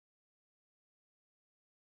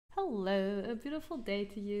Hello, a beautiful day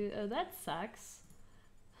to you. Oh, that sucks.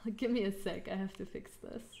 Give me a sec, I have to fix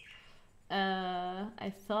this.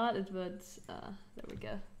 I thought it would, there we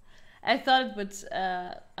go. I thought it would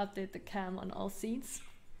update the cam on all scenes.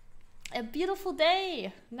 A beautiful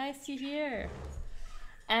day, nice to hear.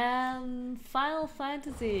 And Final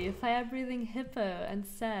Fantasy, Fire Breathing Hippo, and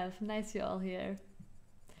Sev, nice you all here.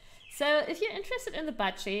 So if you're interested in the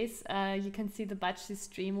Budgies, you can see the Budgie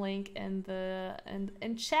stream link in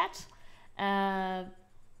chat.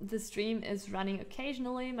 The stream is running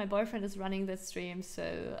occasionally. My boyfriend is running this stream, so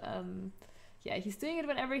yeah, he's doing it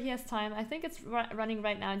whenever he has time. I think it's running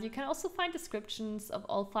right now. And you can also find descriptions of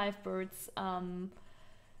all 5 birds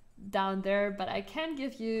down there, but I can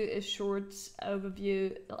give you a short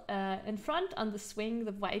overview. In front on the swing,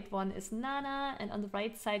 the white one is Nana, and on the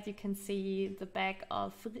right side you can see the back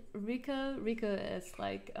of Rico. Rico is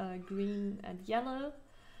like green and yellow.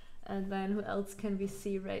 And then who else can we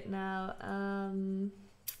see right now?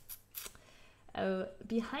 Oh,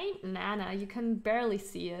 behind Nana, you can barely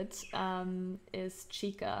see it, is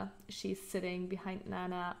Chica. She's sitting behind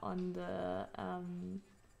Nana on the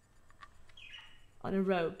on a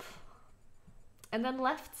rope. And then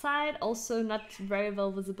left side, also not very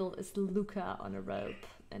well visible, is Luca on a rope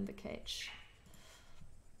in the cage.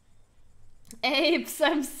 Apes,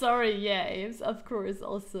 I'm sorry, yeah, Apes, of course,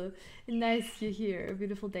 also. Nice you're here, a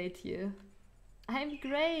beautiful day to you. I'm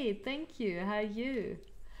great, thank you, how are you?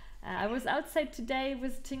 I was outside today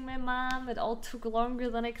visiting my mom, it all took longer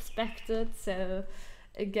than expected, so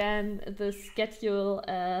again, the schedule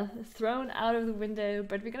thrown out of the window,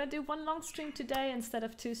 but we're gonna do 1 long stream today instead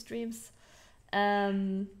of 2 streams.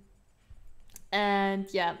 And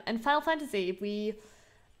yeah, and Final Fantasy,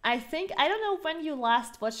 I think, I don't know when you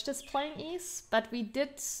last watched us playing Ys, but we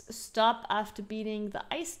did stop after beating the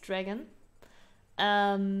Ice Dragon.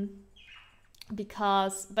 But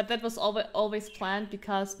that was always planned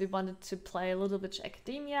because we wanted to play Little Witch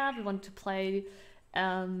Academia, we wanted to play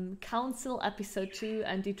Council Episode 2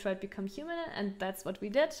 and Detroit Become Human, and that's what we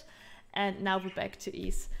did. And now we're back to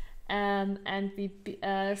Ys. And we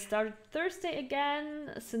started Thursday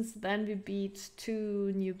again. Since then we beat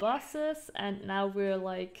 2 new bosses, and now we're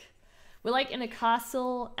like in a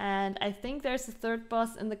castle, and I think there's a 3rd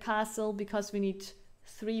boss in the castle because we need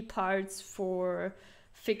 3 parts for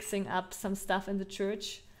fixing up some stuff in the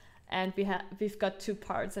church, and we've got 2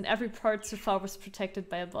 parts, and every part so far was protected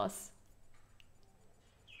by a boss.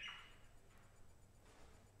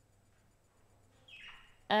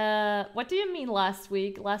 What do you mean last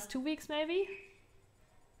week? Last 2 weeks maybe?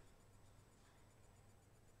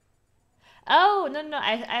 Oh, no,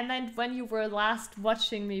 I meant when you were last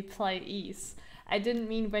watching me play Ys. I didn't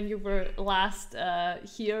mean when you were last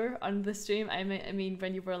here on the stream. I mean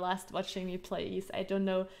when you were last watching me play Ys. I don't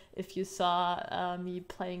know if you saw me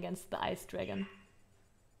playing against the Ice Dragon.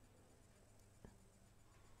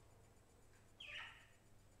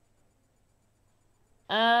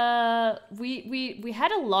 We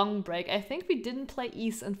had a long break. I think we didn't play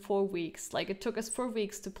Ys in 4 weeks. Like, it took us 4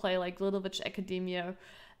 weeks to play like Little Witch Academia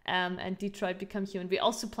and Detroit Become Human. We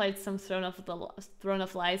also played some Throne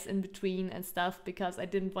of Lies in between and stuff because I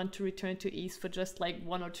didn't want to return to Ys for just like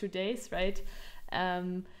 1 or 2 days, right?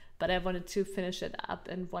 But I wanted to finish it up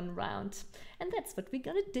in 1 round. And that's what we're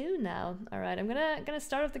gonna do now. Alright, I'm gonna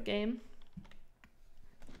start off the game.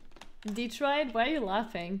 Detroit, why are you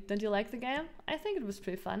laughing? Don't you like the game? I think it was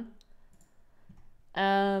pretty fun.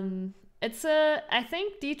 I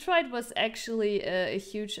think Detroit was actually a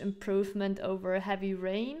huge improvement over Heavy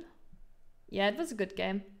Rain. Yeah, it was a good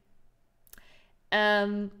game.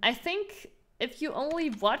 I think if you only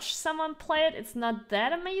watch someone play it, it's not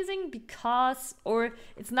that amazing or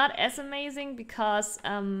it's not as amazing because,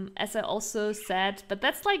 as I also said, but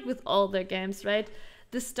that's like with all their games, right?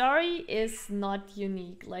 The story is not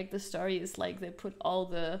unique. Like, the story is like they put all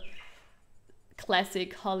the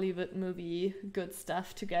classic Hollywood movie good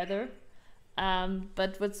stuff together.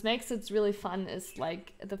 But what makes it really fun is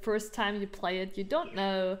like the first time you play it, you don't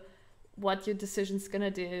know what your decision's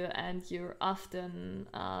gonna do, and you often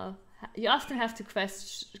have to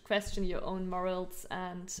question your own morals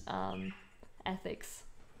and ethics.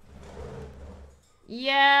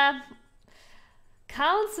 Yeah,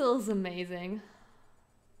 Council's amazing.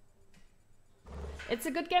 It's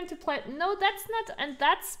a good game to play. No, that's not, and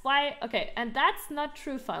that's why, okay, and that's not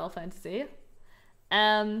true, Final Fantasy.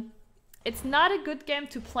 It's not a good game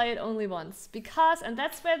to play it only once, because, and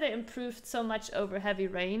that's where they improved so much over Heavy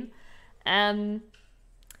Rain.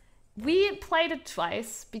 We played it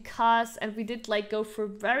twice because, and we did like go for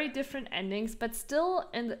very different endings, but still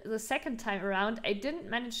in the second time around, I didn't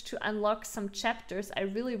manage to unlock some chapters I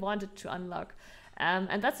really wanted to unlock.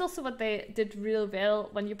 And that's also what they did real well.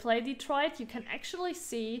 When you play Detroit, you can actually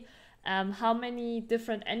see how many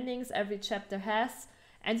different endings every chapter has.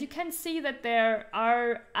 And you can see that there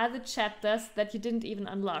are other chapters that you didn't even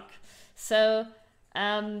unlock. So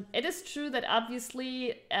it is true that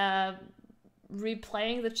obviously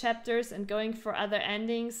replaying the chapters and going for other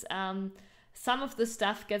endings, some of the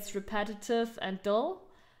stuff gets repetitive and dull.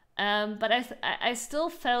 But I still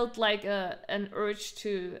felt like an urge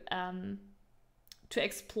to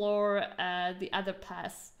explore the other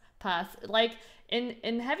path. Like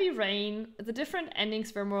in Heavy Rain, the different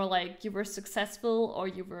endings were more like you were successful, or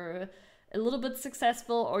you were a little bit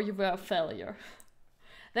successful, or you were a failure.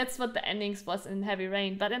 That's what the endings was in Heavy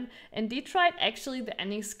Rain. But in Detroit, actually the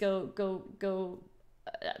endings go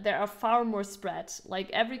there are far more spread. Like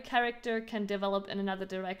every character can develop in another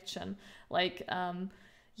direction. Like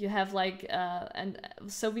you have like and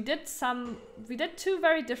so we did two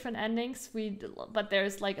very different endings. But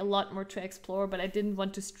there's like a lot more to explore, but I didn't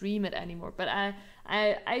want to stream it anymore. But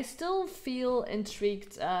I still feel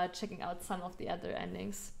intrigued checking out some of the other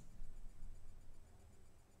endings.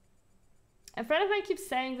 A friend of mine keeps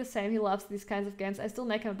saying the same. He loves these kinds of games. I still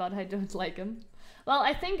make him about how I don't like him. Well,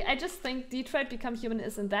 I just think Detroit Become Human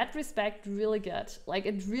is in that respect really good. Like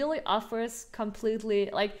it really offers completely,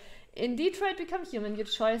 like in Detroit Become Human, your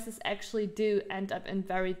choices actually do end up in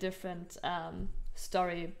very different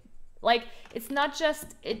story. Like it's not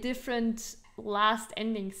just a different last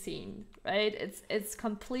ending scene, right? It's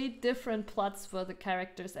complete different plots for the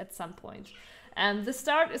characters at some point. The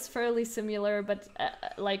start is fairly similar, but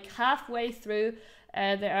like halfway through,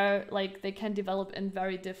 they can develop in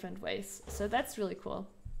very different ways. So that's really cool.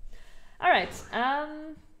 All right.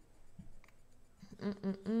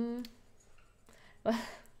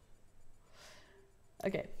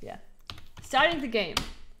 Okay, yeah. Starting the game.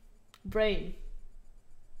 Brain,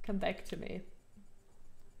 come back to me.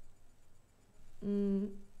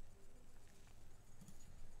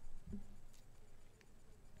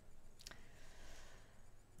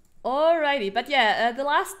 Alrighty, but yeah, the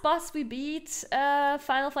last boss we beat,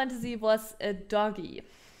 Final Fantasy, was a doggy.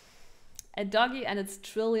 A doggy and its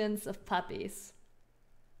trillions of puppies.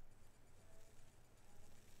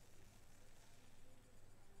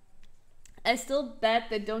 I still bet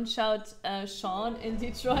they don't shout Sean in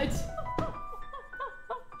Detroit.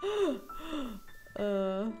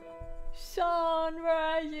 Sean, where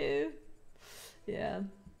are you? Yeah.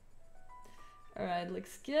 Alright,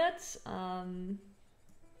 looks good.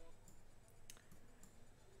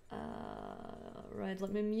 Right,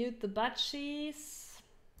 let me mute the butt cheese.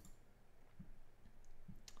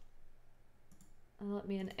 Let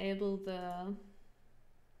me enable the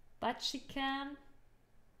Bachi cam.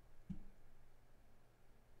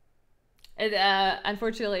 It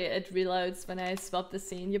unfortunately it reloads when I swap the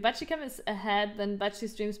scene. Your Bachi cam is ahead, then Bachi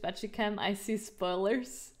streams Bachi cam. I see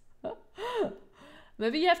spoilers.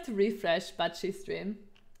 Maybe you have to refresh Bachi stream.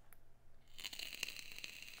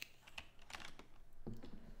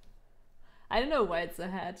 I don't know why it's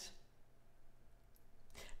ahead.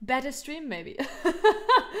 Better stream, maybe.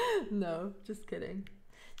 No, just kidding.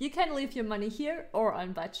 You can leave your money here or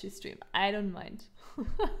on Bachi stream. I don't mind.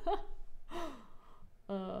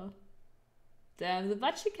 Damn, the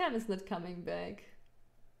Bachi cam is not coming back.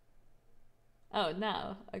 Oh,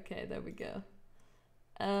 now. Okay, there we go.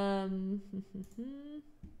 Alrighty.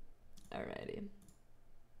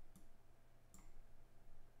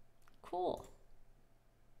 Cool.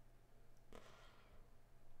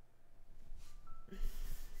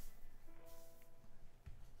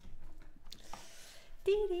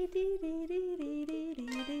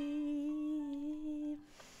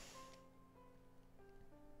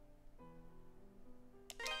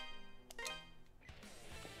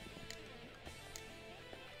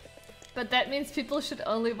 But that means people should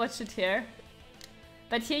only watch it here.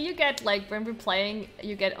 But here you get, like, when we're playing,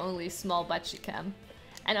 you get only small Bachi cam.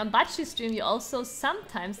 And on Bachi stream, you also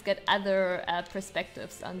sometimes get other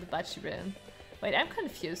perspectives on the Bachi room. Wait, I'm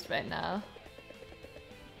confused right now.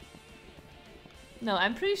 No,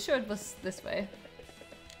 I'm pretty sure it was this way.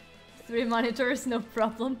 3 monitors, no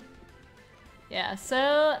problem. Yeah,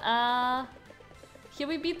 so, here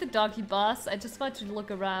we beat the doggy boss. I just wanted to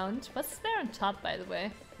look around. What's there on top, by the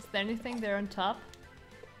way? Is there anything there on top?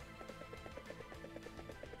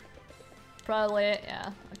 Probably,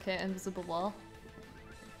 yeah. Okay, invisible wall.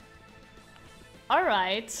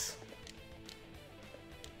 Alright.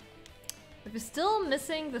 But we're still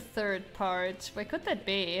missing the third part. Where could that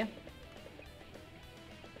be?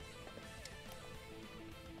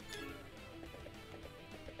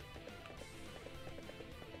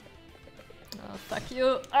 Oh, fuck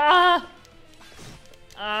you. Ah!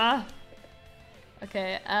 Ah!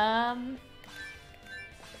 Okay,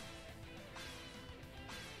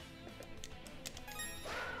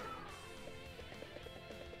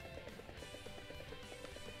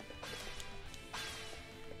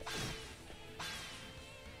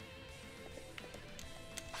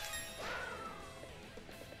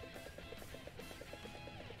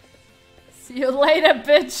 see you later,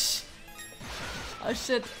 bitch! Oh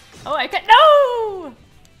shit. Oh, I can't- No!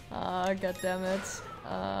 Oh, god damn it.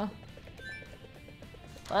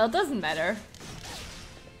 Well, it doesn't matter.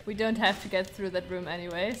 We don't have to get through that room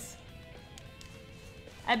anyways.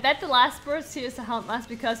 I bet the last burst here is a Houndmask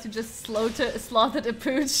because you just slaughtered a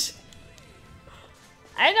pooch.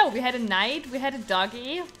 I know, we had a knight, we had a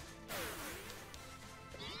doggy.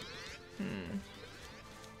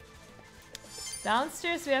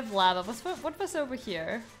 Downstairs we have lava. What was over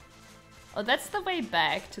here? Oh, that's the way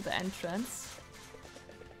back to the entrance.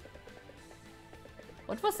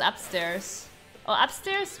 What was upstairs? Oh,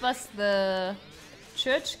 upstairs was the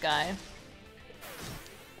church guy.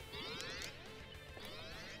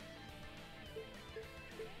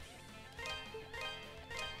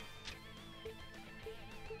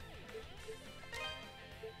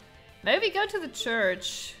 Maybe go to the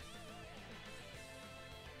church.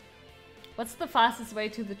 What's the fastest way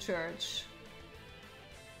to the church?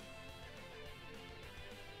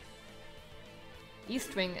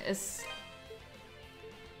 East Wing is...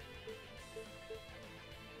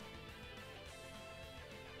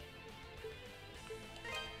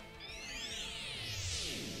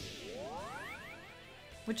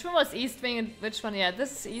 Which one was East Wing and which one? Yeah,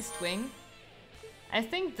 this is East Wing. I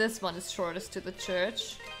think this one is shortest to the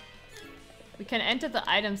church. We can enter the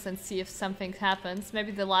items and see if something happens.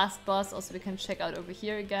 Maybe the last boss also we can check out over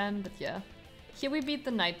here again, but yeah. Here we beat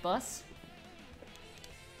the night boss.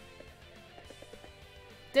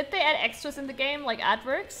 Did they add extras in the game, like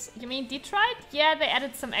artworks? You mean Detroit? Yeah, they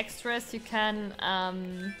added some extras. You can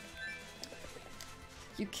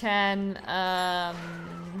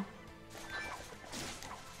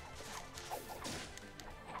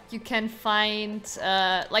find,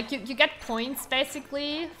 like you get points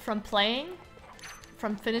basically from playing,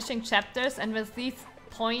 from finishing chapters, and with these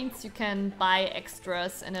points you can buy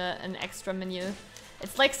extras in an extra menu.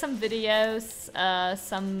 It's like some videos,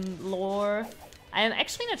 some lore. I am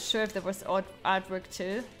actually not sure if there was artwork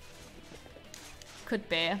too. Could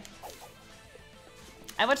be.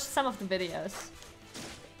 I watched some of the videos.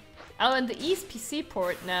 Oh, and the East PC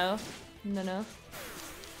port, no. No.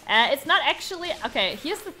 It's not actually... Okay,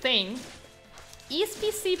 here's the thing. East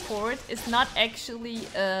PC port is not actually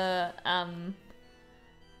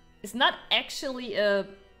it's not actually a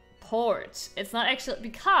port. It's not actually...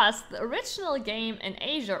 Because the original game in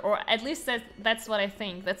Asia, or at least that's what I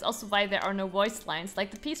think. That's also why there are no voice lines.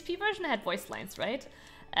 Like the PSP version had voice lines, right?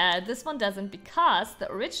 This one doesn't, because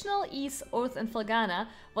the original Ys, Oath, and Felghana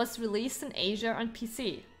was released in Asia on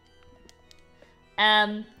PC.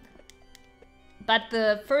 But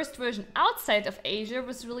the first version outside of Asia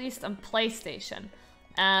was released on PlayStation.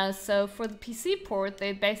 So for the PC port,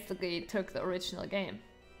 they basically took the original game.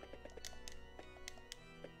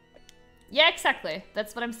 Yeah, exactly.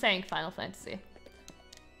 That's what I'm saying, Final Fantasy.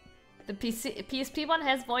 The PSP one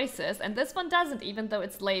has voices, and this one doesn't, even though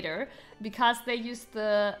it's later, because they used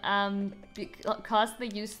the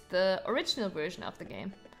original version of the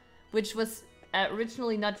game, which was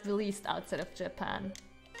originally not released outside of Japan.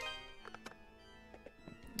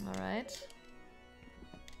 All right.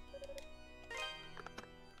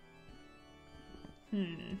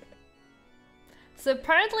 So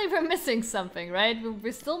apparently we're missing something, right?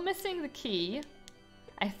 We're still missing the key.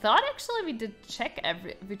 I thought actually we did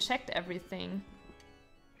we checked everything.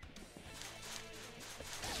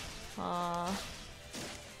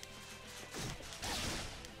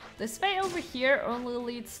 This way over here only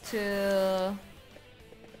leads to...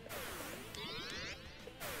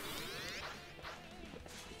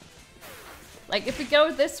 Like, if we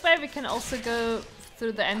go this way, we can also go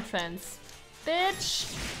through the entrance. Bitch!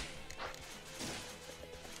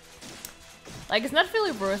 Like, it's not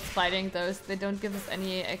really worth fighting those. They don't give us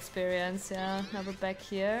any experience, yeah. Now we're back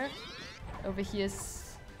here. Over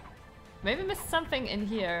here's... Maybe missed something in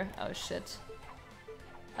here. Oh, shit.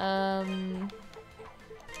 No,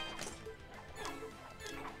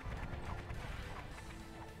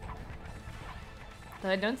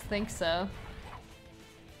 I don't think so.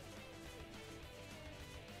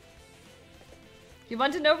 You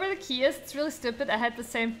want to know where the key is? It's really stupid. I had the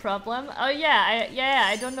same problem. Oh yeah,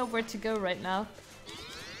 I don't know where to go right now.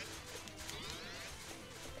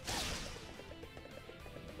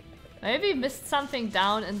 Maybe missed something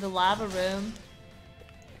down in the lava room.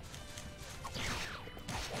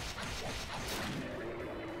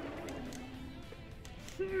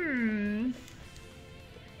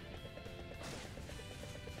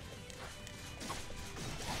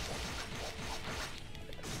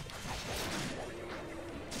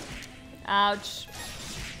 Ouch.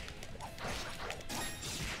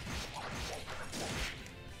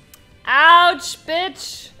 Ouch,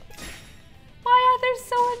 bitch! Why are they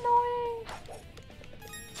so annoying?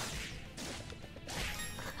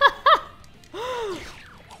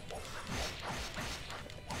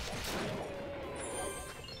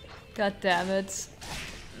 God damn it.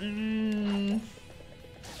 Come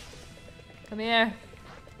here.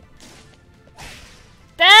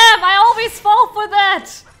 Damn, I always fall for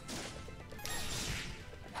that!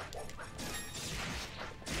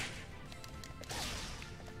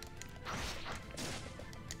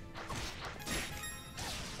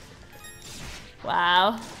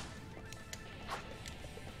 Wow.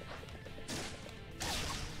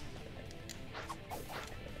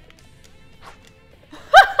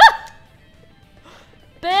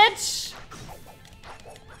 Bitch!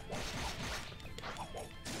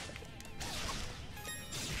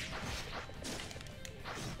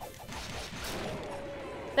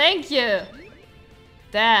 Thank you!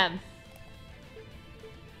 Damn.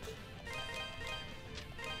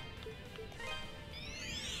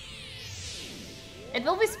 It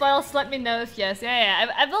will be spoils. Let me know if yes. Yeah.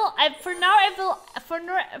 I will. For now, I will.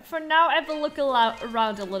 For now, I will look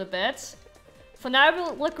around a little bit. For now, I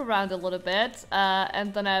will look around a little bit,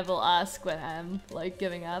 and then I will ask when I'm like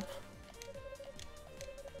giving up.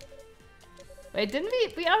 Wait, didn't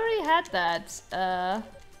we? We already had that.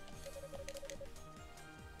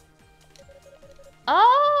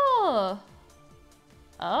 Oh.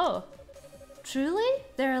 Oh. Truly?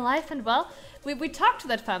 They're alive and well? We talked to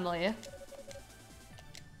that family.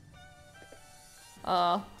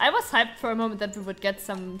 I was hyped for a moment that we would get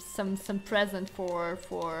some present for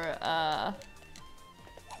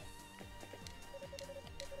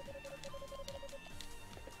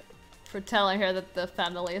telling her that the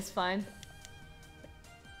family is fine.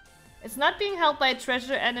 It's not being held by a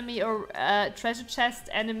treasure enemy or treasure chest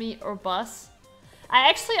enemy or boss. I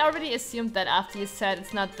actually already assumed that after you said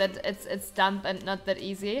it's not that it's dumb and not that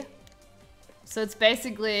easy. So it's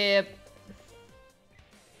basically.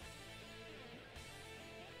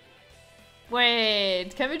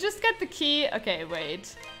 Wait, can we just get the key? Okay,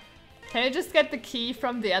 wait. Can we just get the key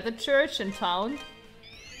from the other church in town?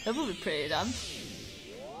 That would be pretty dumb.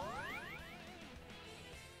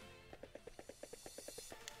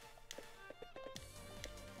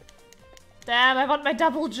 Damn, I want my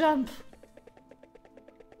double jump.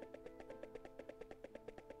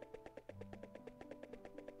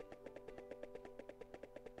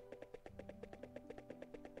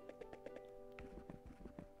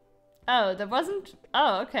 Oh, there wasn't...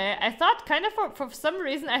 Oh, okay. I thought kind of for some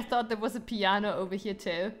reason I thought there was a piano over here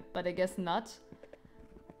too, but I guess not.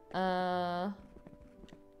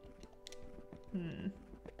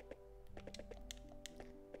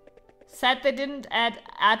 Sad they didn't add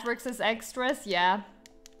artworks as extras, yeah.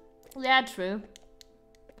 Yeah, true.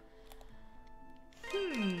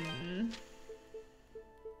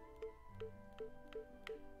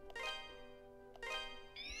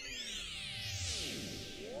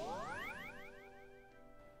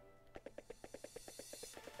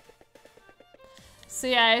 So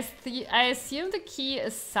yeah, I assume the key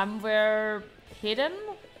is somewhere hidden.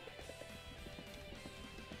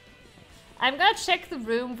 I'm gonna check the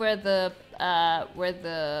room where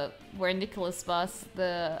Nicholas was.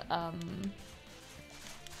 The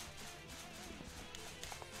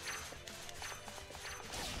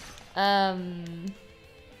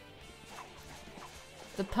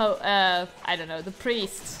I don't know, the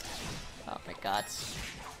priest. Oh my god.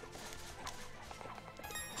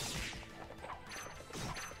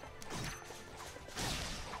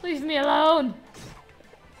 Leave me alone!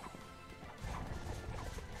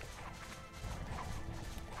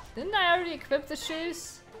 Didn't I already equip the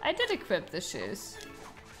shoes? I did equip the shoes.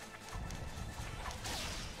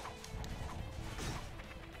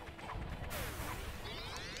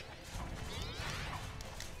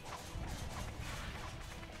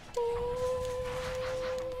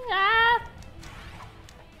 Ah!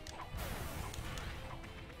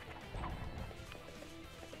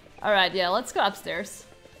 Alright, yeah, let's go upstairs.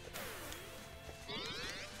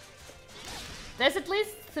 There's at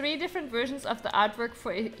least 3 different versions of the artwork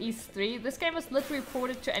for East 3. This game was literally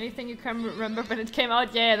ported to anything you can remember when it came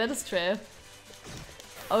out. Yeah, that is true.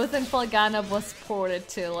 Oath and Felghana was ported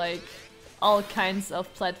to like all kinds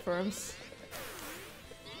of platforms.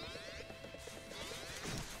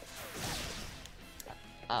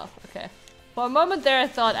 Oh, okay. For a moment there I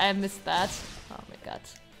thought I missed that. Oh my god.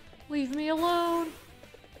 Leave me alone.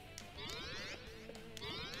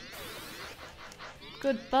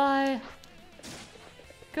 Goodbye.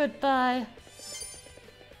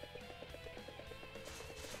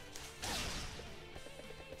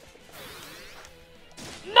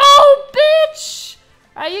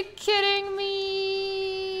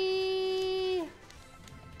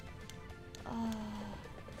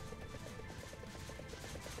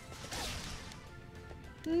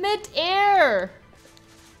 Mid-air!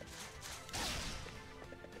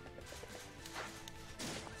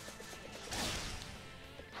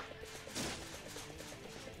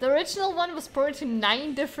 The original one was ported to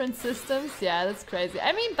 9 different systems. Yeah, that's crazy.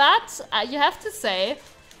 I mean, but you have to say,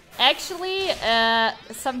 actually,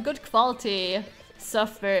 some good quality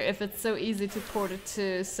software if it's so easy to port it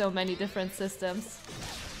to so many different systems.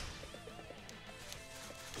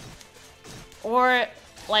 Or,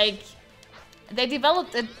 like, they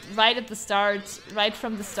developed it right at the start, right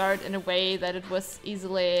from the start in a way that it was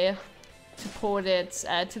easily to port it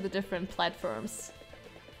to the different platforms.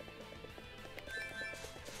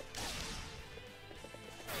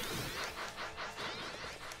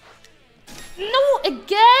 No,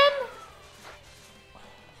 again?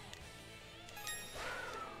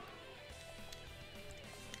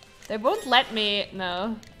 They won't let me.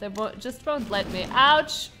 No, they just won't let me.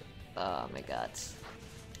 Ouch! Oh my god.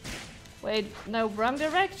 Wait, no, wrong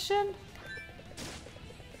direction?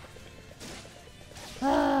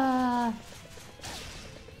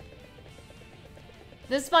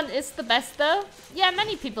 This one is the best though? Yeah,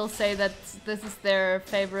 many people say that this is their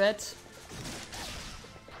favorite.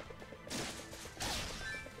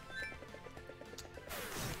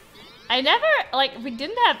 I never, like, we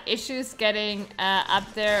didn't have issues getting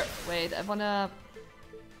up there. Wait, I wanna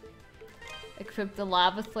equip the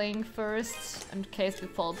lava thing first, in case we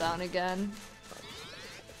fall down again.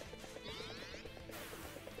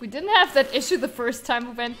 We didn't have that issue the first time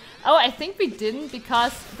we went. Oh, I think we didn't,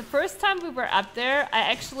 because the first time we were up there,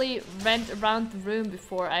 I actually went around the room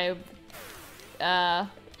before I...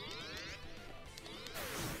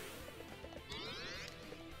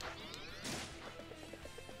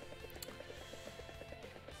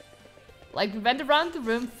 Like, we went around the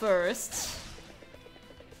room first.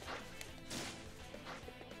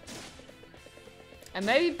 And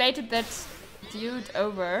maybe baited that dude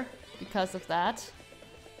over because of that.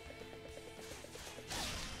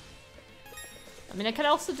 I mean, I can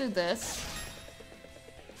also do this.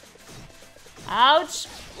 Ouch!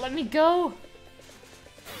 Let me go!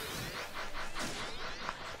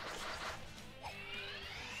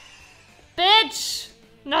 Bitch!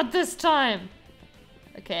 Not this time!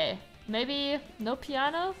 Okay. Maybe no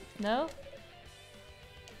piano? No?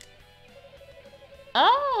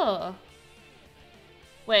 Oh!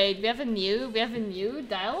 Wait, we have a new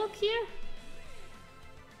dialogue here?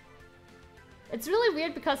 It's really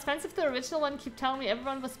weird because fans of the original one keep telling me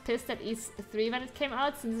everyone was pissed at E3 when it came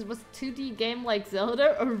out since it was a 2D game like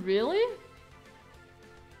Zelda. Oh, really?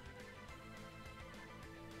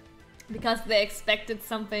 Because they expected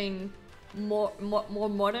something more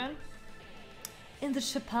modern? In the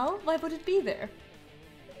chapel? Why would it be there?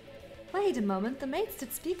 Wait a moment, the maids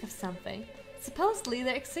did speak of something. Supposedly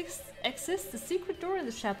there exists a secret door in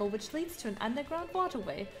the chapel which leads to an underground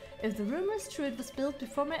waterway. If the rumor is true, it was built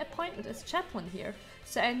before my appointment as chaplain here,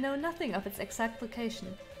 so I know nothing of its exact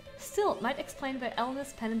location. Still, it might explain why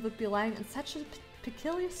Eleanor's pendant would be lying in such a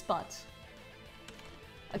peculiar spot.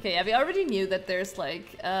 Okay, yeah, we already knew that there's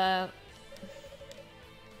like, all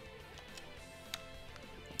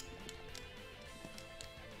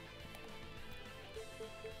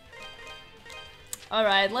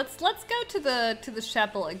right, let's go to the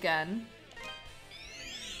chapel again.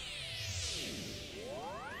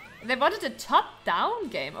 They wanted a top-down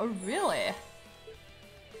game. Oh, really?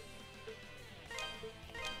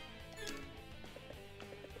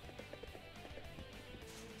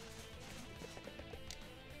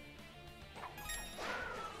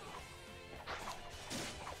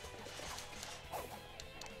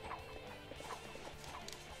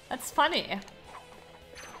 That's funny.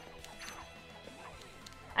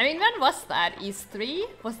 I mean, when was that? E3?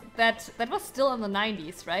 Was that was still in the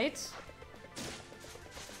 90s, right?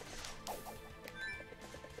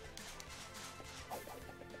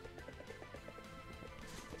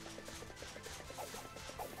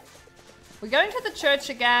 We're going to the church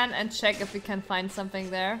again and check if we can find something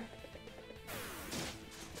there.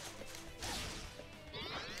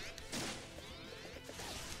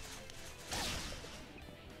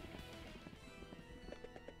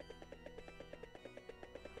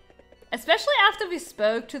 Especially after we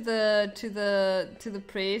spoke to the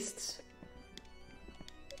priest.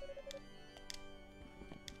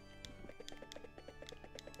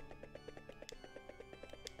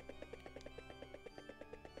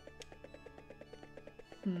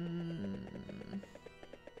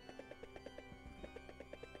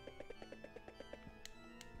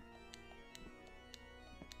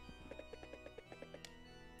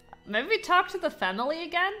 Maybe we talk to the family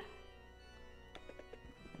again?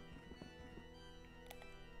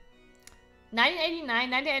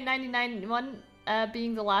 1989, 1999,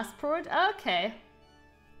 being the last port. Okay.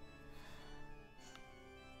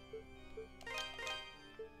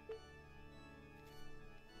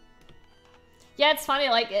 Yeah, it's funny,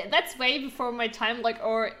 like, that's way before my time, like,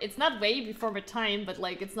 or it's not way before my time, but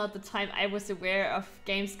like, it's not the time I was aware of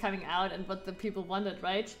games coming out and what the people wanted,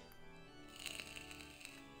 right?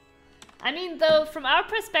 I mean, though, from our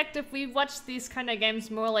perspective, we watch these kind of games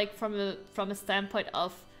more like from a standpoint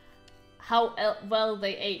of how well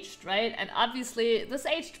they aged, right? And obviously, this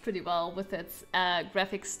aged pretty well with its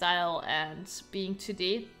graphic style and being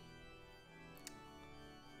 2D.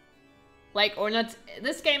 Like, or not,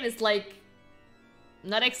 this game is like,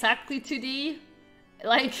 not exactly 2D,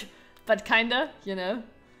 like, but kinda, you know?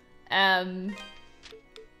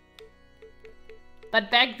 But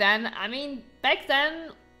back then, I mean, back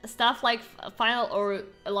then, stuff like Final, or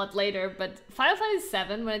a lot later, but Final Fantasy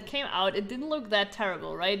VII, when it came out, it didn't look that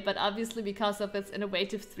terrible, right? But obviously because of its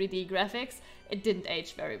innovative 3D graphics, it didn't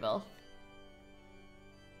age very well.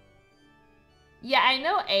 Yeah, I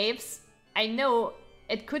know, Apes. I know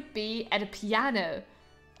it could be at a piano.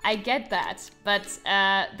 I get that, but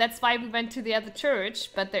that's why we went to the other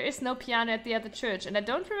church, but there is no piano at the other church, and I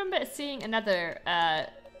don't remember seeing another,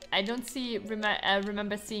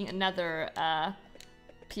 remember seeing another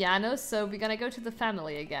piano, so we're gonna go to the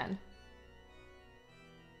family again.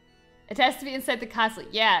 It has to be inside the castle,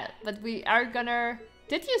 yeah, but we are gonna...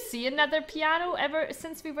 Did you see another piano ever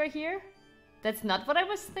since we were here? That's not what I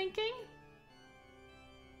was thinking?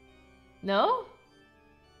 No?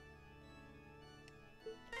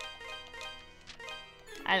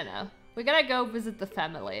 I don't know. We're gonna go visit the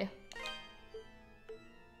family.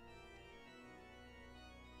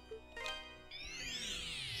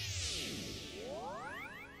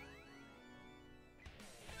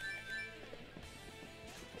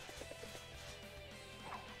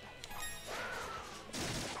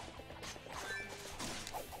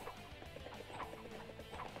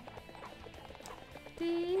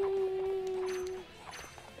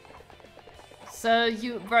 So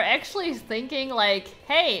you were actually thinking like,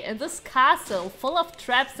 hey, in this castle full of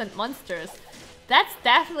traps and monsters, that's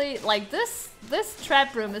definitely, like, this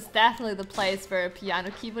trap room is definitely the place where a piano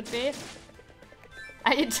key would be.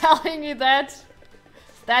 Are you telling me that? Is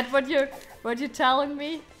that what you're telling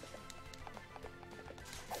me?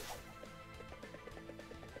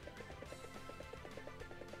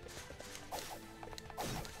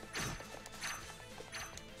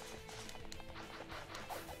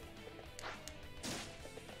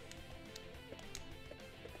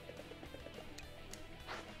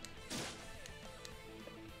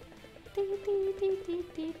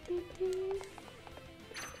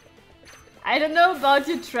 I don't know about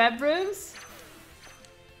your trap rooms.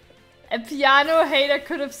 A piano hater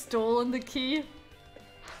could have stolen the key.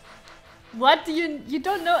 What do you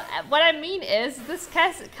don't know? What I mean is, this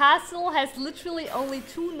castle has literally only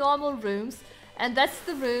 2 normal rooms, and that's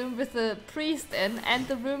the room with the priest in and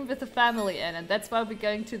the room with the family in, and that's why we're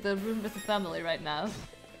going to the room with the family right now.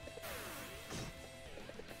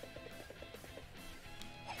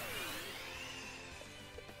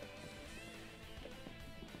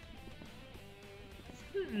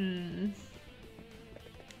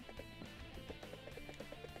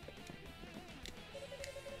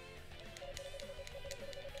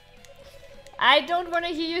 I don't want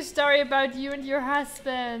to hear your story about you and your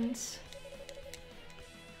husband.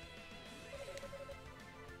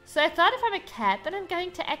 So I thought if I'm a cat, then I'm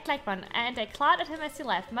going to act like one, and I clawed at him as he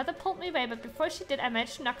left. Mother pulled me away, but before she did, I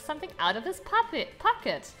managed to knock something out of his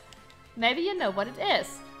pocket. Maybe you know what it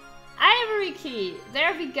is. Ivory key!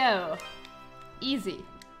 There we go. Easy.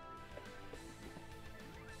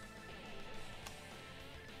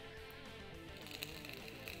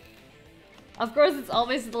 Of course, it's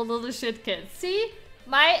always the little shit kids. See?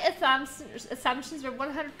 My assumptions were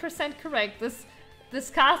 100% correct. This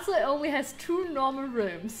castle only has 2 normal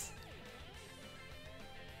rooms.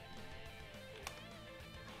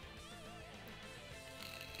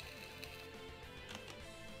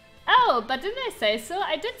 Oh, but didn't I say so?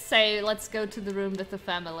 I did say let's go to the room with the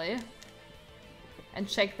family. And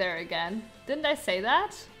check there again. Didn't I say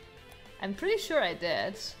that? I'm pretty sure I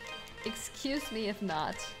did. Excuse me if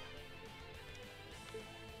not.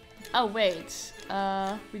 Oh wait,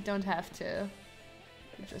 we don't have to.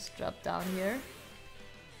 We just drop down here.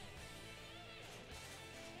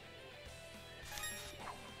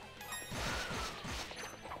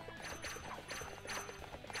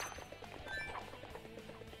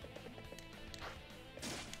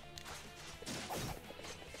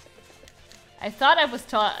 I thought I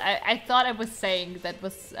was saying that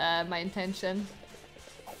was my intention.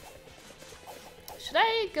 Should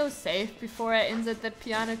I go safe before I insert that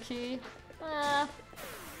piano key?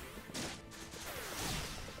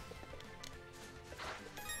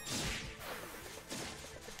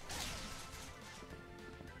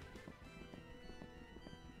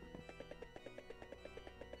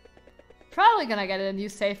 Probably gonna get a new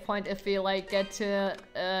save point if we like get to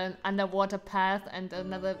an underwater path and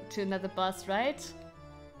another bus, right?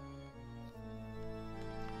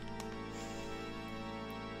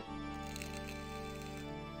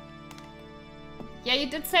 Yeah, you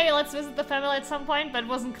did say let's visit the family at some point, but it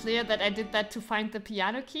wasn't clear that I did that to find the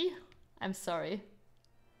piano key. I'm sorry.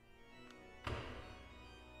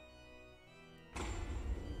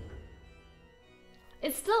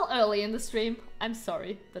 It's still early in the stream. I'm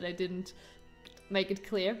sorry that I didn't make it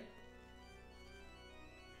clear.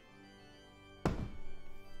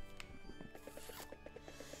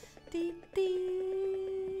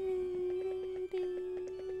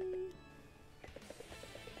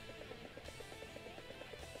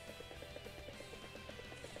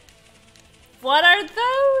 What are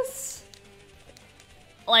those?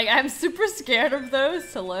 Like, I'm super scared of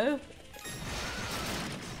those. Hello?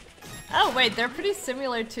 Oh wait, they're pretty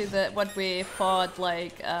similar to what we fought,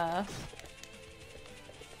 like,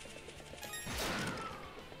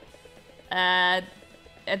 at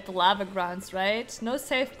the lava grounds, right? No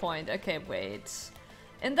save point. Okay, wait.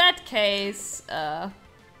 In that case, no,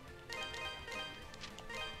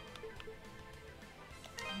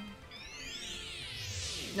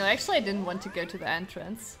 actually I didn't want to go to the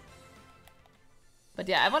entrance. But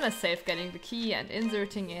yeah, I want to save getting the key and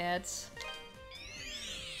inserting it.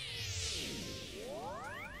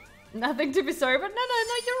 Nothing to be sorry about. No,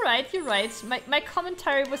 you're right, you're right. My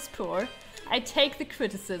commentary was poor. I take the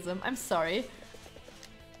criticism. I'm sorry.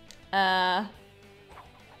 That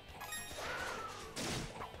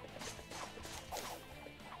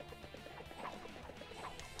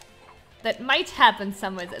might happen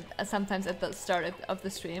sometimes at the start of the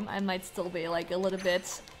stream. I might still be like a little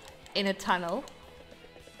bit in a tunnel.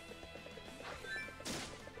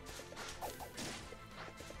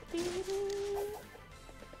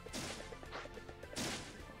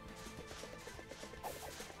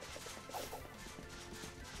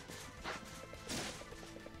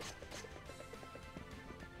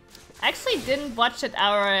 I actually didn't watch at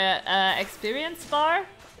our experience bar.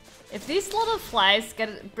 If these little flies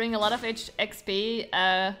bring a lot of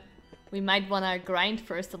XP, we might wanna grind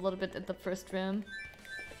first a little bit at the first room.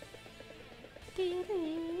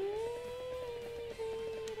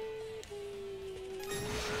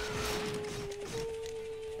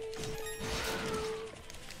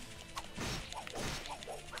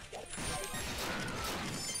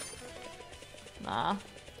 Nah,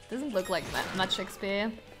 doesn't look like much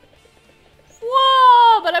XP.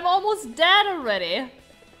 Whoa, but I'm almost dead already.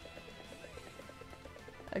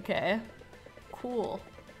 Okay, cool.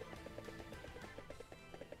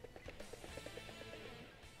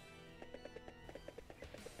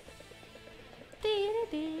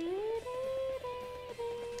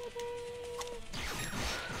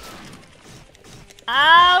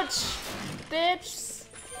 Ouch, bitch.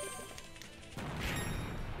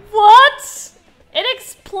 What? It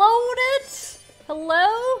exploded?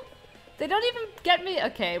 Hello? They don't even get me.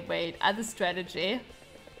 Okay, wait, other strategy.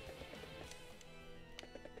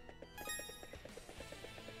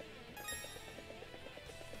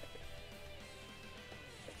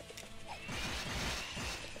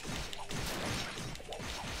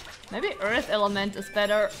 Maybe Earth Element is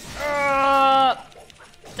better.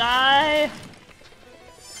 Die!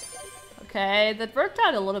 Okay, that worked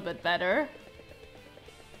out a little bit better.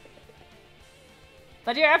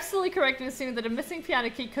 But you're absolutely correct in assuming that a missing piano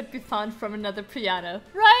key could be found from another piano.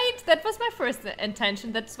 Right! That was my first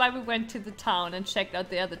intention. That's why we went to the town and checked out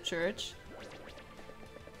the other church.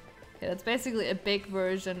 Okay, that's basically a big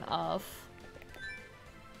version of...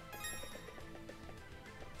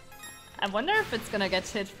 I wonder if it's gonna get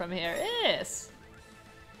hit from here. It is!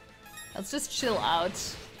 Let's just chill out.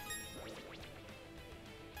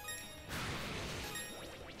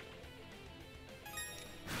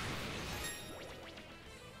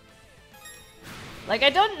 Like, I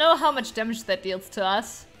don't know how much damage that deals to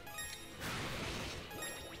us.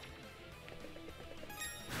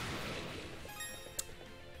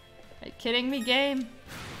 Are you kidding me, game?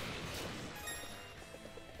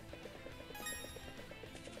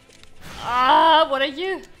 Ah, what are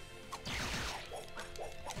you?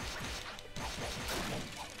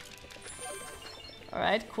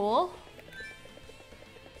 Alright, cool.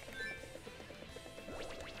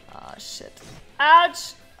 Oh, shit.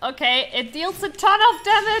 Ouch! Okay, it deals a ton of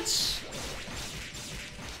damage!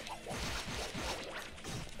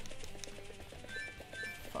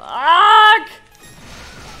 Fuck!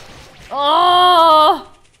 Oh!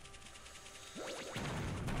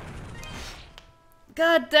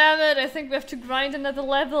 Ah, damn it, I think we have to grind another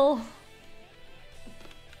level.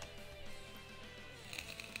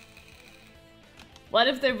 What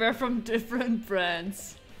if they were from different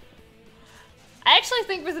brands? I actually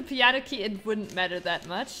think with a piano key it wouldn't matter that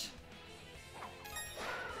much.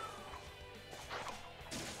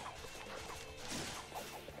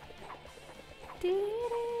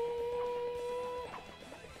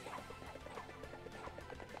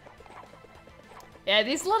 Yeah,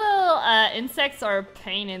 these little insects are a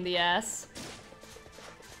pain in the ass.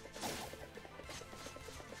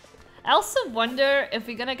 I also wonder if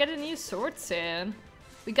we're gonna get a new sword soon.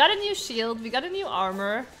 We got a new shield, we got a new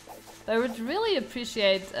armor. But I would really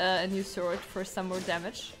appreciate a new sword for some more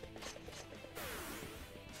damage.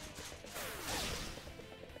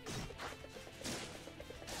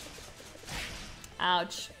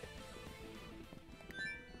 Ouch.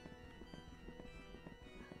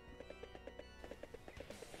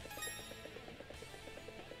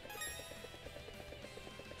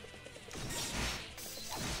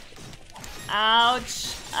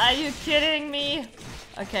 Ouch! Are you kidding me?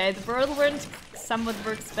 Okay, the whirlwind somewhat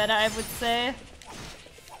works better, I would say.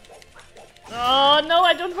 Oh no,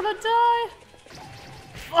 I don't want to die!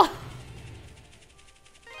 Oh.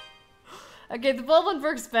 Okay, the whirlwind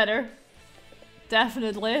works better.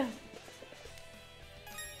 Definitely.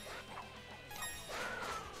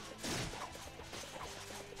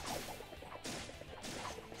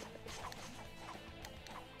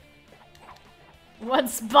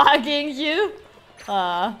 What's bugging you?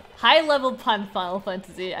 High level pun Final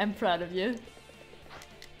Fantasy. I'm proud of you.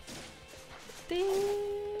 Ding.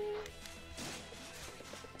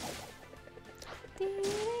 Ding.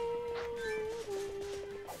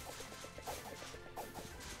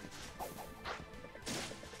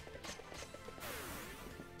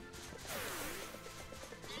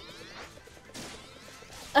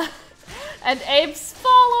 And Apes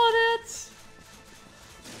followed it!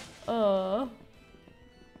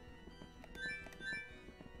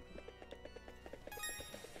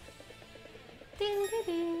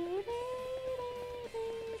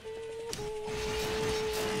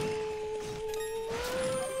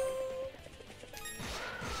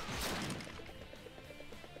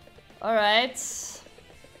 Alright.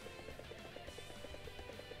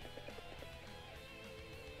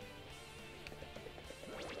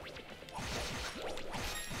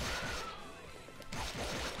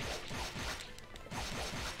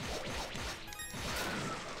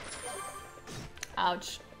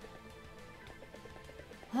 Ouch.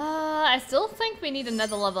 I still think we need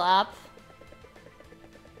another level up.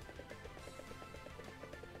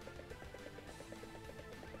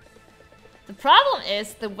 The problem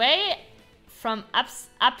is the way from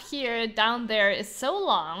up here down there is so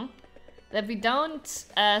long that we don't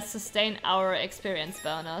sustain our experience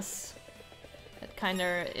bonus. That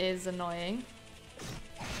kinda is annoying.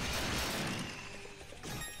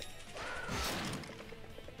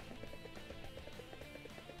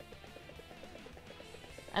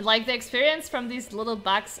 And like the experience from these little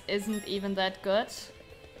bugs isn't even that good.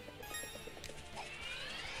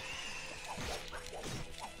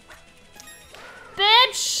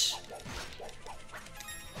 Bitch!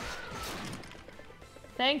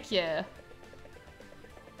 Thank you.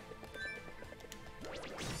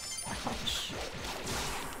 Ouch.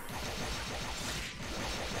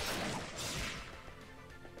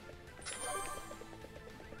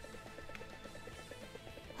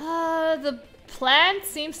 The plant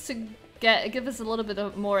seems to give us a little bit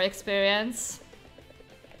of more experience.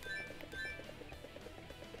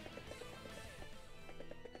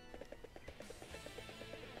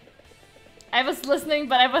 I was listening,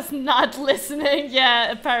 but I was not listening.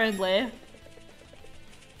 Yeah, apparently.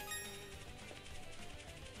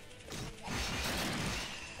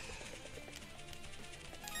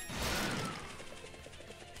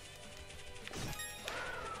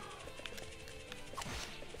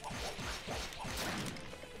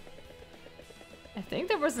 I think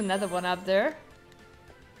there was another one up there.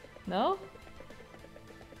 No?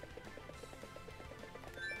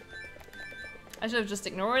 I should have just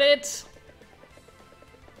ignored it.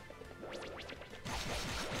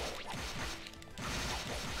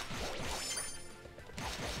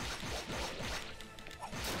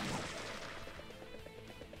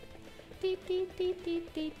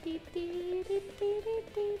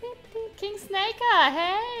 King Snaker,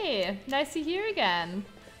 hey! Nice to hear again.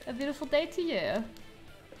 A beautiful day to you.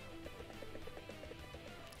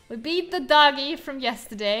 We beat the doggy from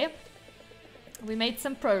yesterday. We made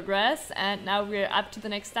some progress and now we're up to the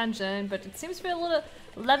next dungeon, but it seems we're a little,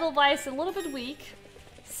 level-wise, a little bit weak.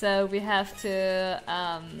 So we have to,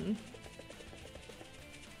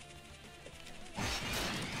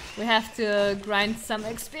 We have to grind some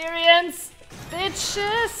experience,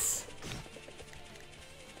 bitches!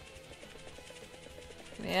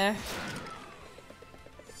 There.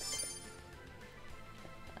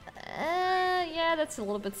 Yeah, that's a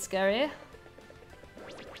little bit scary.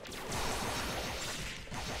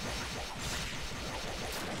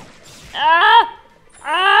 Ah!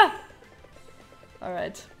 Ah!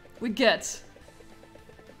 Alright, we good.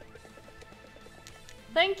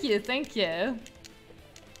 Thank you, thank you.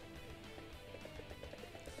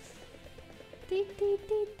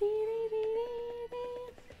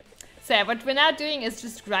 So yeah, what we're now doing is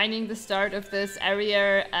just grinding the start of this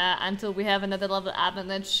area until we have another level up, and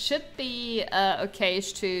then should be okay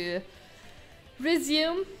to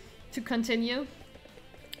resume, to continue.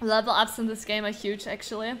 Level ups in this game are huge,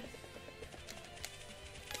 actually.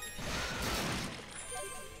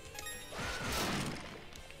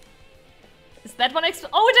 Is that one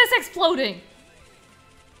oh, it is exploding!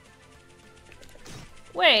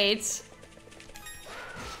 Wait.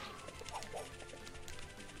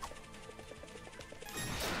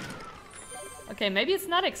 Okay, maybe it's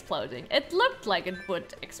not exploding. It looked like it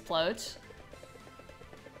would explode.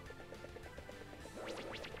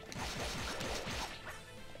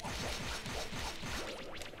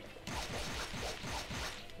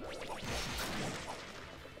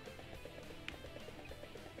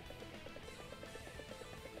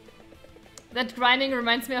 That grinding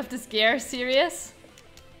reminds me of the Scare series.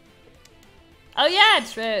 Oh yeah,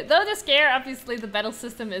 true. Though the Scare, obviously the battle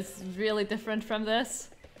system is really different from this.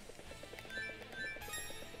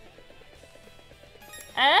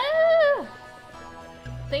 Oh!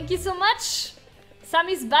 Thank you so much,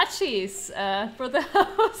 Sammy's Bachis, for the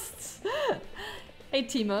hosts. Hey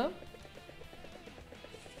Timo.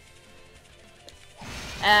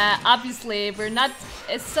 Obviously, we're not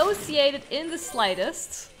associated in the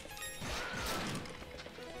slightest.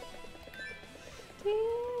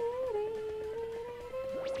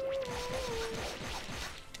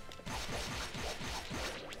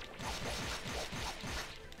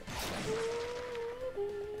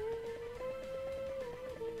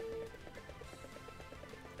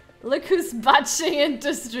 Look who's batching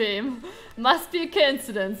into stream. Must be a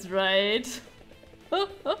coincidence, right?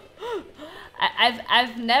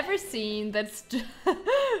 I've never seen that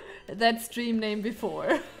that stream name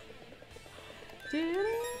before.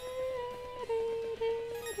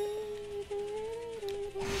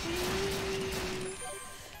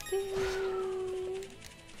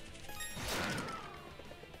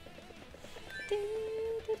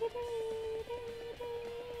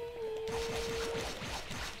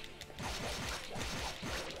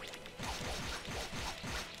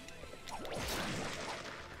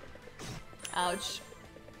 Ouch.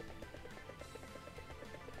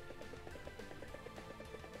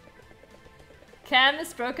 Cam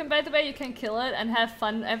is broken, by the way. You can kill it and have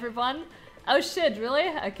fun, everyone. Oh shit, really?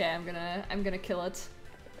 Okay, I'm gonna kill it.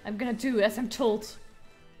 I'm gonna do as I'm told.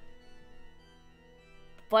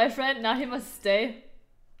 Boyfriend, now he must stay.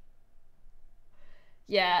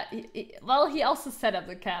 Yeah, well, he also set up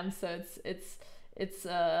the cam, so it's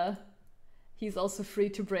he's also free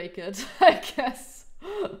to break it, I guess.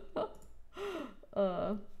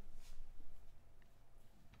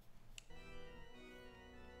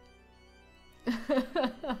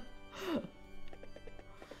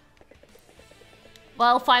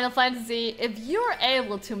 Well, Final Fantasy, if you're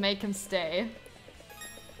able to make him stay,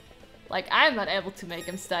 like I'm not able to make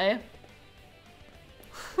him stay.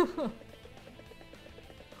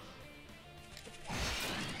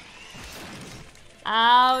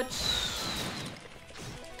 Ouch.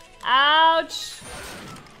 Ouch.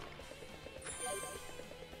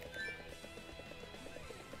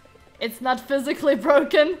 It's not physically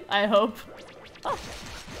broken, I hope. Oh.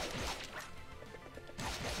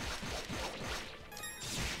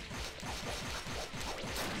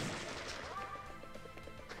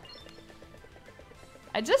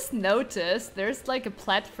 I just noticed there's like a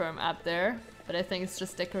platform up there, but I think it's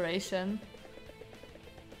just decoration.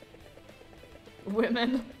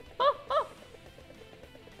 Women.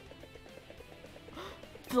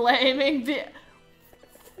 Blaming the...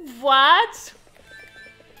 What?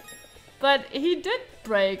 But he did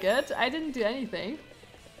break it. I didn't do anything.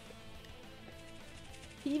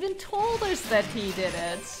 He even told us that he did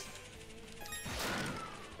it.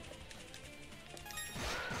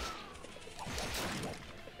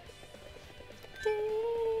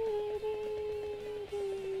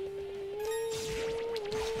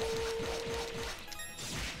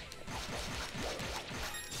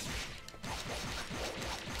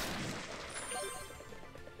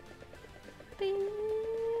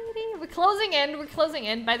 we're closing in, we're closing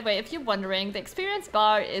in. By the way, if you're wondering, the experience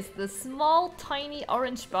bar is the small, tiny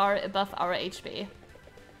orange bar above our HP.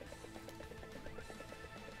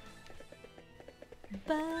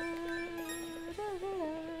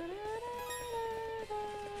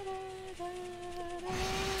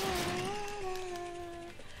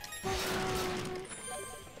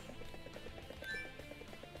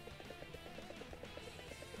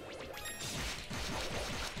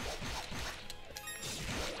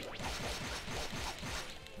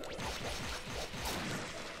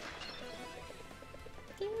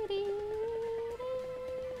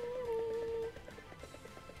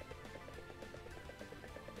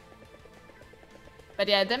 But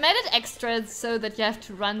yeah, they made it extra so that you have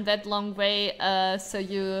to run that long way, so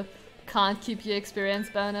you can't keep your experience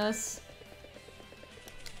bonus.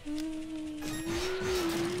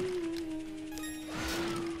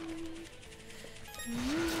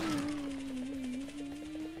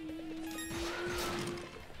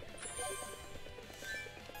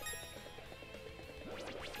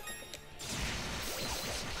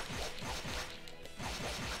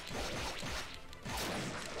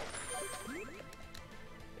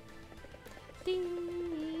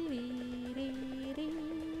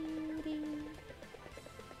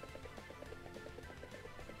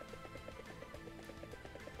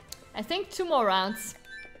 I think 2 more rounds.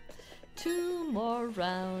 2 more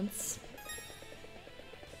rounds.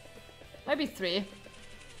 Maybe 3.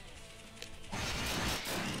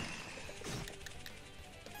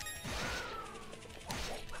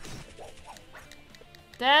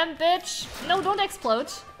 Damn, bitch! No, don't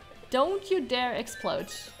explode. Don't you dare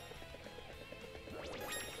explode.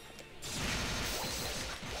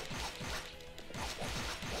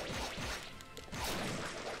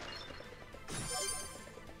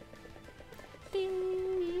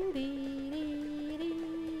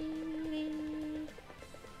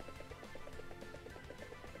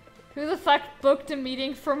 Who the fuck booked a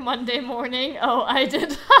meeting for Monday morning? Oh, I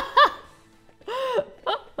did.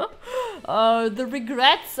 Oh, the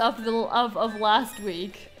regrets of the of last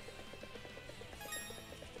week.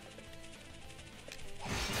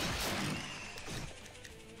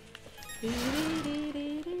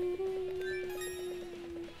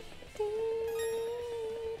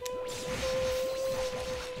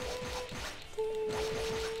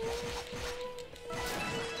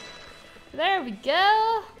 There we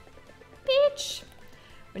go. Beach.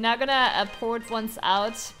 We're now gonna port once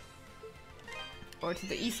out. Or to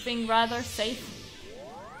the east wing rather, safe.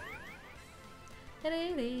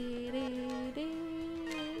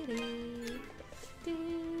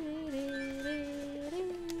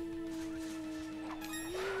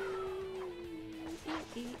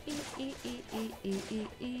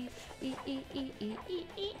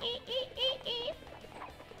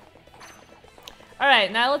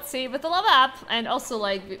 Alright, now let's see, with the lava up, and also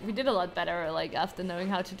like, we did a lot better like after knowing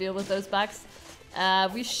how to deal with those bugs.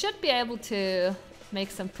 We should be able to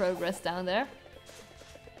make some progress down there.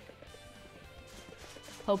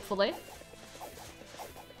 Hopefully.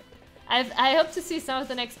 I hope to see some of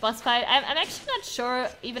the next boss fight. I'm actually not sure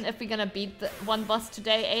even if we're gonna beat the one boss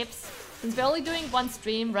today, Apes. Since we're only doing one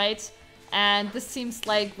stream, right? And this seems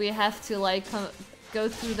like we have to like go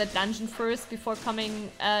through the dungeon first before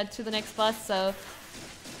coming to the next boss, so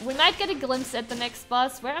we might get a glimpse at the next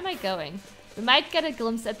boss. Where am I going? We might get a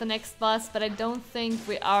glimpse at the next boss, but I don't think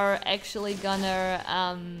we are actually gonna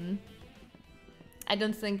I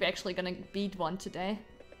don't think we're actually gonna beat one today.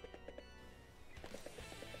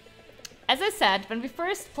 As I said, when we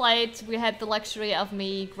first played, we had the luxury of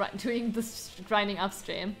me doing this grinding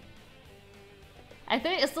upstream.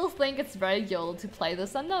 I still think it's very YOLO to play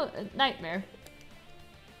this on Nightmare.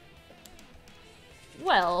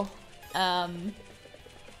 Well,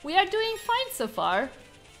 we are doing fine so far.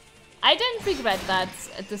 I didn't regret that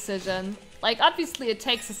decision. Like, obviously it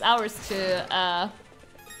takes us hours to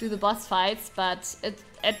do the boss fights, but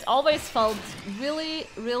it always felt really,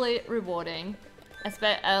 really rewarding.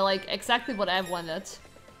 Like, exactly what I wanted.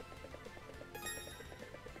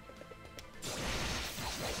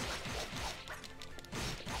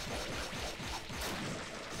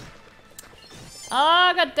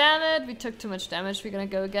 Oh, god damn it! We took too much damage. We're gonna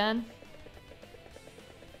go again.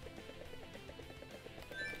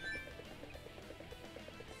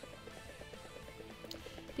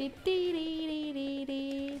 Dee dee dee dee dee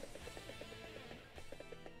dee.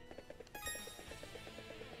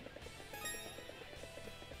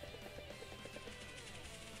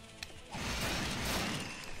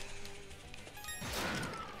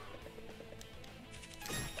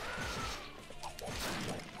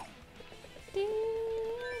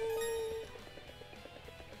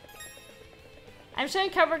 I'm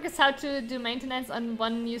showing coworkers how to do maintenance on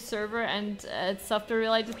one new server and software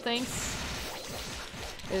related things.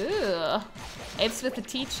 Ooh. Apes with the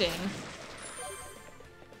teaching.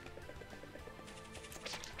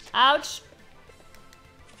 Ouch.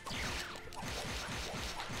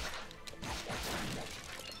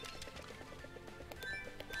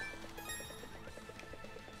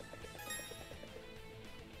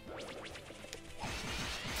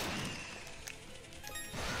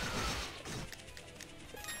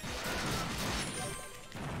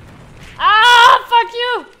 Ah, fuck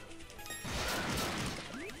you!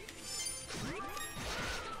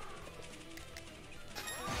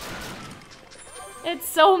 It's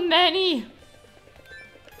so many!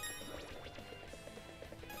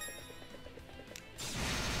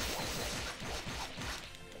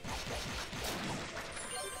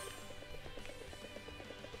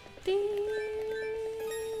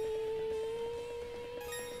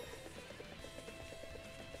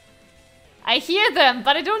 I hear them,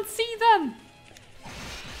 but I don't see them!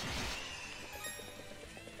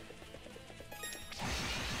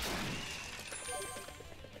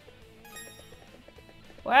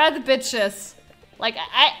 Where are the bitches? Like,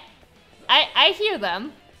 I hear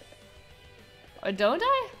them. Or don't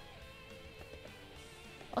I?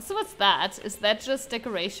 Also, what's that? Is that just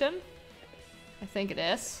decoration? I think it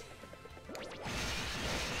is.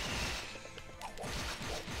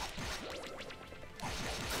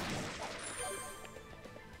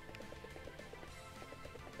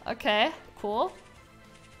 Okay, cool.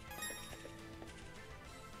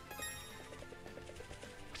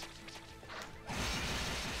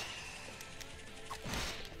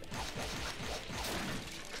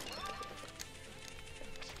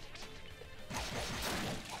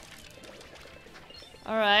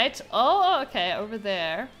 Alright. Oh, okay, over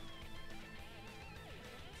there.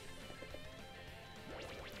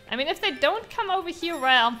 I mean, if they don't come over here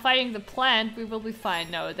while I'm fighting the plant, we will be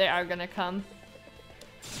fine. No, they are gonna come.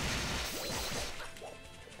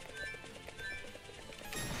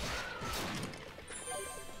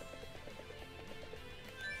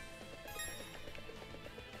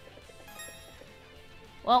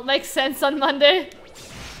 Well, it makes sense on Monday.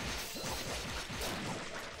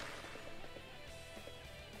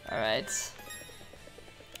 Alright.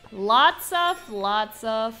 Lots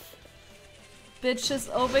of bitches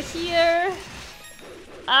over here.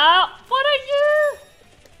 Ah, what are you?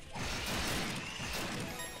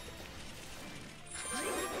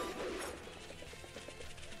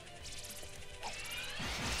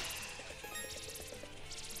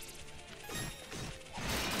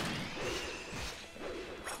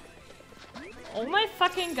 Oh my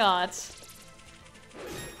fucking god.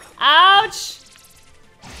 Ouch!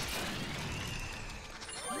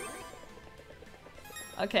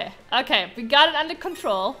 Okay, okay, we got it under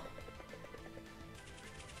control.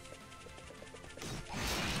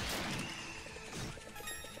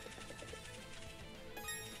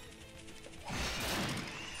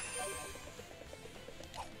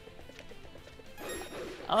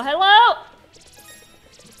 Oh, hello!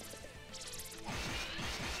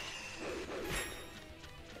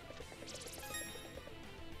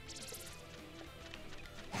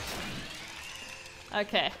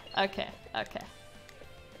 Okay, okay, okay.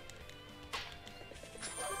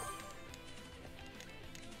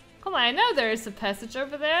 Come on, I know there is a passage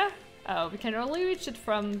over there. Oh, we can only reach it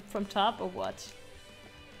from top or what?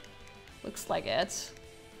 Looks like it.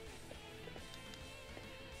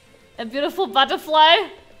 A beautiful butterfly?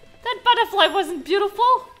 That butterfly wasn't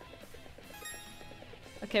beautiful!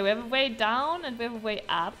 Okay, we have a way down and we have a way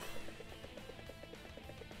up.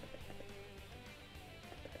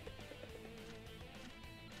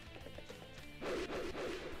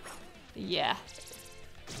 Yeah.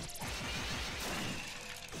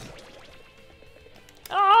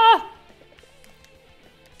 Ah!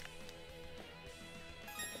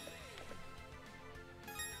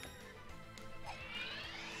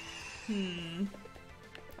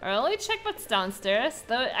 Alright, let me check what's downstairs.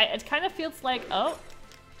 Though it kind of feels like, oh,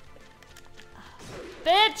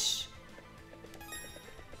 bitch!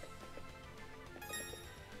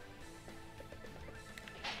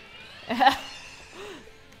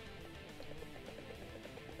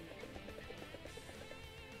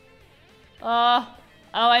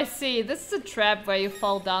 Oh, I see. This is a trap where you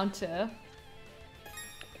fall down to.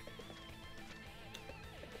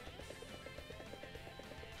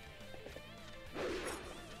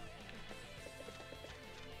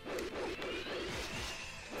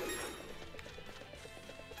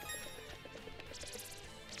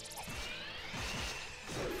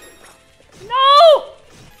 No!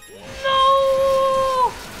 No!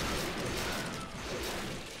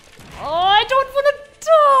 Oh, I don't want to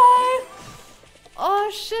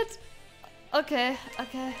Okay,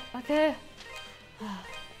 okay, okay.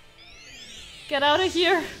 Get out of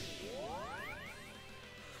here.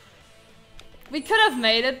 We could have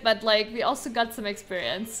made it, but like we also got some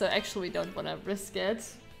experience, so actually we don't want to risk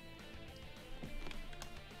it.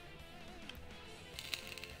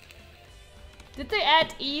 Did they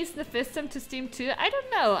add Ease Nephistum to Steam too? I don't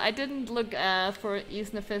know. I didn't look for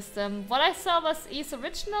Ease Nephistum. What I saw was Ease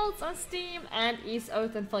Originals on Steam and Ease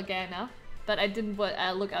Oath and Felghana, but I didn't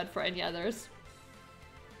look out for any others.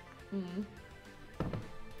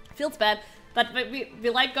 Feels bad, but we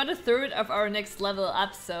like got a third of our next level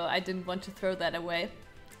up, so I didn't want to throw that away.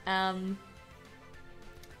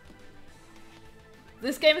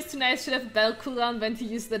 This game is too nice. Should have a battle cooldown when to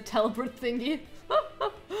use the teleport thingy.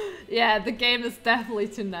 Yeah, the game is definitely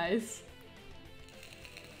too nice.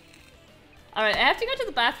 Alright, I have to go to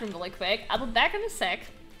the bathroom really quick. I'll be back in a sec.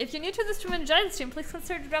 If you're new to this stream and enjoy the stream, please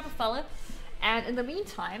consider to drop a follow. And in the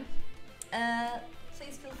meantime,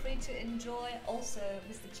 please feel free to enjoy also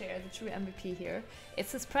Mr. Chair, the true MVP here.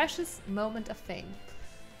 It's his precious moment of fame.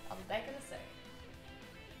 I'll be back in a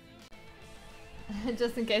sec.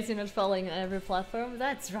 Just in case you're not following on every platform,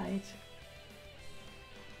 that's right.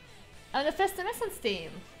 Oh, the Festum is on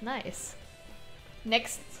Steam. Nice.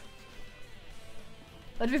 Next.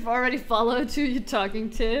 But we've already followed who you're talking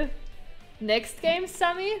to. Next game,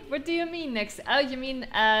 Sammy? What do you mean next? Oh, you mean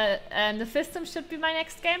the Festum should be my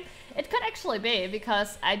next game? It could actually be,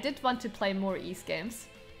 because I did want to play more East games.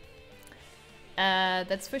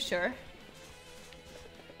 That's for sure.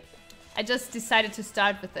 I just decided to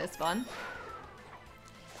start with this one.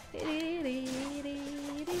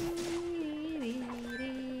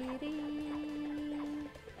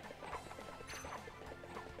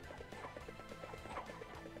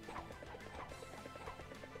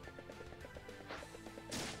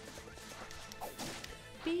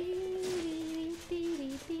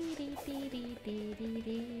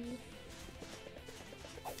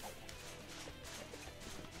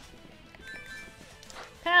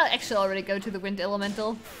 I'll actually already go to the Wind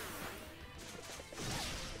Elemental.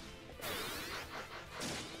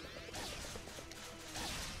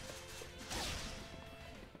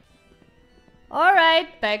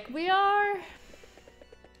 Alright, back we are.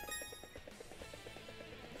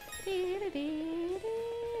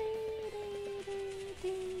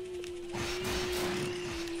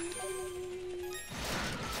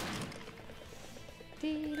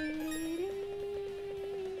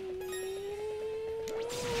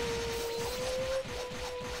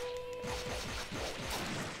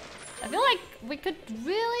 I feel like we could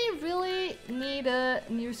really need a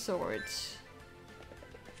new sword.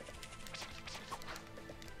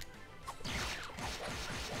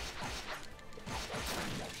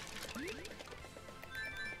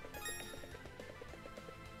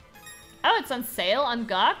 Oh, it's on sale on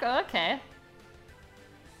GOG? Oh, okay.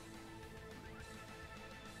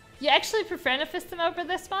 You actually prefer Nephistum over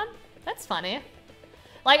this one? That's funny.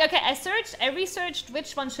 Like, okay, I researched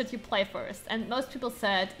which one should you play first, and most people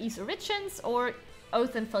said East Origins or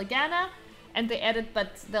Oath and Felghana, and they added,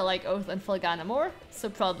 but they like Oath and Felghana more, so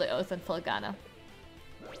probably Oath and Felghana.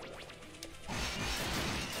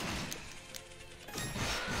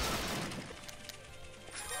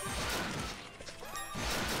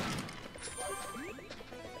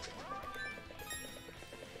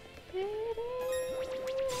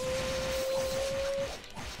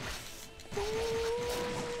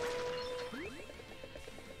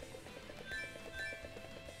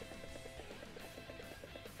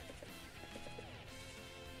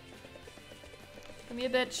 Come here,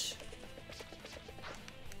 bitch.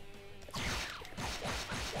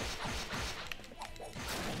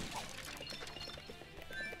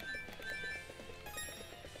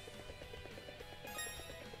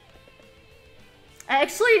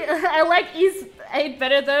 I like Ease 8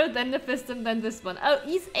 better though than Nephistum than this one. Oh,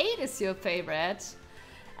 Ease 8 is your favorite.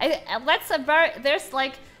 There's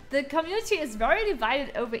like, the community is very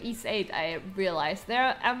divided over Ease 8, I realized.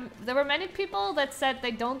 There were many people that said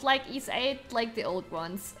they don't like Ease 8 like the old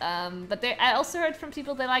ones. But I also heard from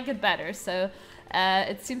people that like it better, so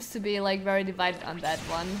it seems to be like very divided on that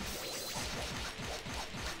one.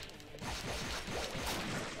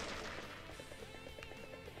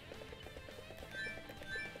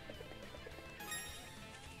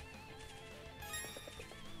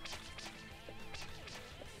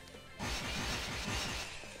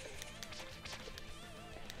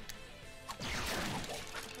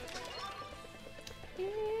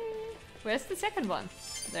 Where's the second one?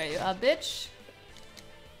 There you are, bitch.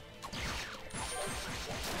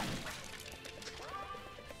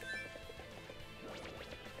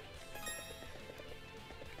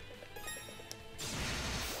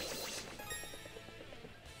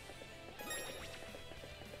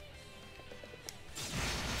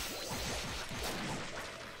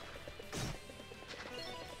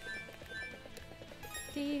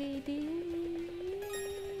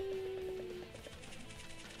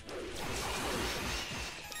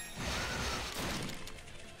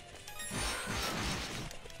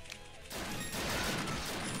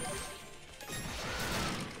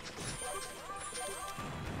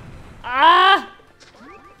 Ah!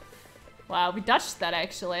 Wow, we dodged that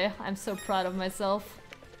actually. I'm so proud of myself.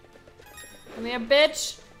 Come here,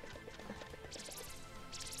 bitch!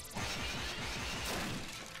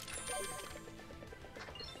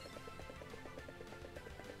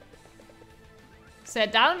 So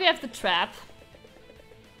down we have the trap.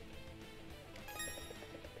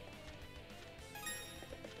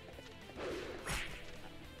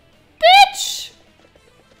 Bitch!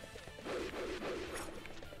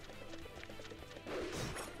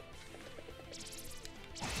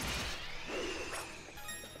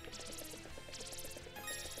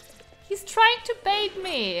 He's trying to bait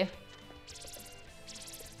me.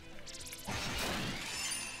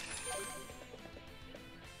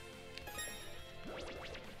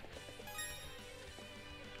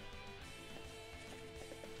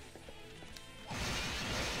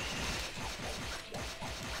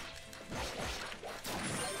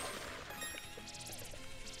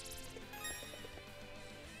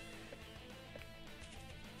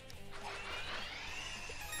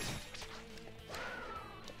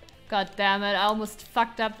 God damn it, I almost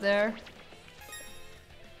fucked up there.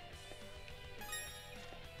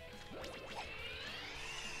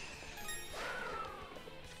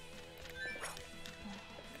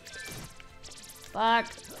 Fuck.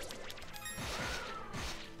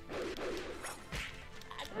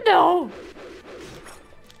 No!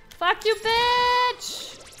 Fuck you,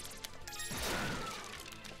 bitch!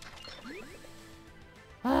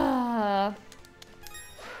 Ah.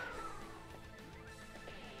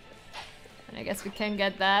 And I guess we can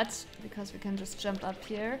get that, because we can just jump up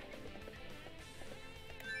here.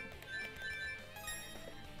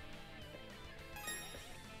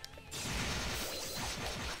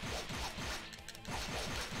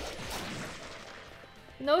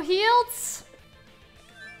 No heals?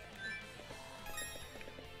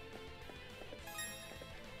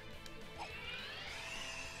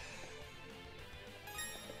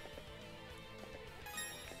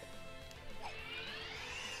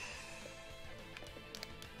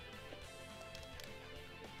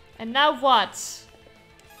 And now what?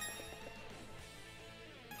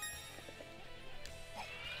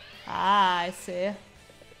 Ah, I see.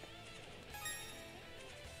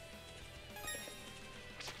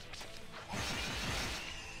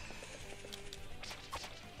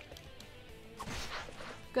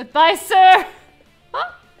 Goodbye, sir!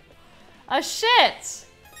 Huh? Oh shit!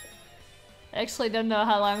 I actually don't know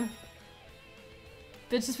how long.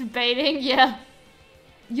 Bitches for baiting, yeah.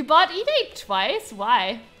 You bought E-Day twice?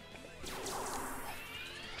 Why?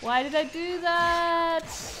 Why did I do that?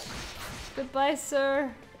 Goodbye,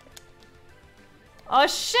 sir. Oh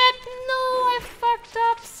shit, no! I fucked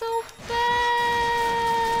up so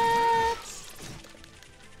bad!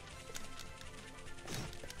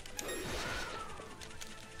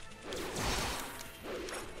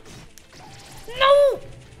 No!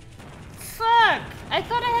 Fuck! I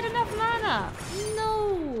thought I had enough mana!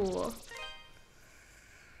 No!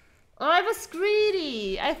 Oh, I was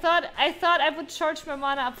greedy! I thought I would charge my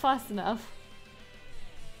mana up fast enough.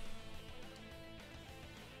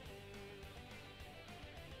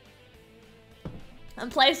 On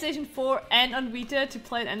PlayStation 4 and on Vita to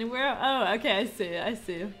play it anywhere? Oh, okay, I see, I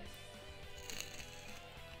see.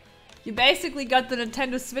 You basically got the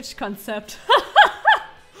Nintendo Switch concept.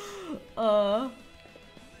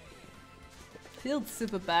 Feels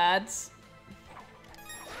super bad.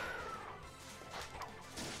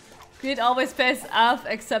 Greed always pays off,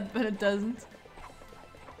 except when it doesn't.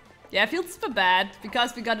 Yeah, it feels super bad,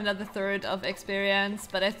 because we got another third of experience,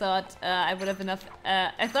 but I thought I would have enough.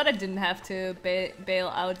 I thought I didn't have to bail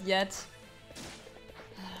out yet.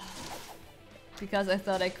 Because I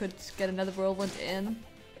thought I could get another whirlwind in.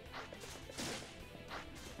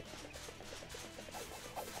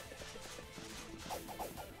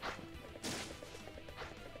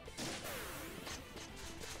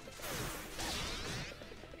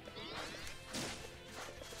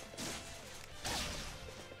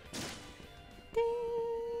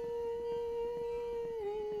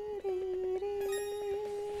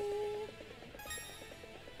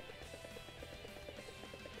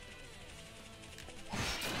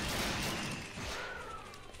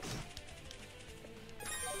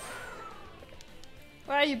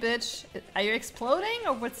 Where are you, bitch? Are you exploding,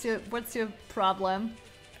 or what's your problem?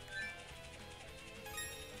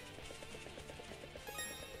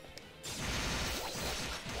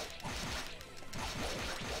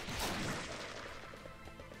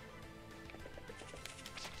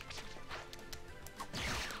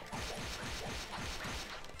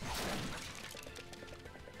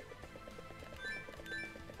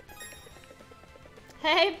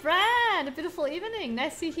 Hey, Brad! and a beautiful evening.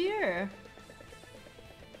 Nice to hear.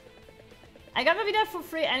 I got my Vita for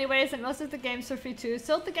free anyways, and most of the games for free too.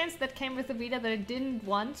 Sold the games that came with the Vita that I didn't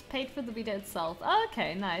want, paid for the Vita itself. Oh,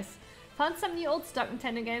 okay, nice. Found some new old stock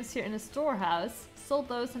Nintendo games here in a storehouse. Sold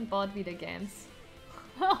those and bought Vita games.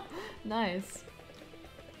 Nice.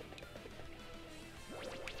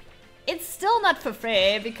 It's still not for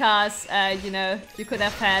free because, you know, you could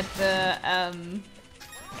have had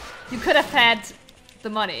the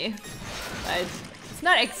money, right? It's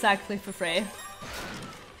not exactly for free.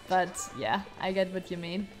 But yeah, I get what you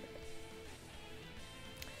mean.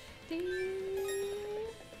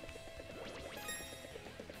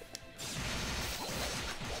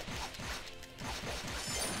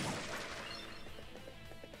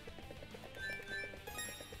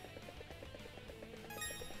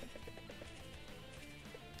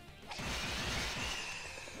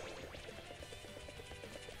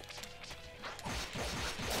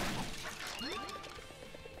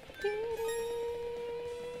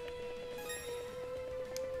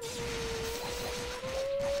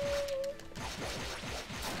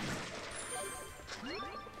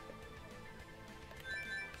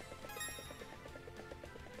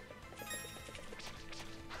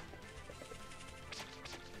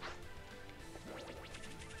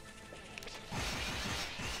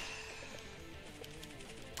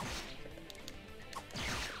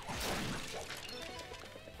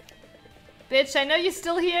 Bitch, I know you're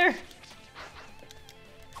still here.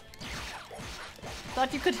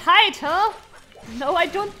 Thought you could hide, huh? No, I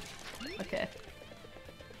don't. Okay.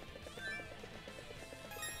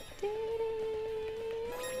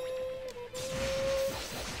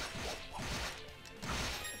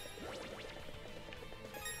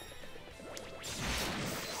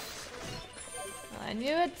 I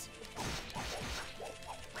knew it.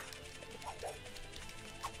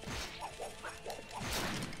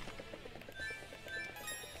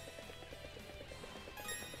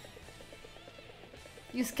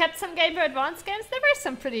 You kept some Game Boy Advance games? There were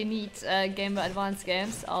some pretty neat Game Boy Advance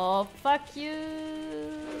games. Oh, fuck you.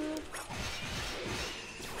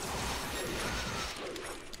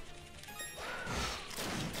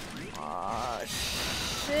 Oh,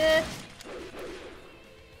 shit.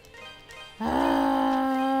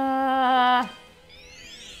 Ah.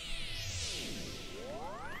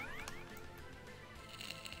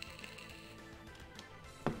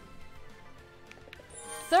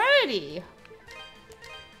 30.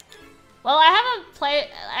 Well, I haven't played.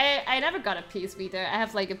 I never got a PS Vita. I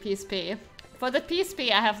have like a PSP. For the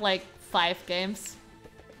PSP, I have like 5 games.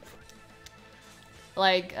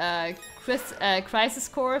 Like Crisis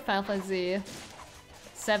Core, Final Fantasy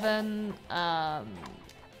 7, Final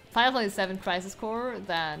Fantasy 7 Crisis Core,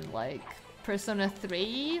 then like Persona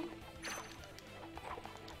 3.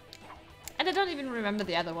 And I don't even remember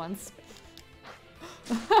the other ones.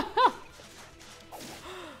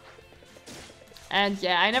 And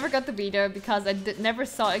yeah, I never got the Vita because I never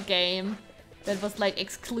saw a game that was like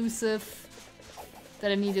exclusive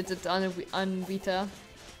that I needed it on Vita.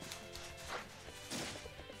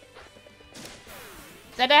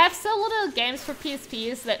 That I have so little games for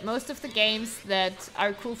PSPs that most of the games that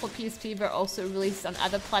are cool for PSP were also released on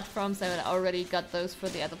other platforms, and I already got those for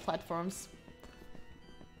the other platforms.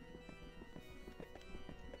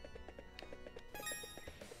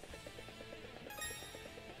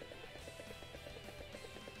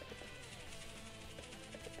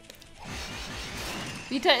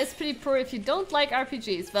 Vita is pretty poor if you don't like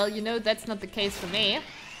RPGs. Well, you know that's not the case for me.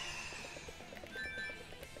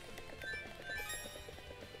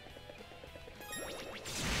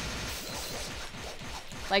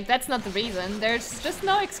 Like, that's not the reason. There's just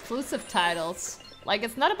no exclusive titles. Like,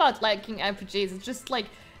 it's not about liking RPGs. It's just like,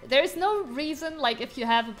 there's no reason, like, if you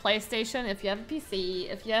have a PlayStation, if you have a PC,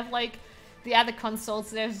 if you have, like, the other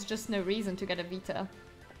consoles, there's just no reason to get a Vita.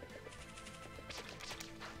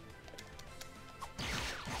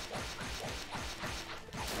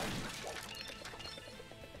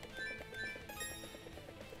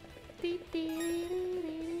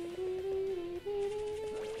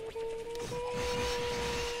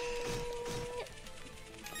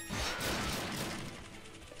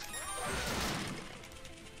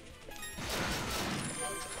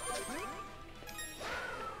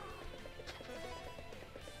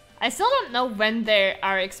 I still don't know when they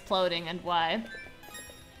are exploding and why.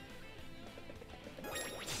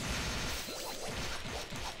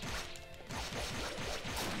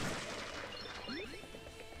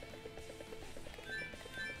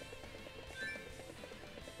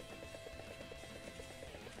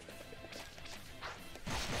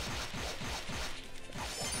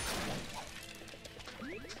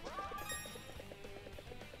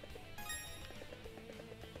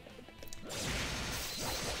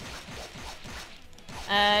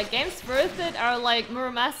 Games worth it are like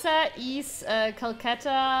Muramasa, Ys,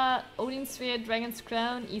 Calcutta, Odin Sphere, Dragon's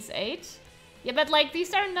Crown, Ys 8. Yeah, but like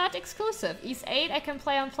these are not exclusive. Ys 8 I can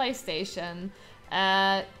play on PlayStation.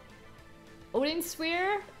 Odin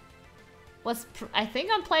Sphere was I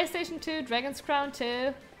think on PlayStation 2, Dragon's Crown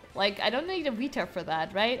 2. Like I don't need a Vita for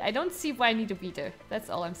that, right? I don't see why I need a Vita. That's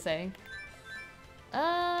all I'm saying.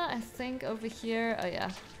 I think over here, oh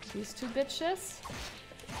yeah, these two bitches.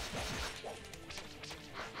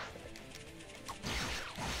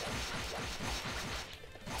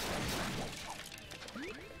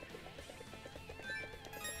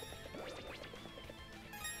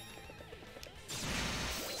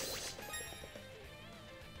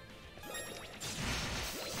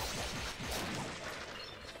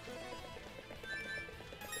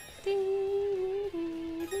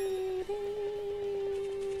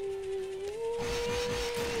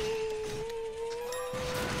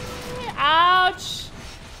 Ouch!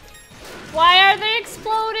 Why are they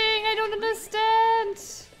exploding? I don't understand.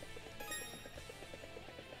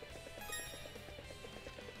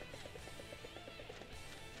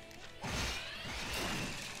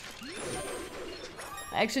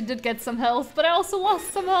 I actually did get some health, but I also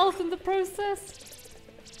lost some health in the process.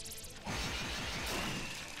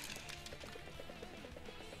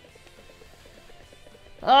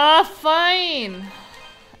 Ah, fine.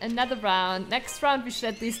 Another round. Next round, we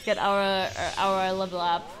should at least get our level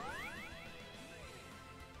up.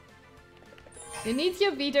 You need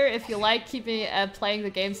your Vita if you like keeping playing the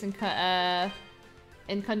games in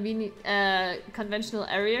conventional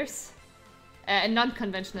areas, in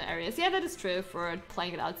non-conventional areas. Yeah, that is true for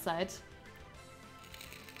playing it outside.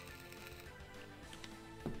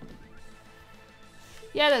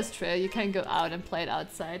 Yeah, that's true. You can go out and play it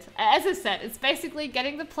outside. As I said, it's basically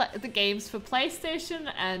getting the games for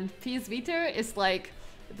PlayStation and PS Vita is like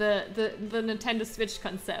the Nintendo Switch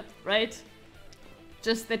concept, right?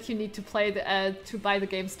 Just that you need to play to buy the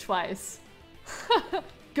games twice.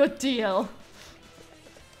 Good deal.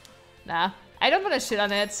 Nah, I don't want to shit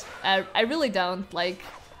on it. I really don't. Like,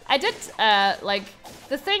 I did. Like,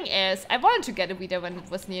 the thing is, I wanted to get a Vita when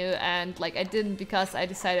it was new, and like I didn't because I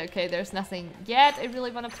decided, okay, there's nothing yet I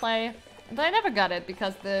really want to play. But I never got it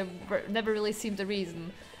because there never really seemed a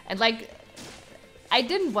reason. And like, I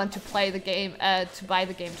didn't want to play the game, to buy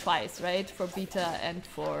the game twice, right? For Vita and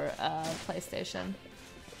for PlayStation.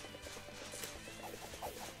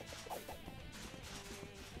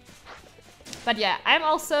 But yeah, I'm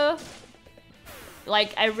also,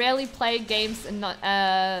 like, I rarely play games in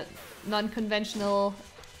non-conventional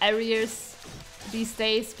areas these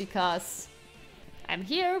days because I'm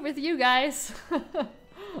here with you guys.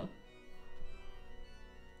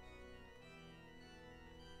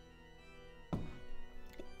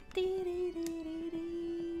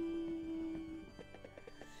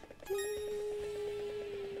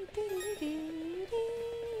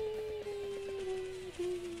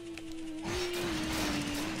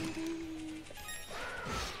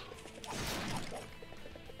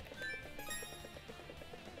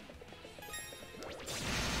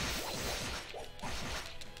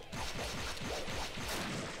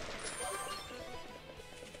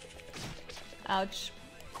 Ouch.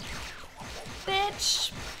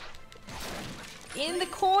 Bitch! In the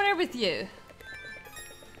corner with you!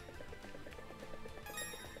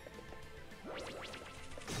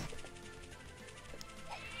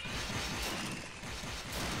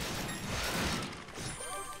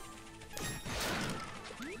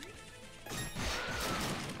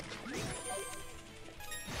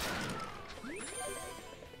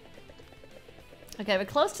 Okay, we're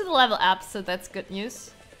close to the level up, so that's good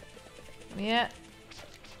news. Yeah.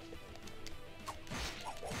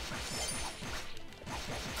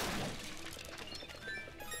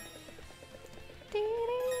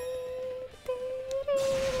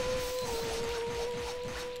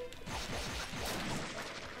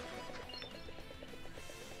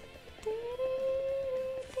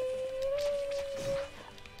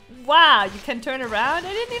 Wow, you can turn around?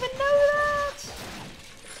 I didn't even know that!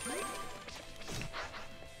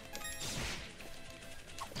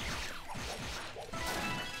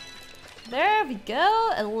 There we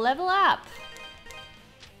go, a level up.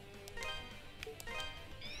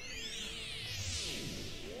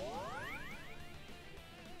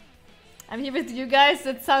 I'm here with you guys,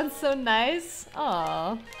 that sounds so nice.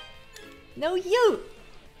 Aww. No, you!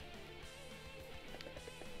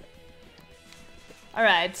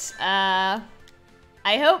 Alright, I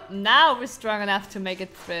hope now we're strong enough to make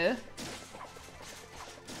it through.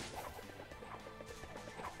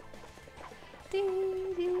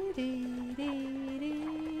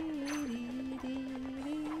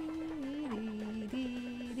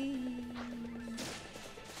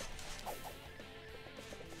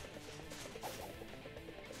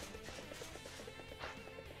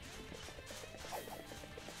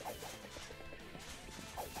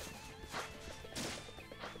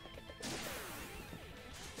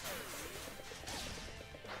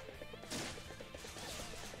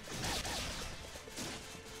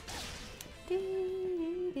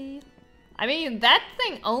 I mean, that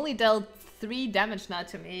thing only dealt 3 damage now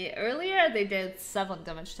to me. Earlier, they did 7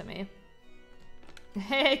 damage to me.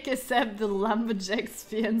 Except the Lumberjack's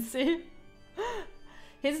fiancé.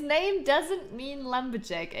 His name doesn't mean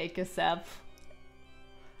Lumberjack, Akasep.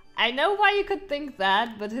 I know why you could think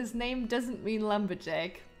that, but his name doesn't mean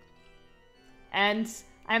Lumberjack. And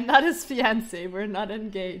I'm not his fiancé, we're not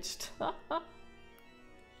engaged.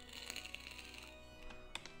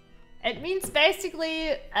 It means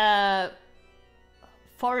basically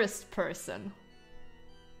forest person.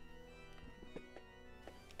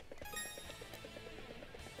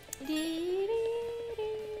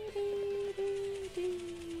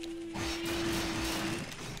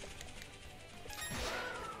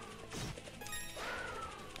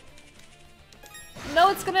 No,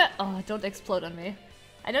 it's gonna... Oh, don't explode on me.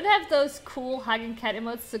 I don't have those cool hugging cat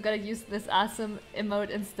emotes, so gotta use this awesome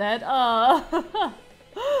emote instead. Oh.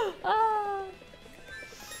 Oh.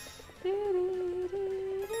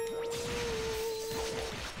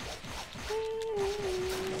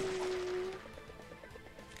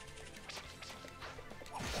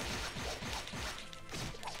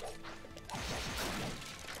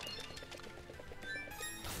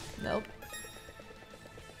 Nope.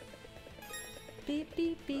 Beep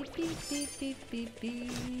beep beep beep beep beep beep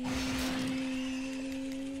beep.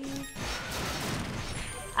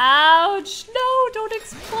 Ouch! No, don't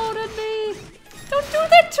explode on me! Don't do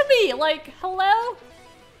that to me! Like, hello?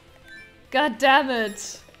 God damn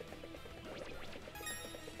it.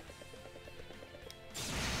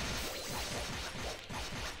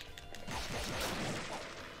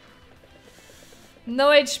 No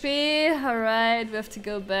HP. Alright, we have to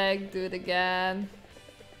go back, do it again.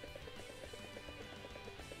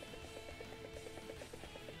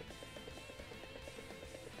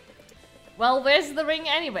 Well, where's the ring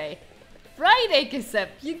anyway? Right, Akasep,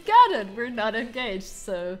 you got it! We're not engaged,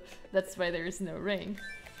 so that's why there is no ring.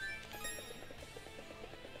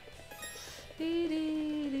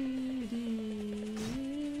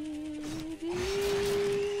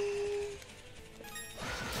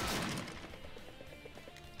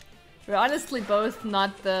 We're honestly both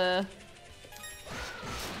not the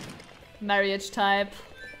marriage type.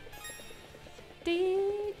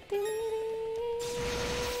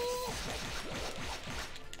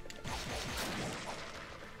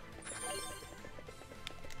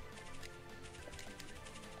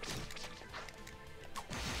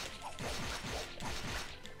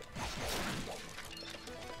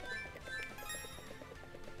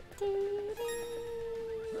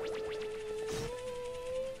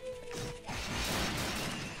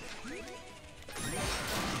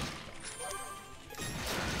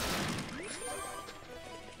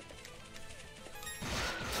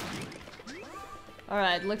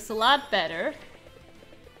 Alright, looks a lot better.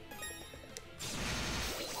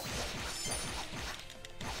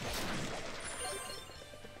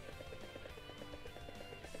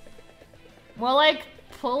 More like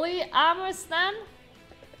polyamorous then?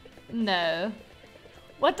 No.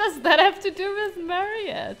 What does that have to do with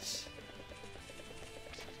marriage?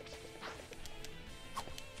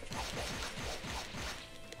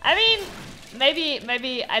 I mean,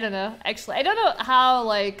 maybe, I don't know. Actually, I don't know how,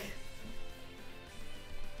 like...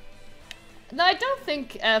 No, I don't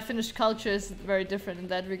think Finnish culture is very different in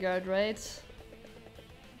that regard, right?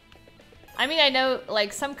 I mean, I know,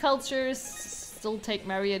 like, some cultures still take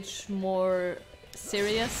marriage more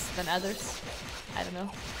serious than others. I don't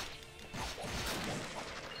know.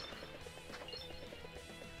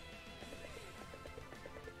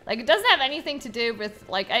 Like, it doesn't have anything to do with,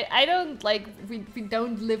 like, I don't, like, we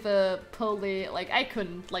don't live a poly, like, I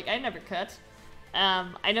couldn't, like, I never could.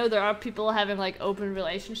 I know there are people having, like, open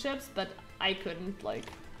relationships, but I couldn't, like,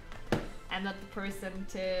 I'm not the person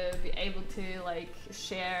to be able to, like,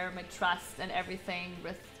 share my trust and everything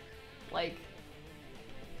with, like,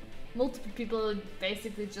 multiple people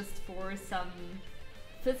basically just for some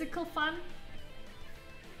physical fun.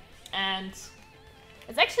 And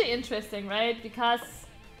it's actually interesting, right? Because,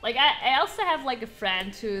 like, I also have, like, a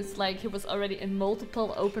friend who's, like, he was already in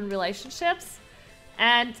multiple open relationships.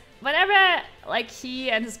 And whenever, like, he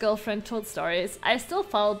and his girlfriend told stories, I still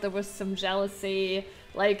felt there was some jealousy.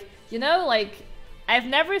 Like, you know, like, I've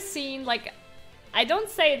never seen, like, I don't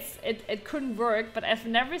say it couldn't work, but I've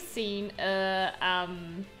never seen a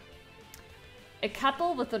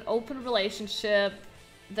couple with an open relationship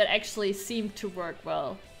that actually seemed to work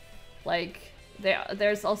well. Like,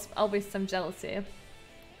 there's also always some jealousy.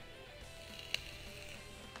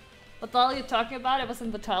 What the hell are you talking about? I was in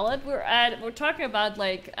the toilet. We're talking about,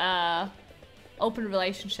 like, open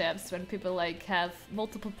relationships when people, like, have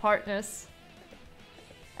multiple partners.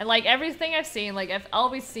 And like everything I've seen, like I've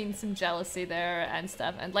always seen some jealousy there and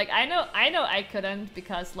stuff. And like I know I couldn't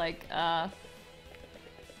because like I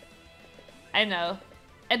know.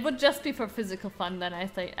 It would just be for physical fun then,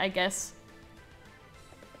 I guess.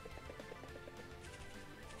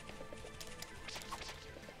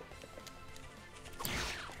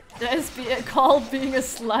 There's called being a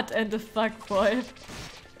slut and a fuckboy.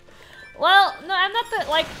 Well, no, I'm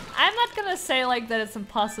not gonna say like that it's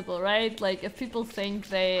impossible, right? Like if people think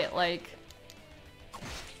they like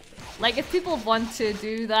if people want to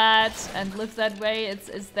do that and live that way,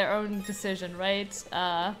 it's their own decision, right?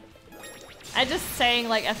 I'm just saying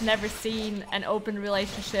like I've never seen an open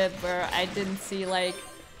relationship where I didn't see like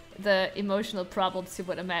the emotional problems you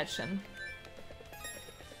would imagine.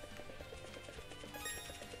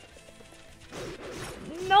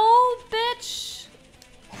 No, bitch!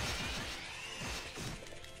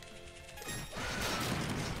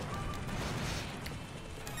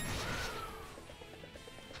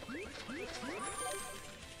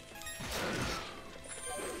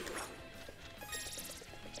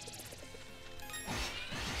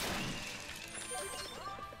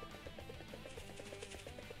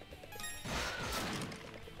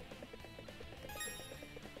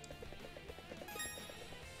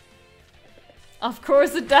 Of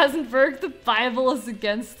course it doesn't work, the Bible is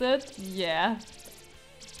against it. Yeah.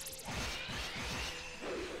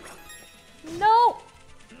 No!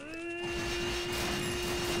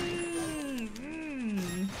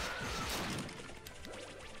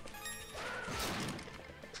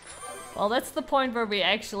 Well, that's the point where we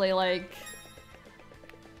actually, like,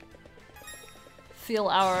 feel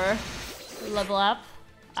our level up.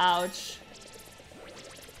 Ouch.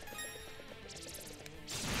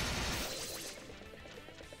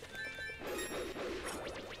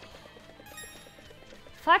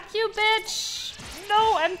 Fuck you, bitch!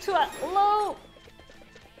 No, I'm too low!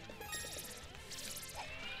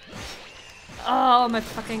 Oh my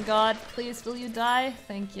fucking god, please, will you die?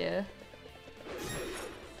 Thank you.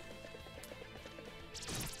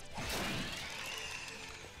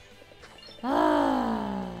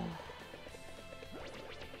 Ah.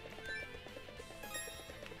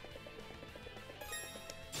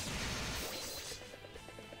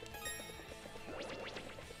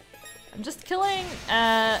 I'm just killing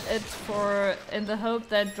it in the hope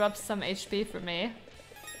that it drops some HP for me.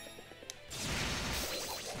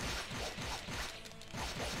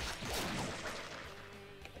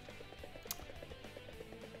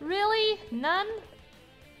 Really? None?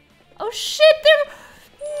 Oh shit, there...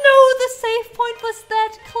 No, the save point was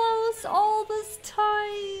that close all this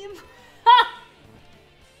time!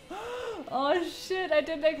 Oh shit, I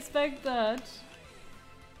didn't expect that.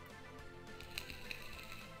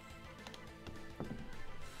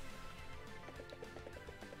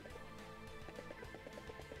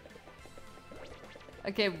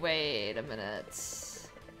 Okay, wait a minute.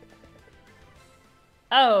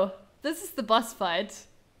 Oh, this is the boss fight.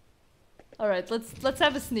 Alright, let's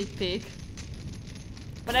have a sneak peek.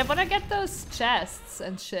 But I wanna get those chests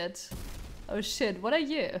and shit. Oh shit, what are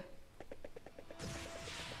you?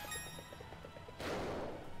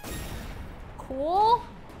 Cool.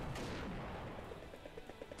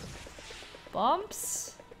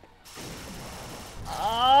 Bumps.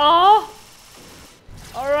 Oh!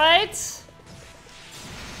 Alright.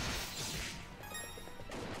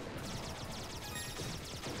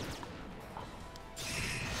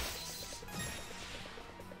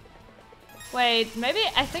 Wait, maybe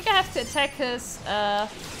I think I have to attack his,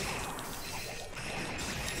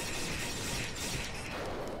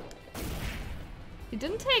 He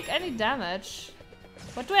didn't take any damage.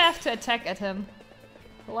 What do I have to attack at him?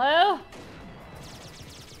 Hello?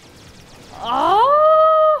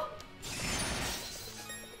 Oh!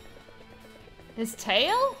 His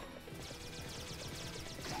tail?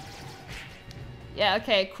 Yeah,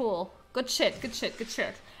 okay, cool. Good shit, good shit, good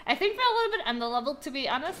shit. I think we're a little bit underleveled, to be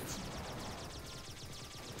honest.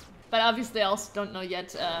 But obviously I also don't know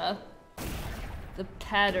yet the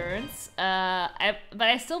patterns. But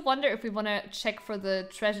I still wonder if we want to check for the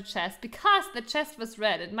treasure chest, because the chest was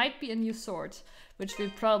red. It might be a new sword, which we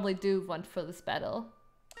probably do want for this battle.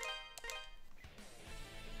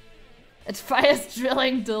 It fires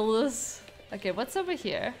drilling duels. Okay, what's over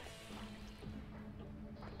here?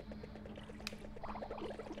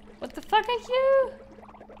 What the fuck are you?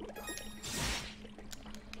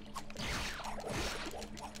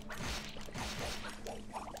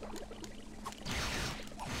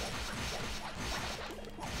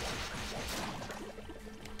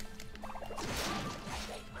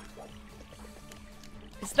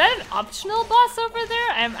 Is that an optional boss over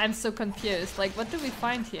there? I'm so confused. Like, what do we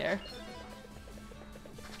find here?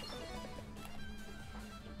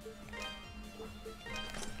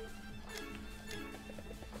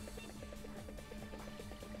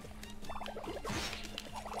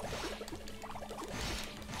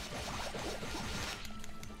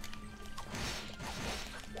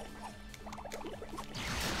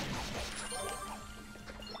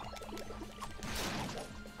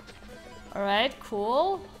 Alright,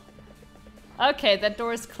 cool. Okay, that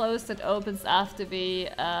door is closed. It opens after we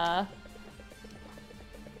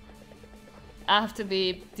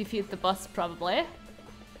defeat the boss, probably.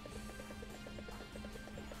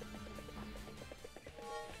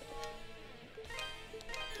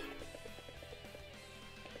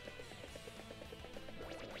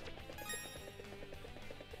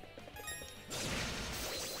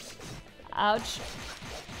 Ouch.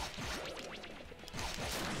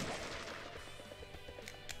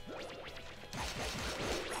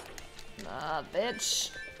 Ah,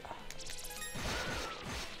 bitch.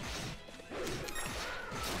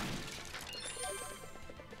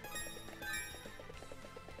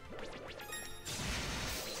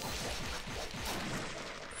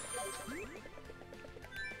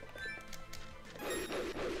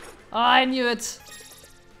 Oh, I knew it.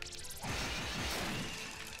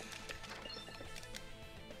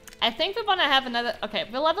 I think we want to have another... Okay,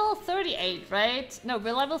 we're level 38, right? No,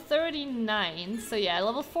 we're level 39. So yeah,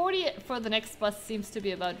 level 40 for the next boss seems to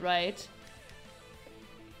be about right.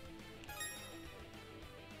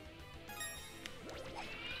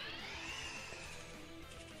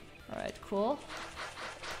 Alright, cool.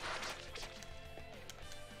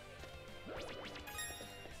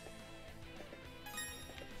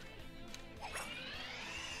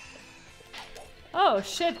 Oh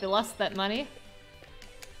shit, we lost that money.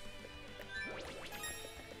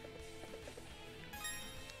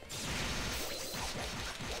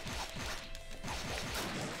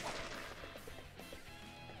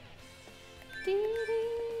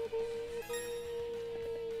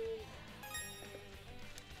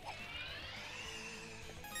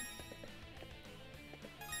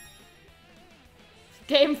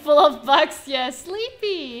 Game full of bugs, yeah.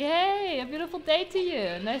 Sleepy, hey, a beautiful day to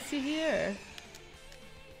you. Nice to hear.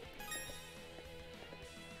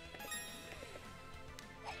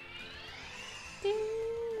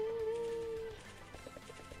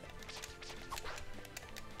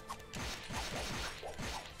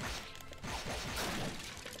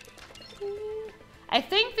 I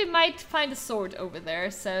think we might find a sword over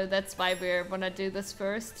there, so that's why we wanna do this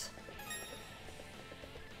first.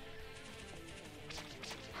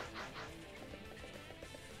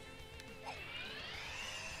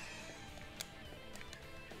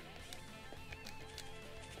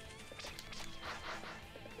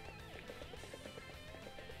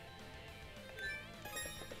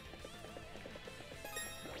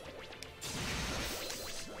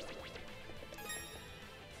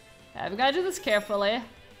 Yeah, we gotta do this carefully.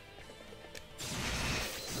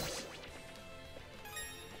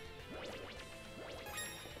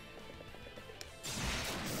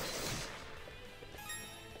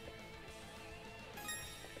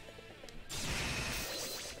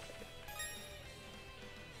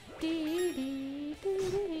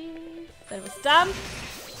 That was dumb.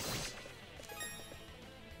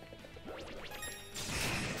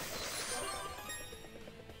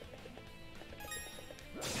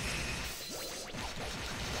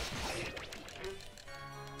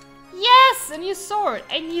 Yes! A new sword!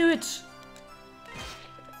 I knew it!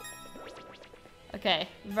 Okay,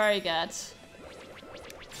 very good.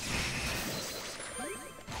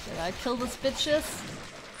 Did I kill those bitches?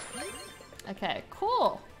 Okay,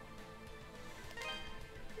 cool.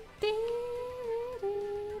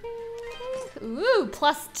 Ooh,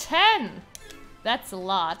 plus 10! That's a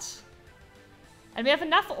lot. And we have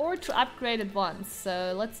enough ore to upgrade it once,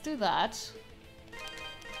 so let's do that.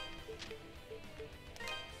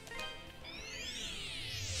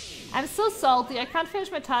 I'm so salty, I can't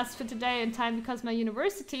finish my tasks for today in time because my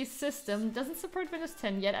university system doesn't support Windows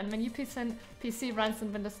 10 yet and my new PC runs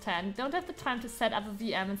on Windows 10. Don't have the time to set up a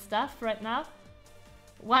VM and stuff right now.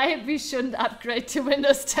 Why we shouldn't upgrade to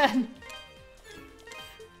Windows 10?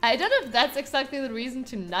 I don't know if that's exactly the reason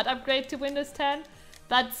to not upgrade to Windows 10,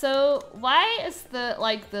 but so why is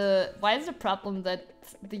the problem that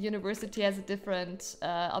the university has a different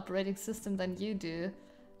operating system than you do?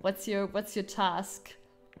 What's your task?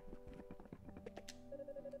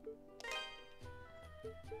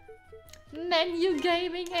 Menu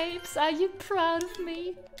gaming apes, are you proud of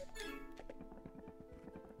me?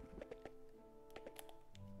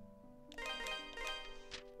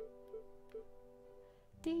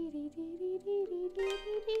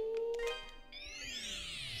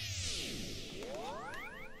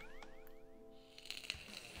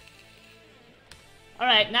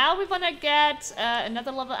 Alright, now we wanna get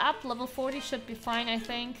another level up. Level 40 should be fine, I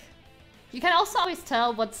think. You can also always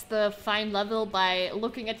tell what's the fine level by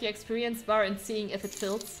looking at your experience bar and seeing if it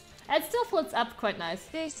fills. And it still fills up quite nice.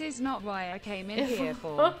 This is not why I came in here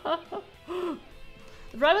for.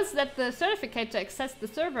 rows that the certificate to access the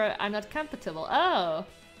server are not compatible. Oh.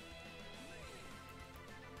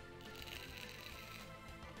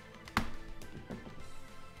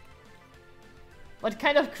 What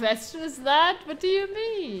kind of question is that? What do you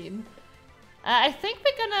mean? I think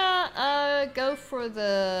we're gonna go for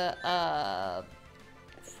the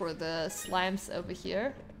slimes over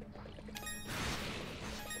here.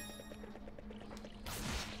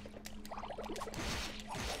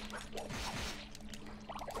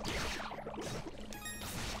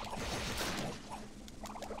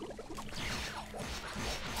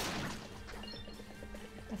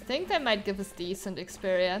 I think that might give us decent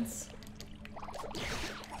experience.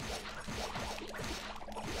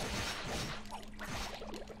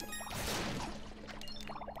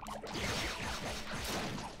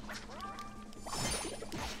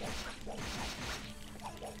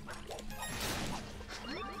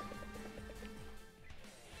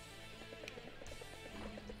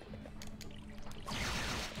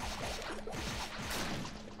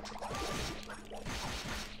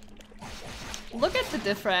 Look at the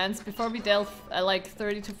difference. Before we dealt like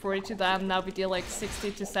 30 to 40 to them, now we deal like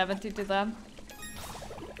 60 to 70 to them.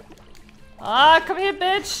 Ah, come here,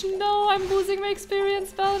 bitch! No, I'm losing my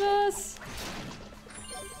experience bonus!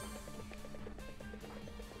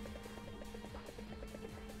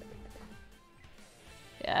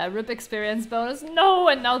 Yeah, rip experience bonus. No,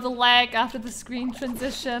 and now the lag after the screen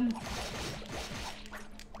transition.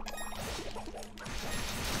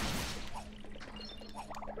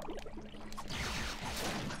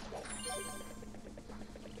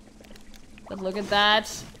 But look at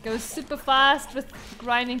that. Goes super fast with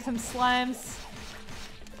grinding some slimes.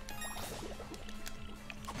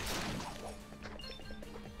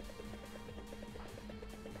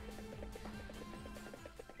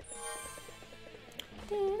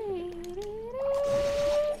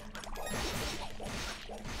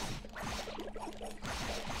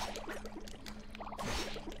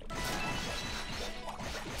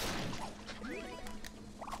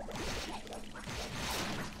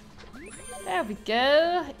 There we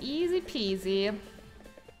go. Easy peasy.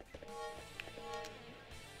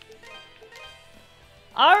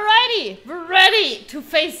 Alrighty, we're ready to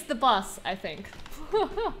face the boss, I think.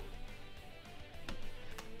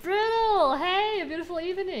 Brittle, hey, a beautiful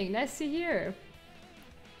evening. Nice to hear.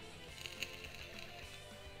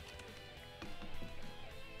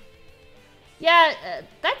 Yeah,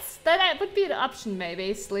 that would be an option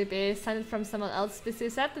maybe, Sleepy. Send it from someone else. But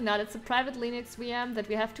sadly not, it's a private Linux VM that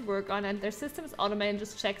we have to work on and their system is automated and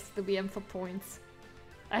just checks the VM for points.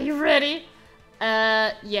 Are you ready?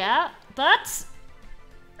 Yeah, but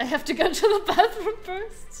I have to go to the bathroom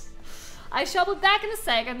first. I shall be back in a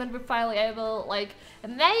sec and then we're finally able, like,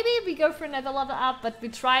 maybe we go for another level up, but we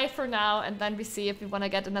try for now and then we see if we want to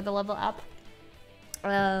get another level up.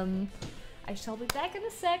 I shall be back in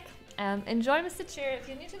a sec. Enjoy Mr. Cheer. If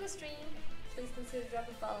you're new to the stream, please consider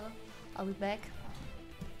dropping a follow. I'll be back.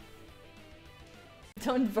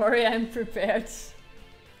 Don't worry, I'm prepared.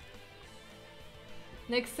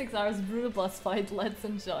 Next 6 hours brutal boss fight, let's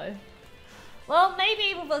enjoy. Well,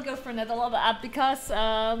 maybe we will go for another level up because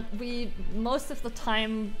we most of the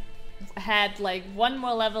time had like one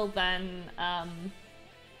more level than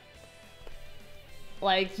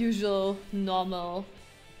like usual normal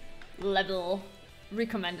level.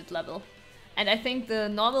 Recommended level, and I think the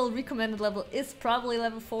normal recommended level is probably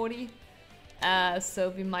level 40,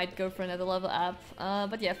 so we might go for another level up,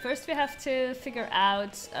 but yeah, first we have to figure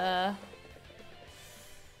out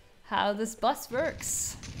how this boss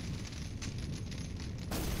works.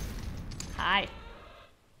 Hi.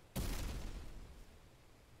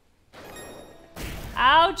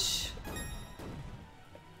 Ouch.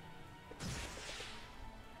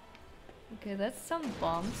 Okay, that's some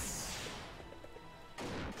bombs.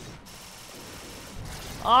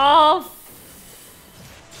 Oh!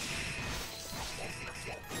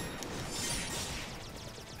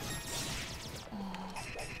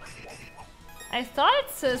 I thought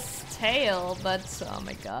it's his tail, but oh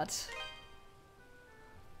my god.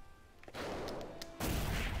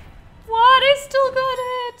 What? I still got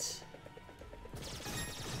it!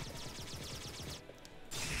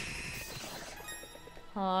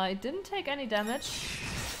 I didn't take any damage.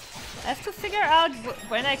 I have to figure out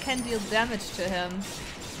when I can deal damage to him.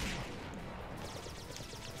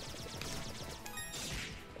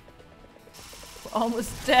 We're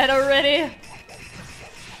almost dead already.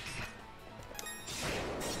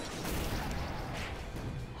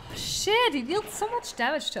 Oh, shit, he dealt so much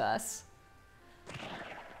damage to us.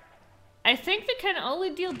 I think we can only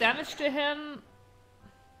deal damage to him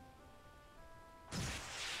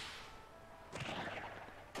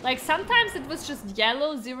Like, sometimes it was just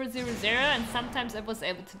yellow 000, and sometimes I was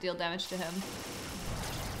able to deal damage to him.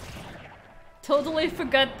 Totally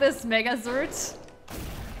forgot this Megazord.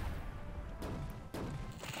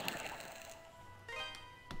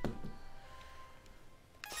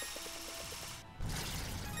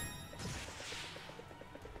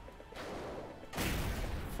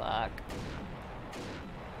 Fuck.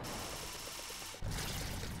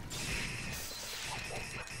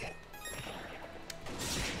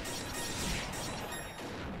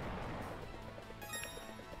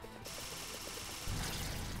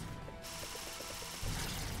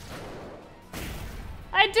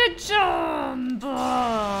 I did jump!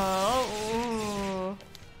 Oh.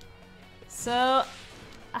 So,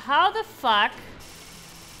 how the fuck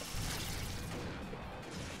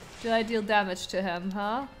do I deal damage to him,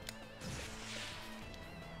 huh?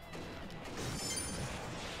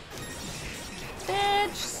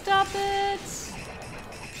 Bitch, stop it!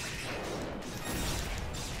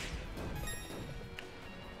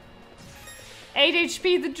 Eight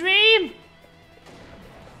HP, the dream!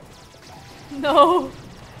 No!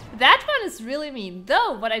 That one is really mean.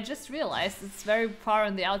 Though, what I just realized, it's very far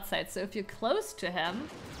on the outside, so if you're close to him,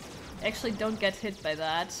 actually don't get hit by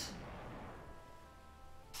that.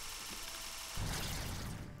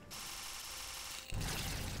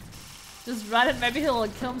 Just run it, maybe he'll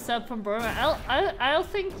kill himself from burning. I'll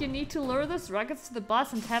think you need to lure those rockets to the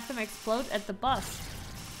bus and have them explode at the bus.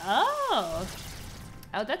 Oh!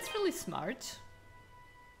 Oh, that's really smart.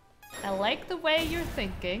 I like the way you're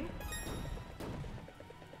thinking.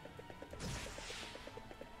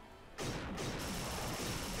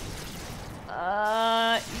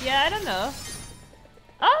 Yeah, I don't know.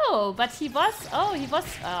 Oh, but he was,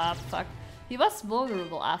 fuck. He was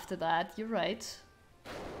vulnerable after that, you're right.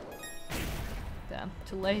 Damn,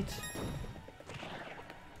 too late.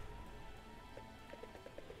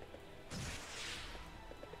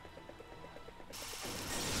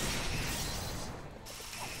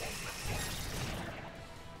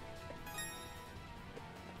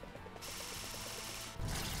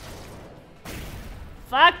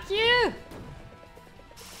 Fuck you!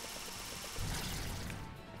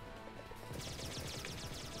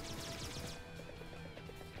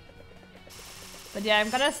 But yeah, I'm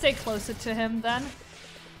gonna stay closer to him then.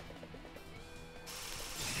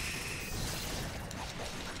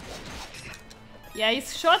 Yeah,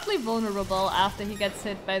 he's shortly vulnerable after he gets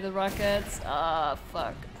hit by the rockets. Ah,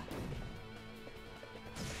 fuck.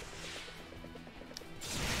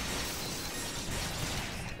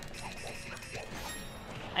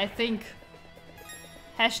 I think.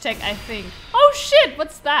 Hashtag I think. Oh shit,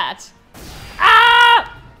 what's that?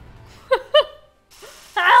 Ah!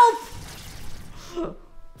 Help!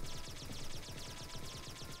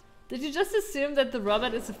 Did you just assume that the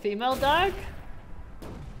robot is a female dog?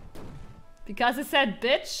 Because it said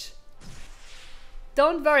bitch?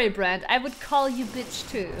 Don't worry, Brand. I would call you bitch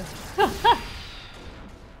too.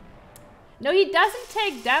 No, he doesn't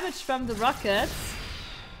take damage from the rockets.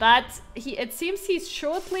 But it seems he's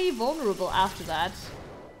shortly vulnerable after that.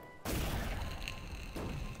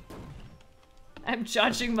 I'm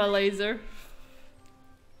charging my laser.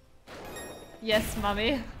 Yes,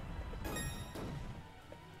 mommy.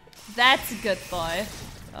 That's a good boy.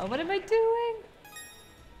 Oh, what am I doing?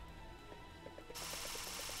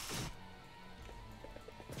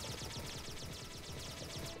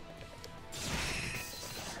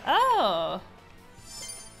 Oh.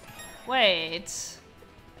 Wait.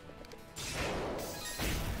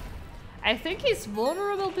 I think he's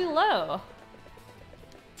vulnerable below.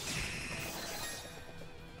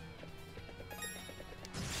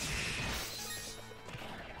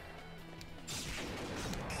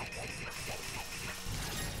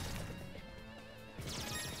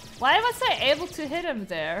 Why was I able to hit him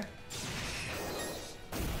there?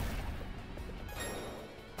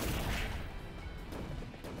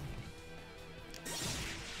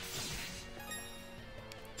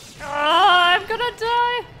 I'm gonna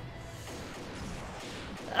die!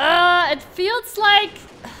 It feels like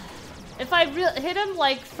if I hit him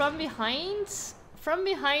like from behind,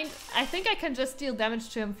 I think I can just deal damage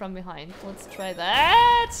to him from behind. Let's try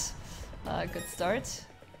that. Good start.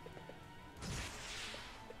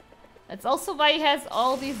 That's also why he has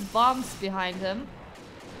all these bombs behind him.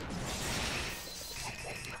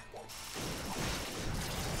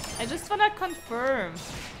 I just wanna confirm.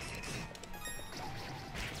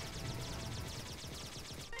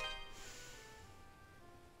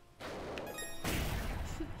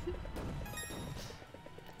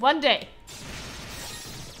 One day.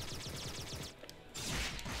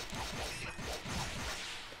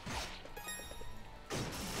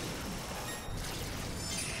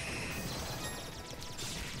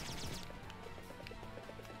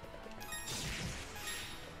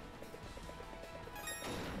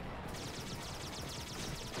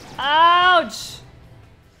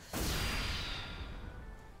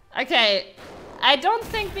 Okay, I don't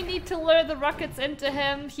think we need to lure the rockets into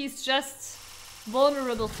him. He's just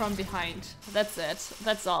vulnerable from behind. That's it.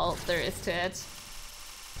 That's all there is to it.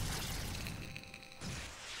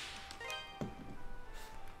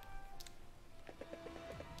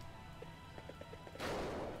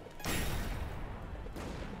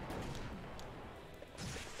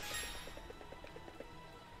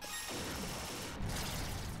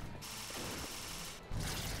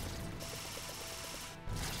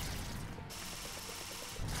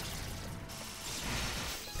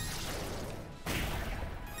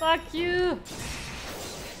 Fuck you!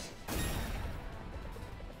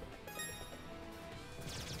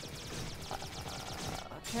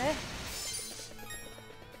 Okay.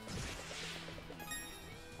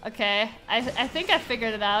 Okay, I think I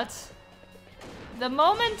figured it out. The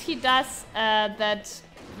moment he does that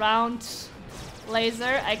round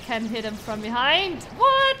laser, I can hit him from behind.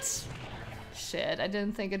 What? Shit, I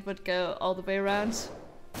didn't think it would go all the way around.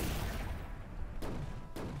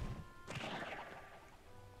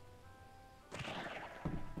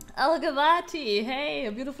 Algavati, hey,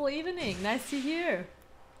 a beautiful evening. Nice to hear.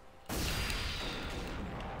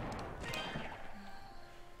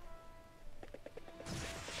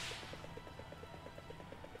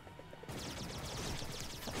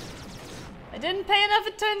 I didn't pay enough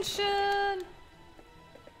attention.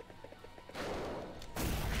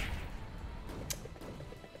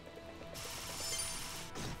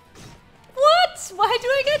 What? Why do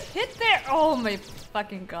I get hit there? Oh my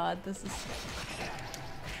fucking god, this is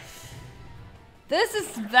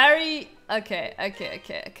very... Okay.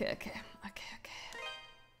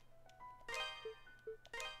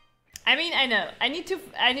 I mean, I know. I need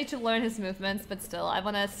to learn his movements, but still, I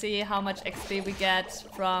wanna see how much XP we get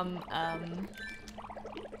from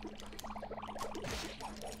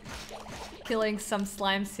killing some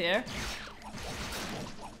slimes here.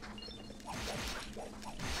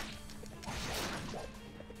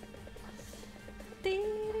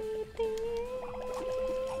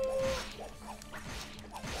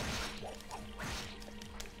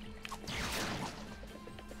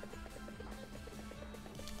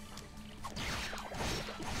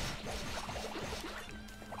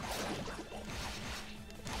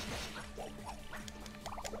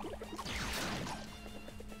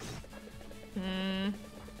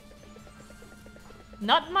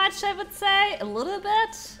 Not much, I would say. A little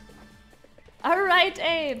bit. Alright,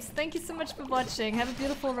 Apes. Thank you so much for watching. Have a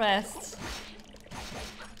beautiful rest.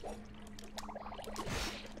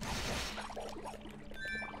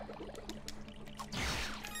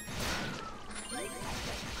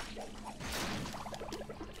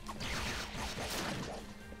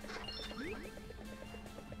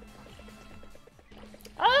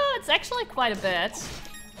 Oh, it's actually quite a bit.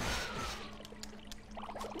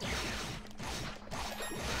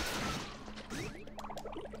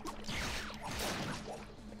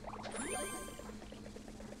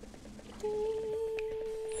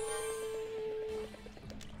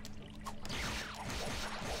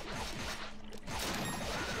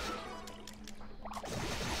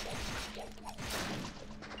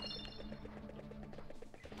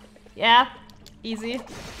 Yeah, easy.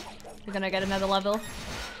 We're gonna get another level.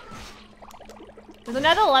 With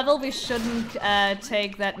another level, we shouldn't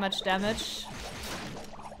take that much damage.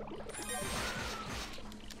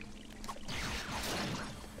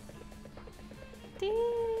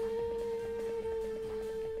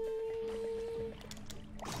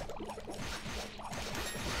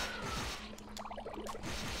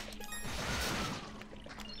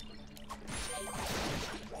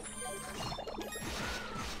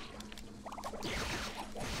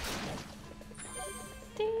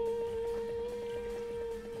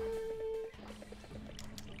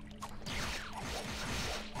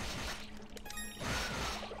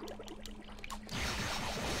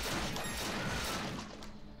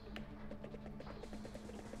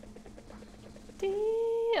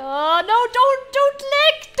 Oh no, don't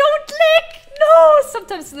lick! Don't lick! No!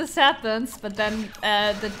 Sometimes this happens, but then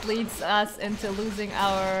that leads us into losing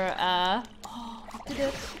our oh, we did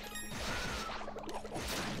it.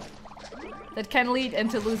 That can lead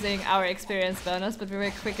into losing our experience bonus, but we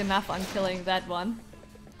were quick enough on killing that one.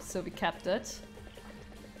 So we kept it.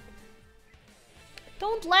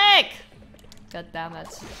 Don't lick! God damn it.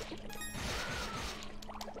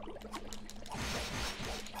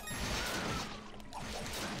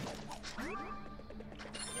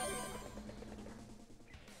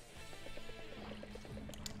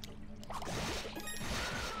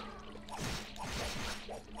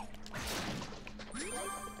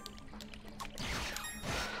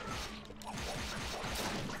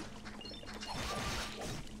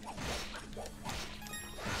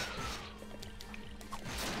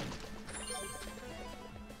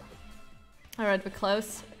 Alright, we're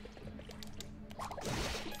close.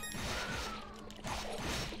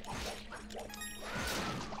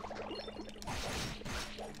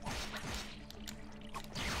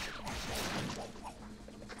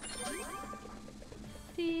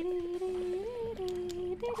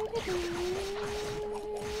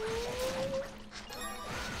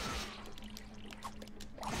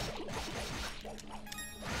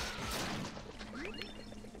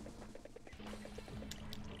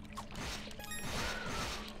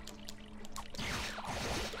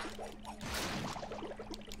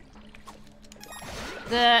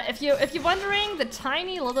 If you're wondering, the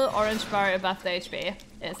tiny little orange bar above the HP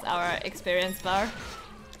is our experience bar.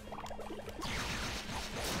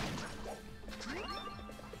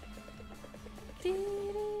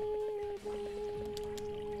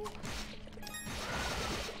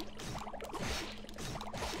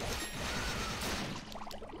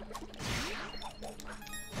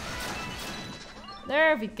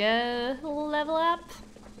 There we go. Level up.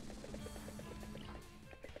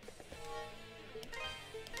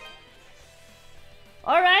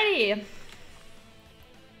 Alrighty.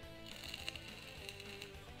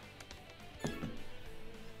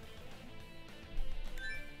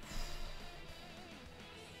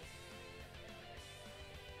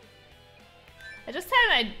 I just had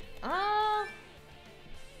an idea.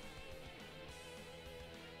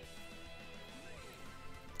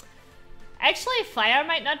 Actually, fire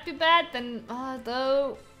might not be bad, then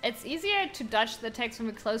though it's easier to dodge the attacks when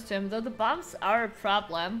we're close to him, though the bombs are a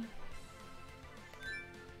problem.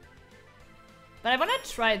 But I wanna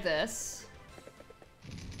try this.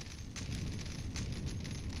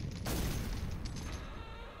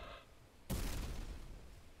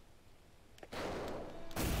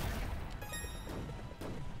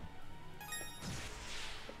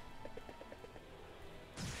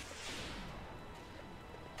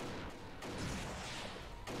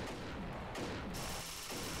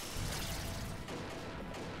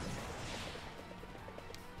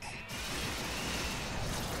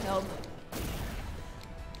 Nope.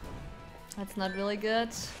 That's not really good.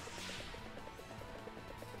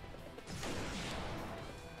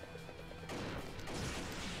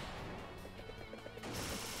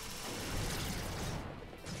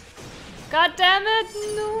 God damn it,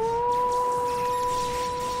 no!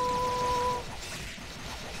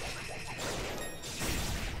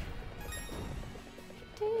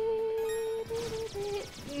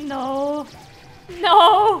 No!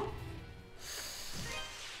 No!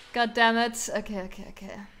 God damn it. Okay.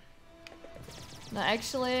 No,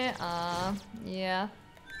 actually, yeah.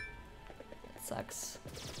 That sucks.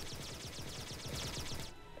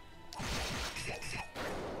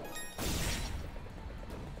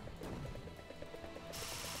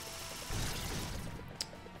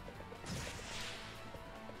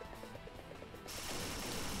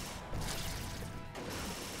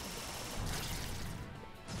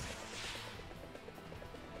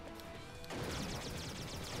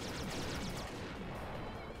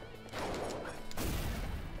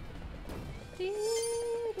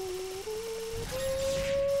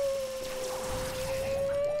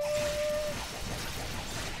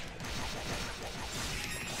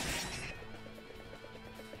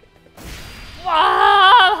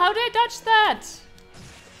 Wow! How did I dodge that?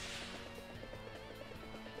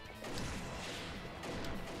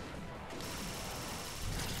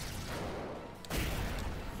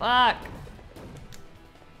 Fuck.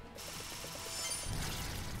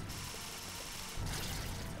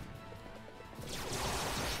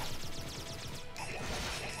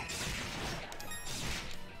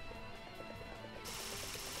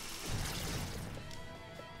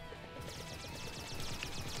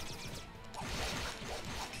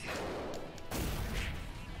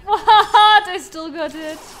 What? I still got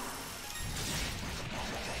it.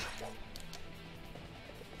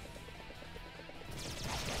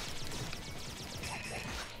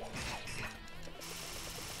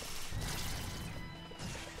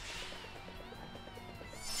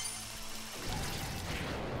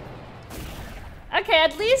 Okay,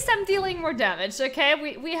 at least I'm dealing more damage, okay?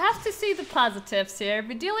 We have to see the positives here.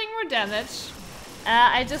 We're dealing more damage.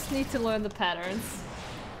 I just need to learn the patterns.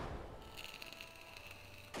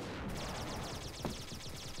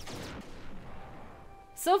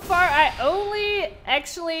 So far, I only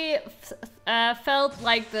actually felt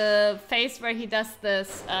like the phase where he does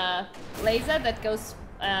this laser that goes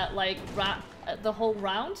like the whole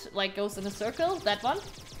round, like goes in a circle, that one.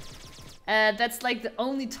 That's like the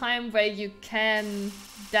only time where you can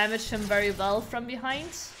damage him very well from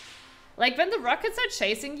behind. Like when the rockets are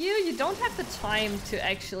chasing you, you don't have the time to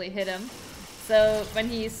actually hit him. So when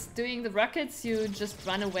he's doing the rockets, you just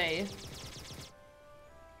run away.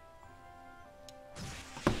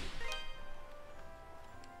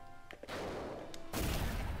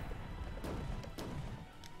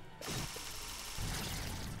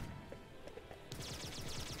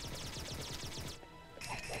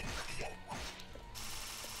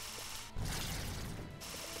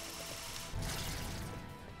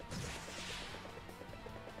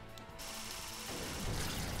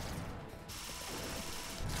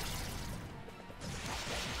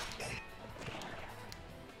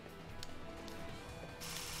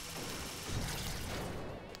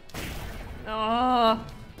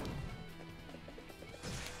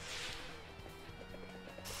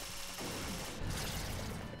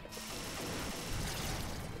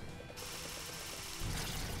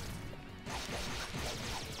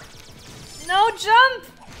 No, jump!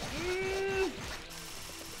 Mm.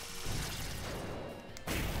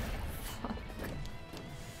 Fuck.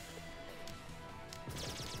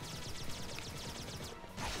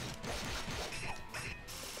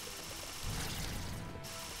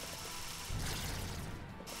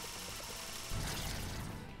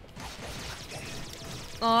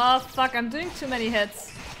 Oh, fuck, I'm doing too many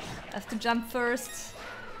hits. I have to jump first.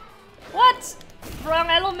 What? Wrong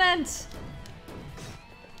element!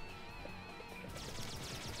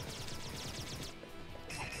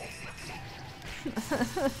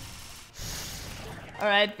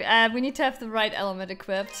 Alright, we need to have the right element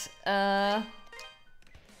equipped. I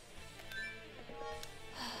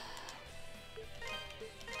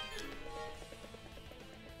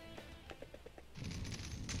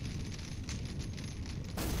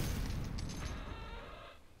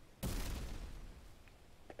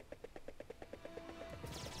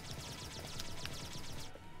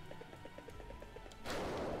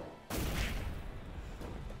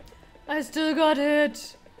still got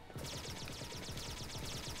it!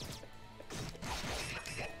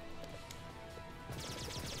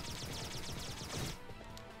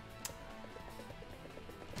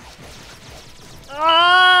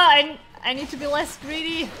 Ah, I need to be less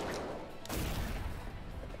greedy.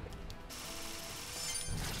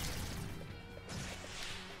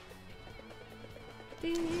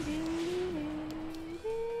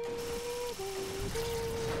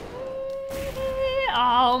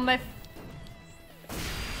 Oh my.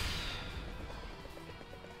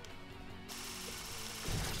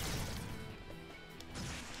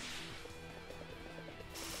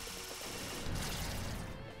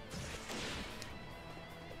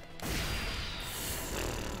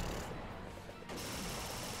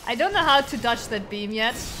 I don't know how to dodge that beam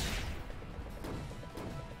yet.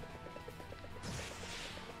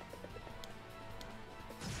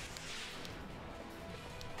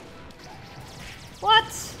 What?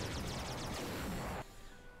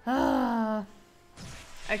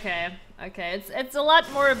 Okay, it's a lot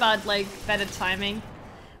more about like better timing.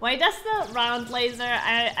 When he does the round laser,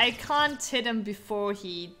 I can't hit him before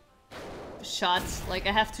he shot. Like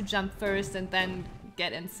I have to jump first and then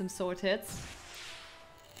get in some sword hits.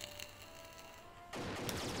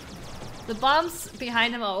 The bombs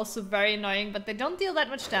behind him are also very annoying, but they don't deal that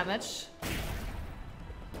much damage.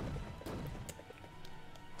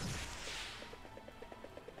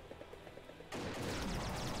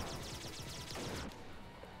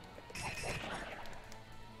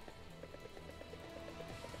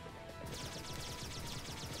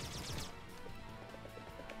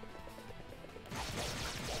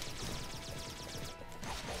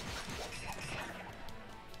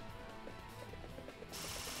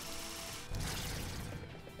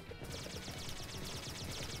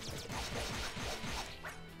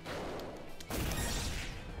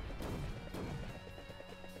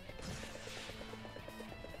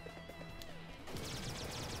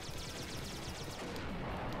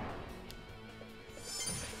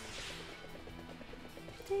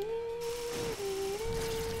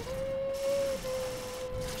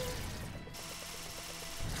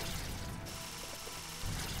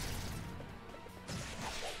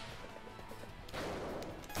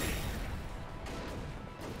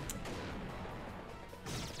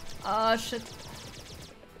 Oh shit.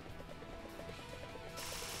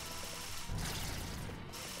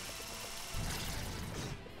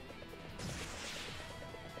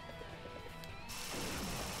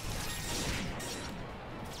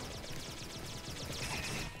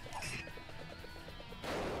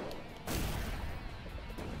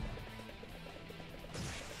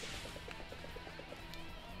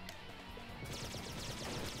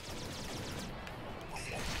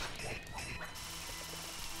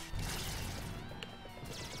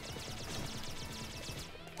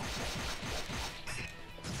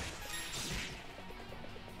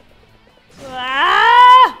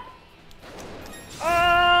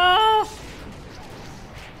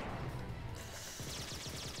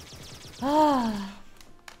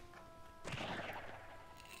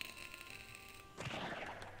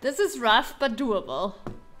 This is rough, but doable.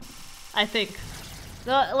 I think.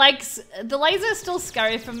 The laser is still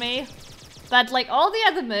scary for me, but like all the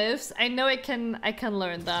other moves, I know I can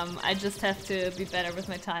learn them. I just have to be better with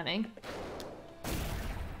my timing.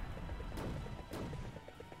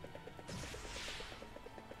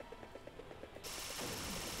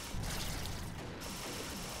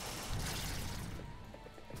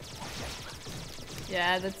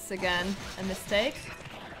 Yeah, that's again a mistake.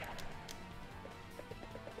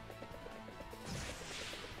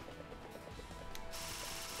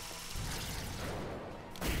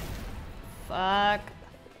 Fuck.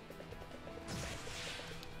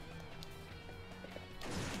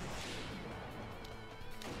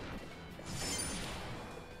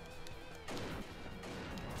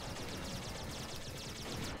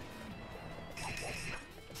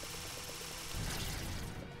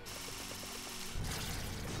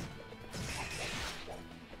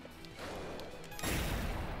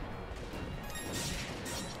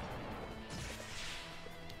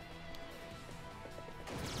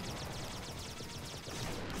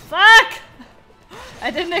 I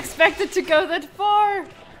didn't expect it to go that far.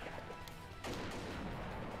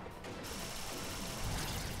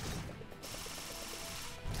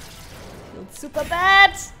 Feels super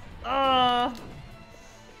bad. Oh!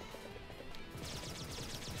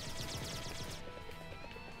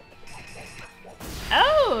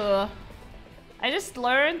 I just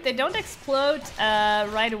learned they don't explode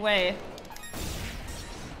right away.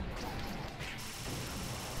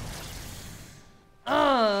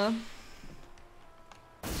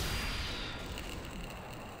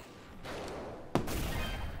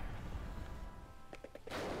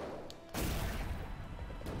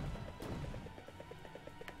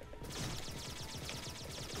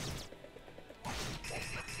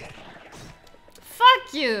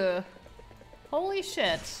 Fuck you! Holy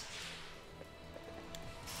shit.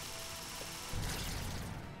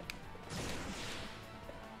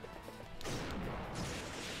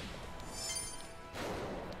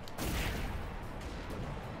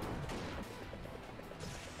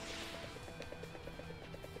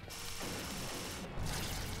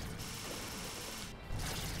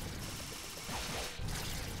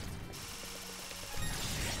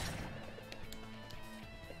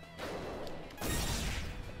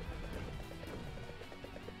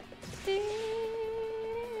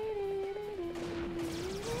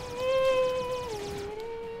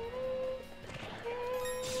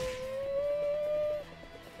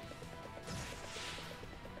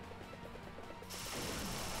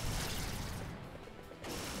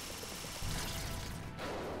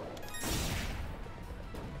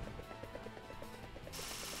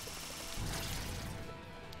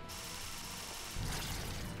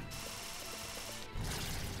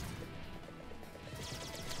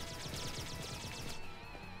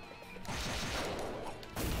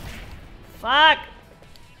 Fuck!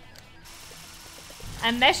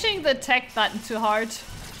 I'm mashing the attack button too hard.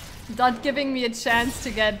 Not giving me a chance to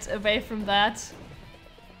get away from that.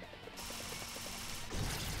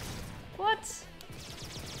 What?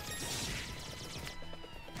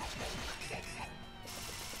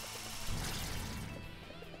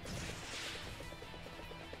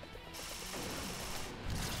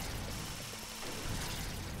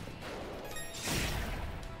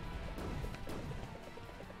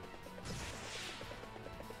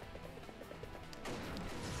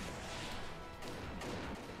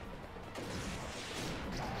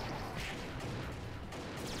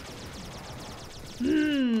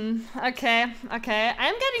 Okay, okay.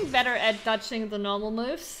 I'm getting better at dodging the normal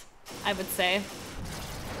moves, I would say.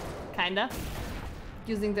 Kinda.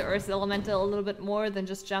 Using the Earth Elemental a little bit more than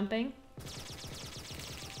just jumping.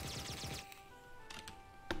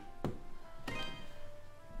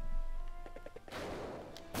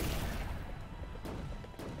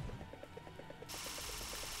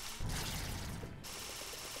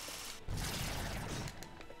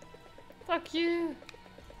 Fuck you!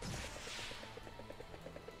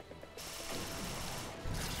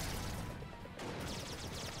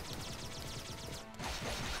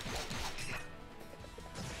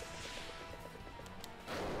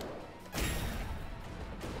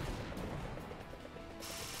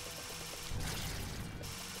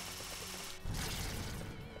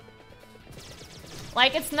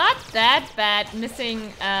 Like, it's not that bad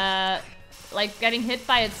missing, like getting hit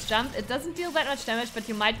by its jump. It doesn't deal that much damage, but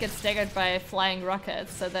you might get staggered by flying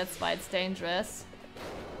rockets, so that's why it's dangerous.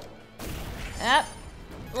 Yep.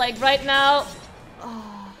 Like right now.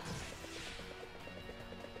 Oh.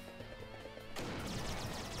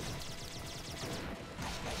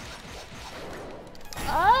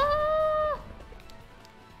 Ah!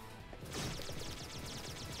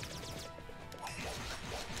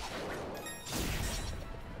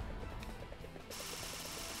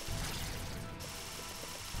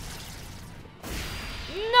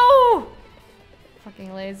 No!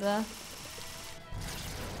 Fucking laser.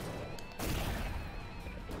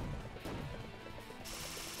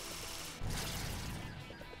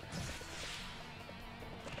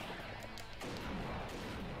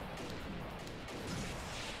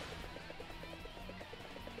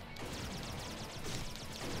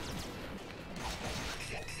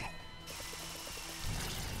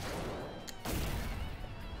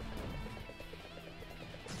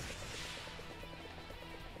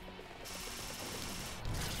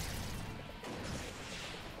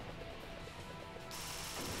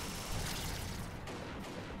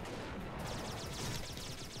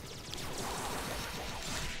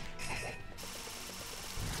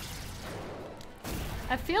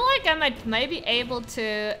 I feel like I might be able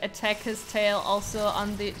to attack his tail also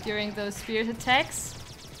on the during those spirit attacks.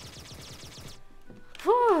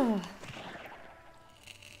 Whew.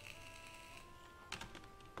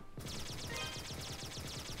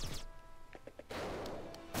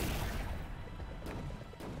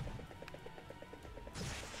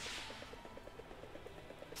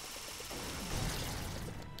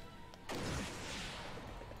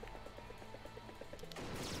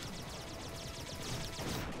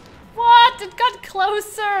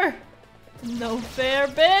 closer! No fair,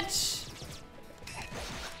 bitch!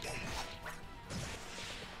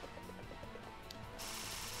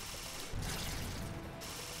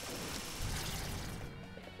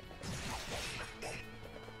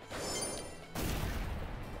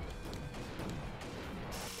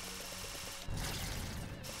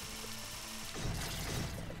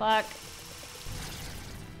 Fuck.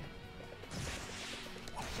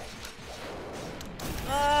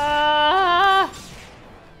 Ah!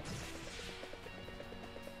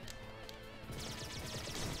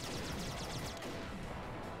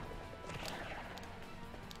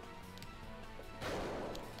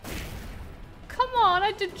 Come on,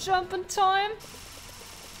 I did jump in time.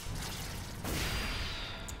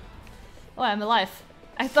 Oh, I'm alive.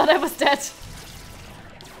 I thought I was dead.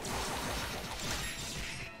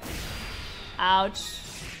 Ouch.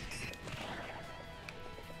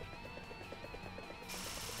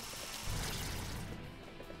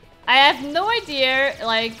 I have no idea,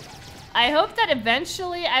 like, I hope that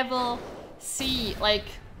eventually I will see, like,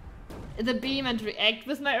 the beam and react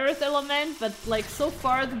with my earth element, but, like, so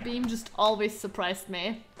far the beam just always surprised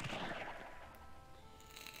me.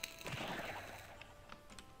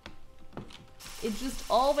 It just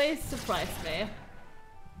always surprised me.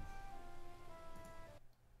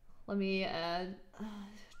 Let me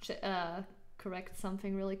correct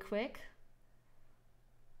something really quick.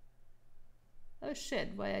 Oh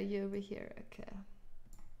shit, why are you over here? Okay.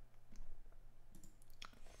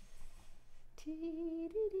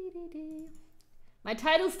 My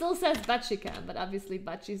title still says Bachicam, but obviously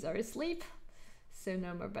Bachis are asleep, so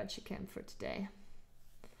no more Bachicam for today.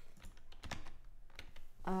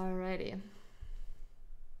 Alrighty.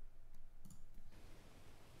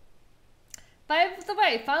 By the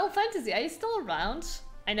way, Final Fantasy, are you still around?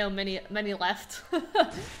 I know many left.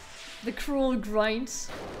 The cruel grind.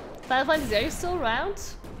 Final Fantasy, are you still around?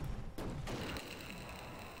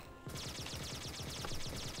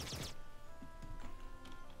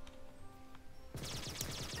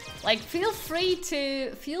 Like, feel free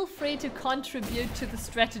to contribute to the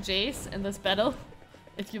strategies in this battle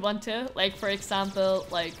if you want to. Like, for example,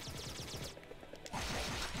 like,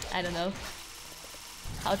 I don't know,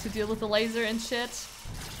 how to deal with the laser and shit.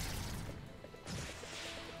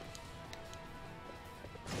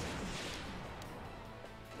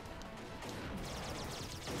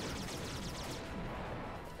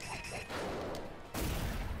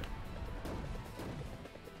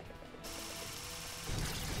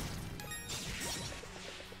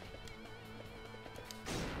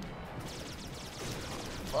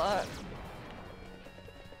 Fuck.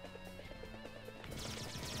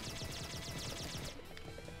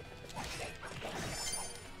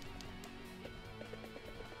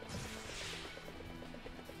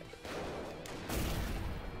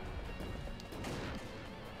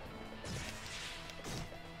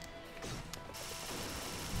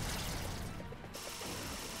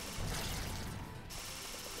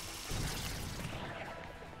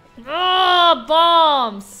 Oh,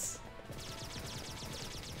 bombs!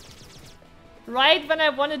 Right when I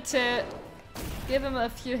wanted to give him a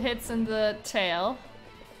few hits in the tail.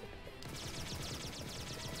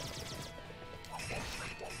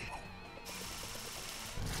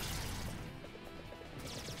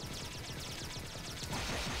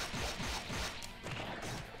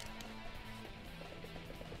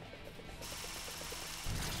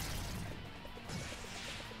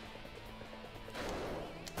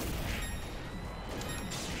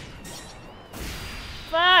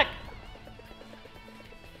 Fuck!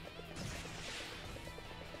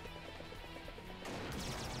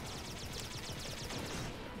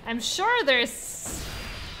 I'm sure there's...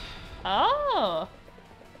 Oh!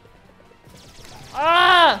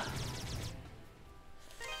 Ah!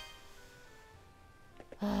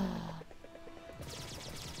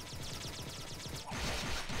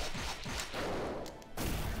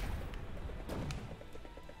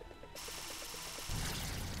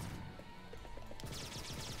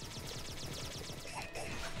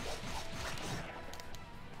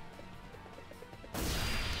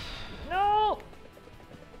 No!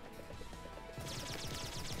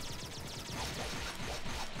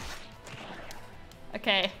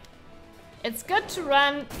 Okay. It's good to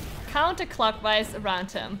run counterclockwise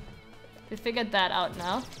around him. We figured that out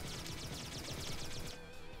now.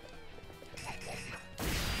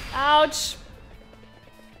 Ouch!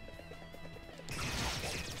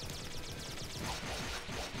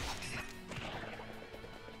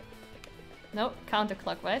 Nope,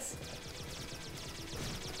 counterclockwise.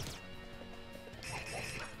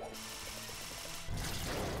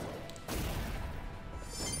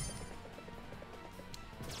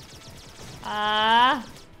 Ah.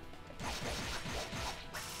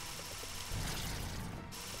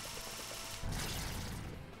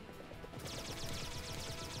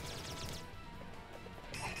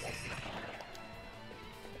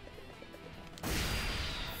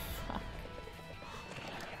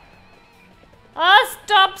 Ah,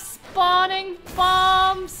 stop spawning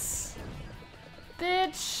bombs!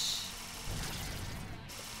 Bitch!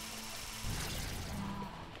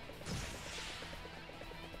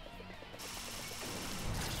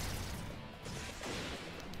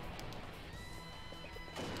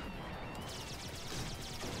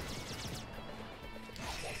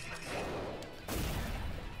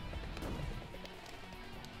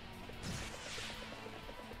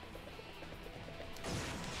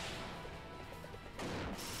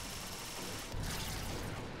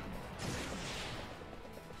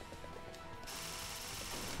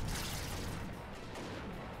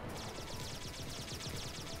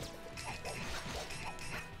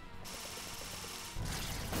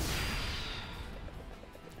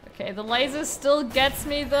 Okay, the laser still gets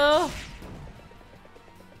me though.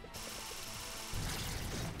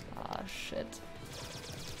 Ah, shit.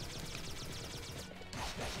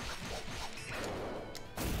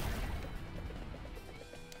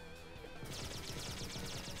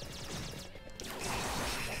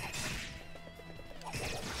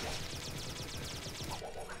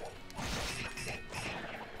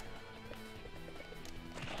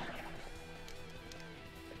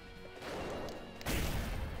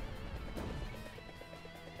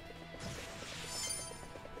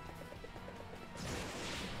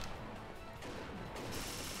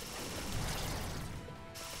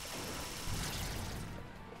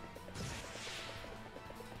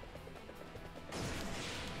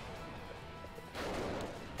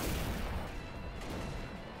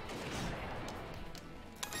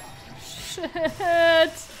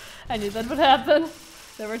 Shit! I knew that would happen.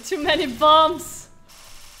 There were too many bombs.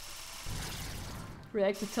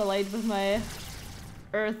 Reacted too late with my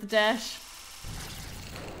earth dash.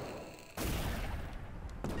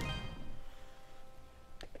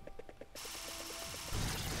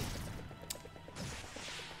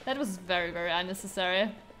 That was very, very unnecessary.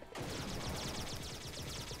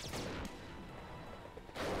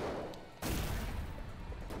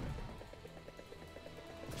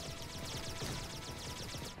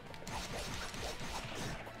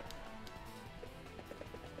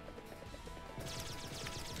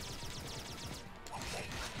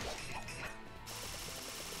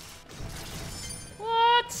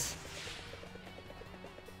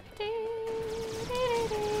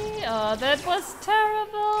 Oh, that was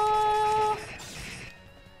terrible!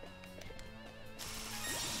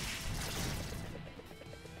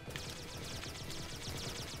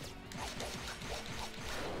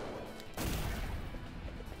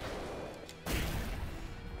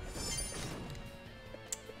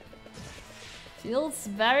 Feels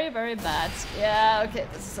very, very bad. Yeah, okay,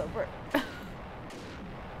 this is over.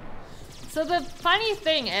 So the funny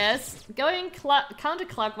thing is, going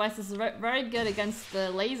counterclockwise is very good against the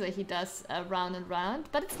laser he does round and round,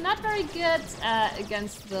 but it's not very good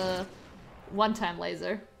against the one-time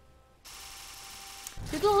laser.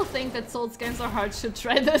 People who think that Souls games are hard should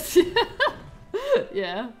try this.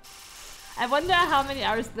 Yeah. I wonder how many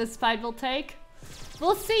hours this fight will take.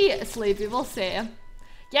 We'll see, Sleepy, we'll see.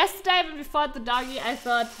 Yesterday when we fought the doggy, I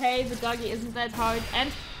thought, hey, the doggy isn't that hard, and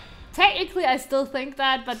technically, I still think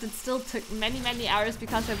that, but it still took many, many hours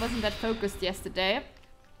because I wasn't that focused yesterday.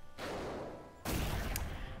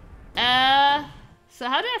 So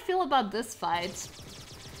how do I feel about this fight?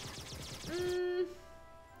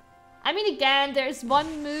 I mean, again, there's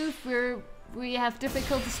one move where we have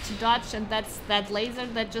difficulties to dodge, and that's that laser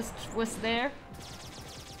that just was there.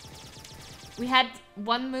 We had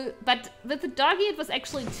one move, but with the doggy it was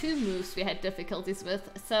actually two moves we had difficulties with.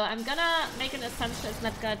 So I'm gonna make an assumption it's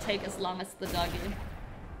not gonna take as long as the doggy.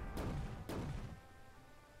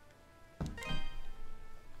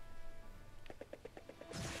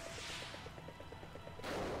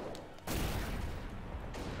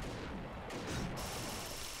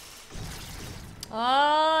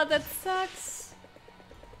 Oh, that sucks.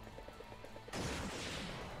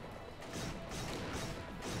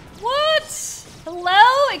 What?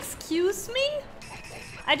 Hello? Excuse me?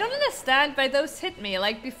 I don't understand why those hit me.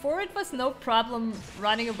 Like, before it was no problem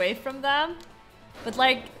running away from them. But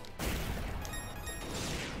like...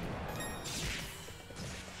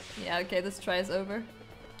 Yeah, okay, this try is over.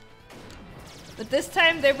 But this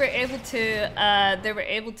time they were able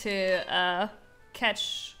to,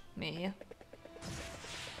 catch me.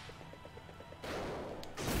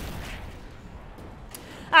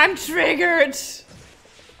 I'm triggered!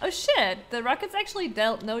 Oh shit, the rockets actually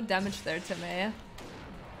dealt no damage there to me.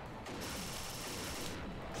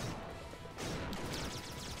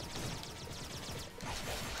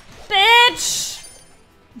 Bitch!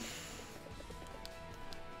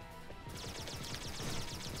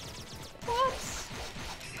 What?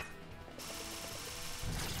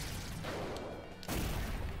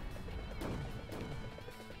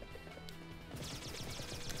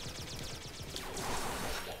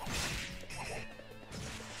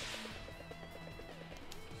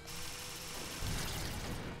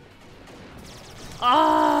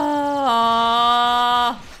 Ah!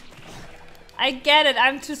 I get it,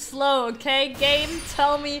 I'm too slow, okay? Game,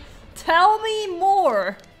 tell me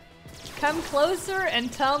more! Come closer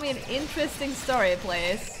and tell me an interesting story,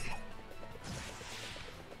 please.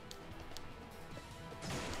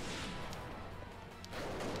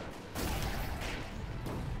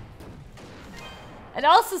 And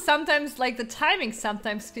also sometimes, like, the timing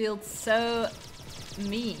sometimes feels so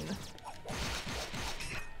mean.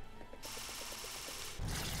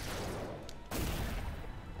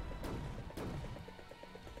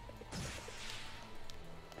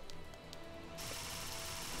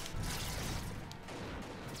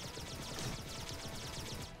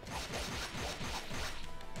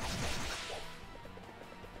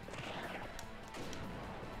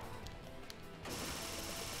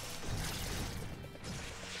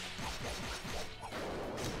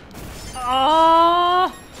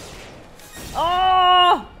 Oh!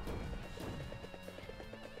 Oh!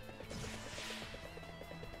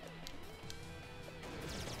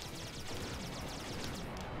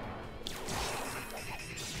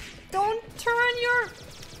 Don't turn your...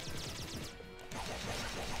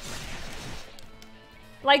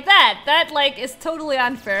 Like that. That, like, is totally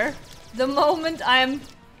unfair. The moment I'm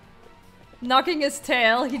knocking his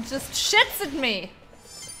tail, he just shits at me.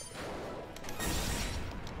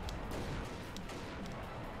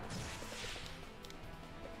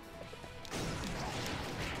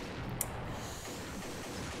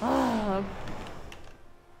 Oh.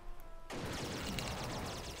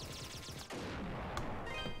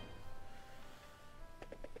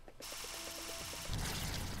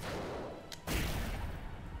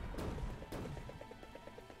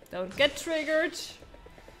 Don't get triggered.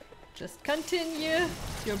 Just continue.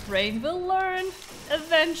 Your brain will learn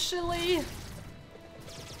eventually.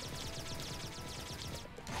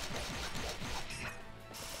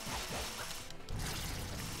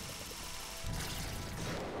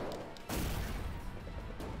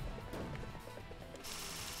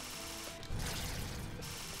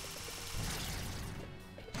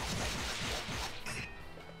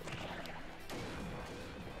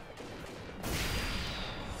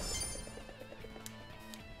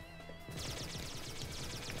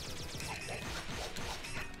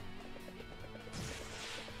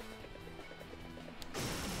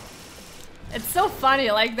 It's so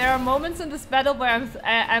funny, like there are moments in this battle where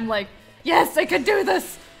I'm like, yes, I can do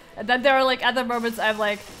this! And then there are like other moments I'm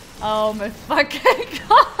like, oh my fucking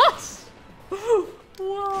gosh!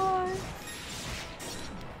 Why?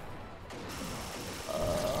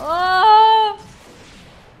 Oh!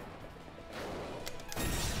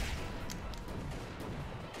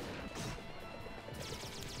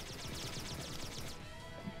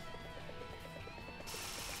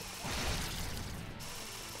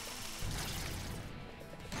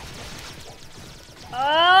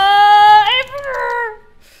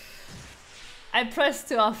 I pressed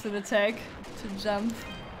too often attack to jump.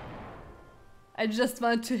 I just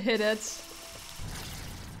want to hit it.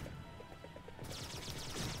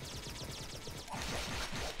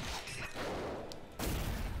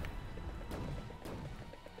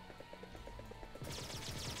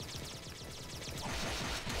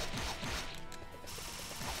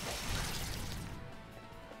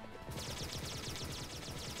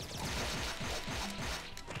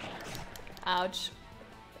 Ouch.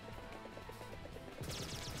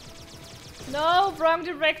 No, wrong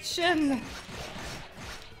direction.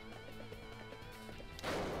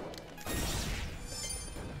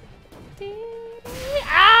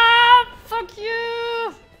 Ah, fuck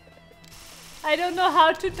you. I don't know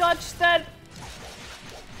how to dodge that.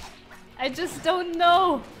 I just don't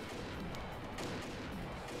know.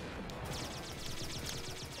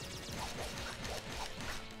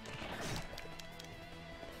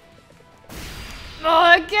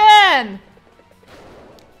 Oh, again!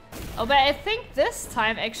 Oh, but I think this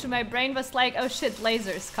time, actually, my brain was like, oh shit,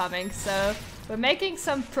 lasers coming. So, we're making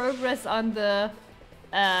some progress on the...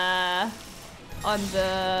 on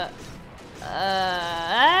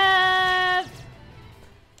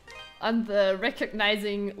the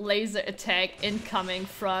recognizing laser attack incoming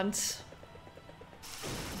front.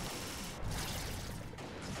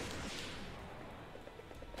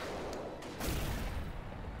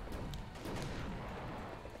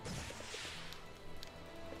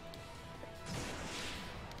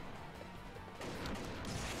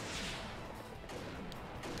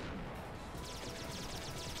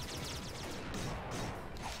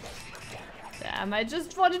 Damn, I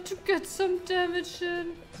just wanted to get some damage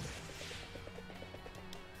in.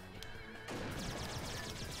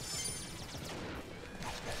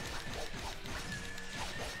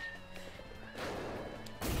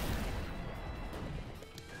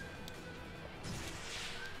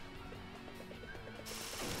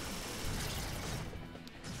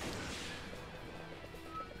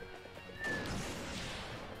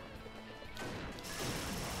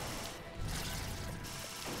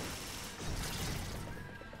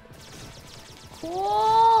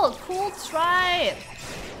 Cool! Cool try!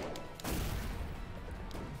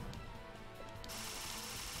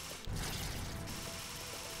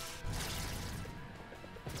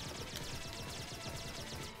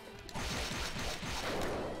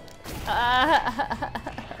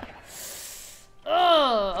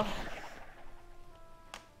 Oh!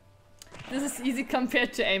 This is easy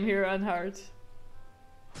compared to aim hero on hard.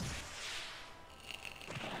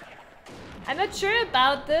 I'm not sure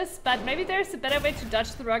about this, but maybe there's a better way to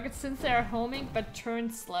dodge the rockets since they are homing but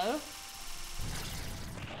turn slow.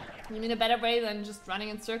 You mean a better way than just running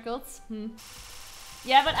in circles?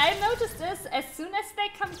 Yeah, but I noticed this, as soon as they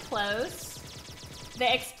come close,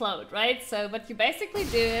 they explode, right? So what you basically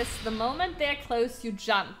do is, the moment they're close, you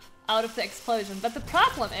jump out of the explosion. But the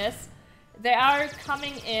problem is, they are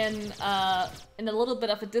coming in a little bit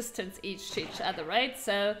of a distance each to each other, right?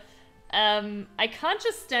 So I can't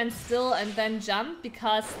just stand still and then jump,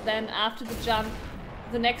 because then after the jump,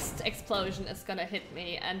 the next explosion is gonna hit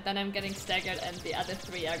me, and then I'm getting staggered and the other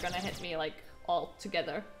three are gonna hit me like all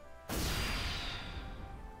together.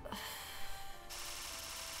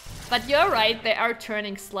 But you're right, they are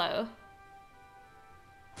turning slow.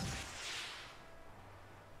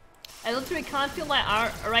 I literally can't feel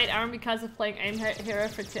my right arm because of playing aim hero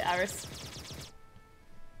for 2 hours.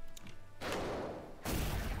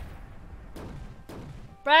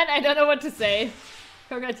 Brian, I don't know what to say.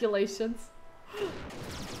 Congratulations.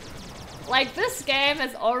 Like, this game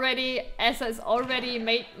has already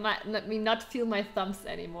made me not feel my thumbs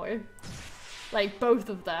anymore. Like, both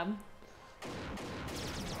of them.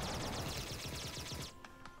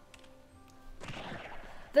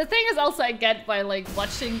 The thing is also, I get why, like,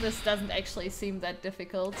 watching this doesn't actually seem that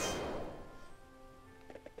difficult.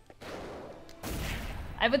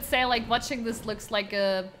 I would say, like, watching this looks like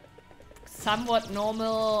a somewhat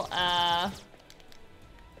normal, yeah,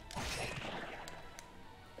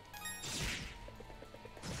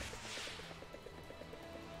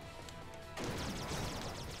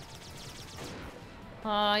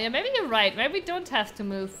 maybe you're right. Maybe we don't have to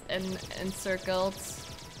move in circles.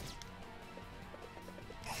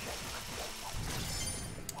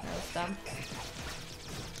 That was dumb.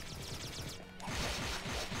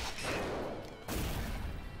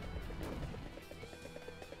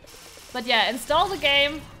 But yeah, install the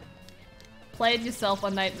game, play it yourself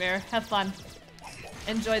on Nightmare, have fun,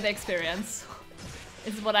 enjoy the experience,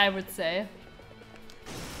 is what I would say.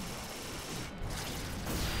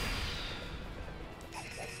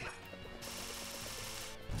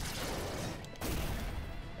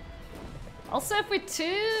 Also, if we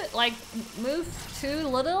move too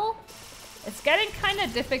little, it's getting kind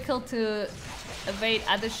of difficult to evade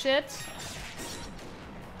other shit.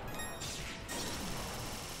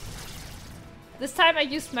 This time I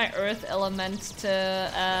used my earth element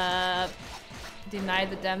to deny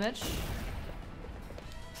the damage.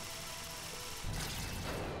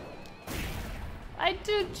 I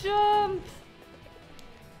do jump!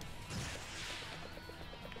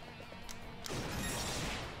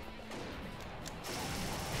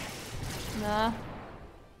 Nah.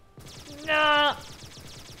 Nah!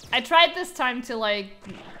 I tried this time to, like,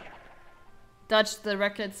 dodge the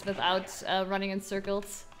rockets without running in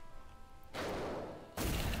circles.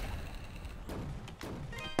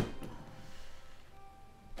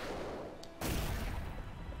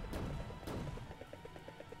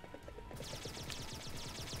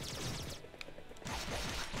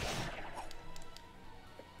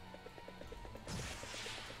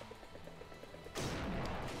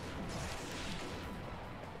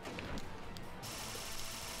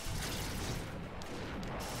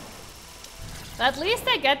 At least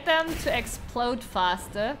I get them to explode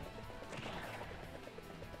faster.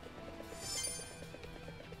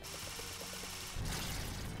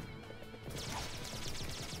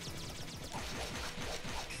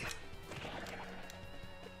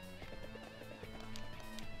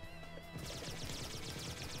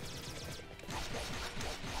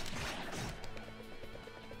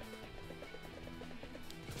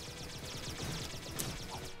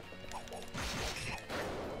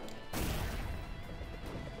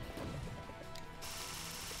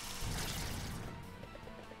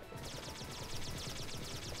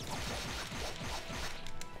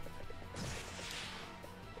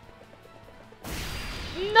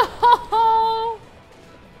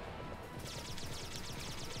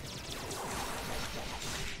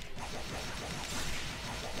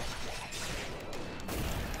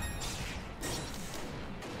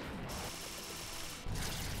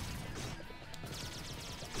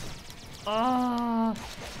 Oh.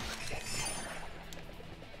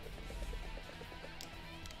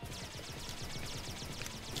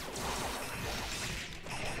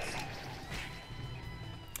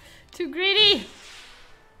 Too greedy.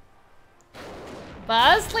 But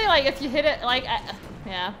honestly, like, if you hit it, like,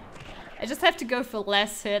 yeah. I just have to go for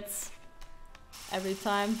less hits every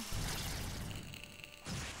time.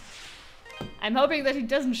 I'm hoping that he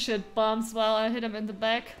doesn't shoot bombs while I hit him in the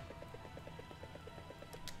back.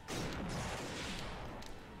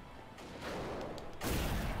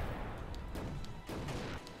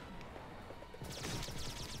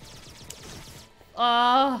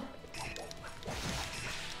 Oh.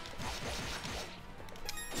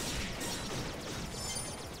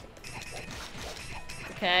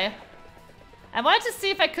 Okay. I wanted to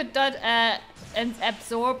see if I could and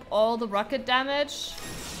absorb all the rocket damage.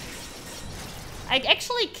 I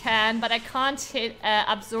actually can, but I can't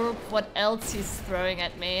absorb what else he's throwing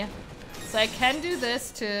at me. So I can do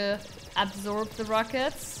this to absorb the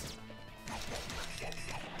rockets.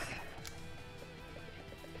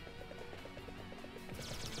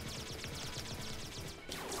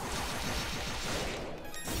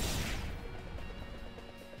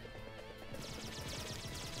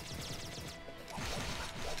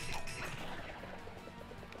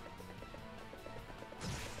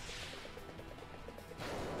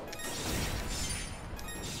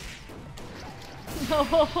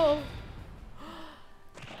 No.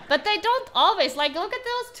 But they don't always, like, look at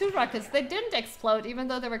those two rockets. They didn't explode even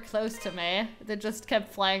though they were close to me. They just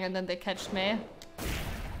kept flying and then they catched me. Oh,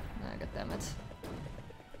 god damn it.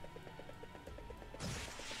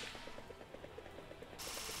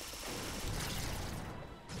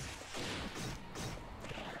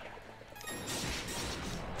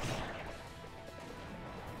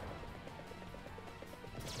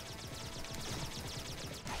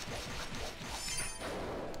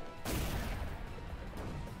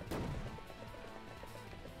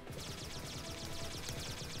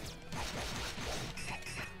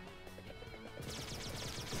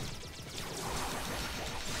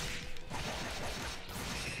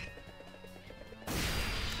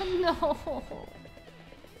 No.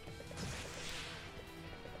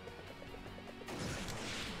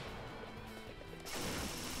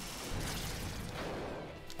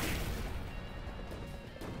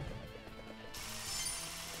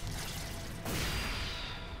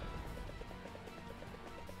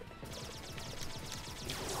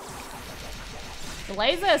 The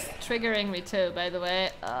laser is triggering me too, by the way.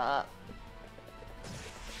 I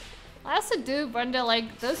also do wonder,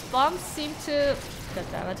 like, those bombs seem to... God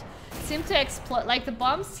damn it. Seem to explode. Like, the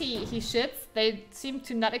bombs he shoots, they seem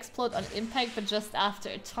to not explode on impact, but just after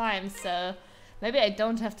a time, so... Maybe I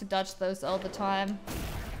don't have to dodge those all the time.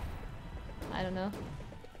 I don't know.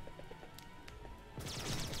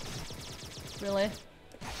 Really?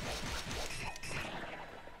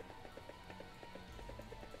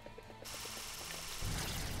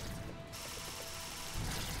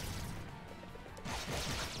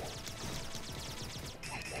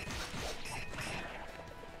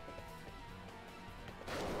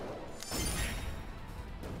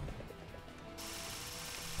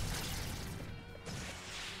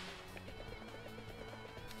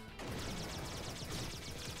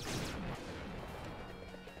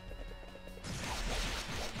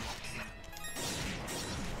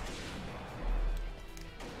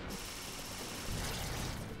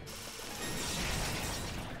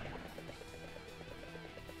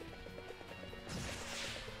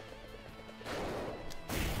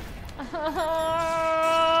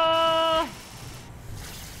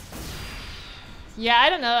 Yeah,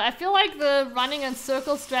 I don't know. I feel like the running and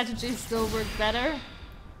circle strategy still work better.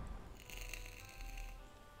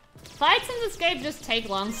 Fights in this game just take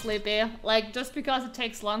long, Sleepy. Like, just because it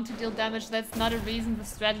takes long to deal damage, that's not a reason the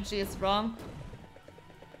strategy is wrong.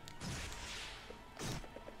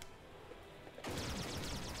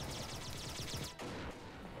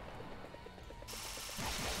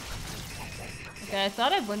 Okay, I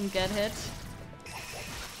thought I wouldn't get hit.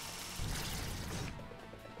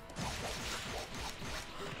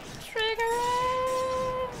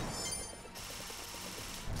 Triggering!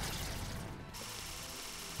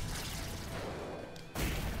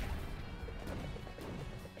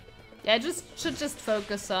 Yeah, I should just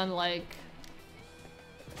focus on, like,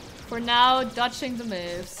 for now, dodging the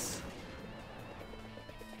moves.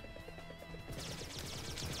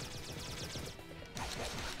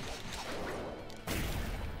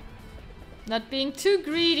 Not being too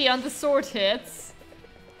greedy on the sword hits.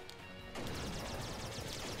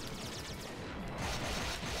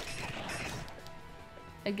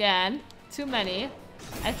 Again, too many.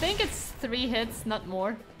 I think it's 3 hits, not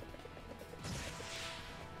more.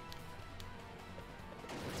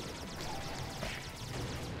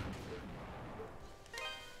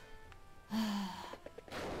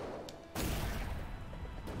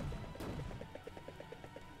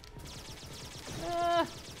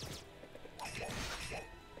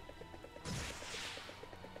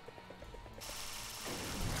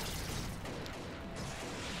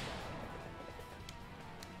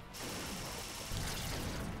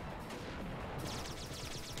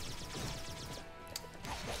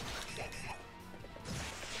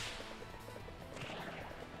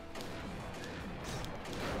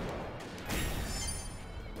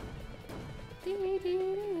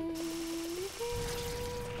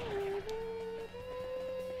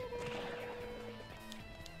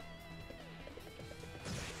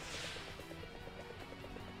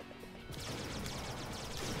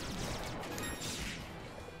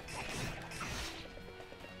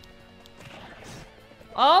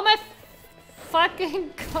 Oh my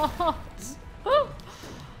fucking god!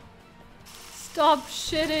 Stop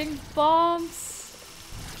shitting bombs!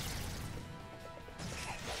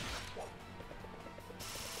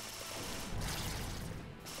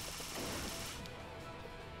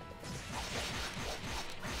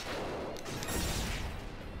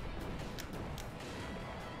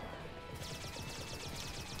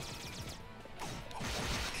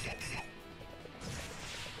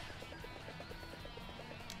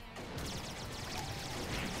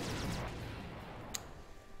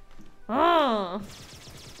 Oh.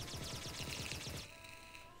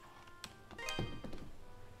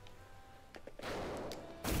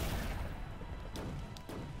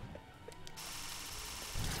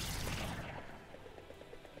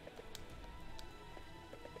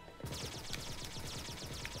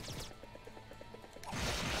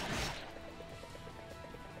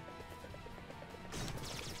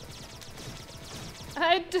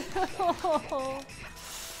 I do.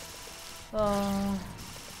 Oh.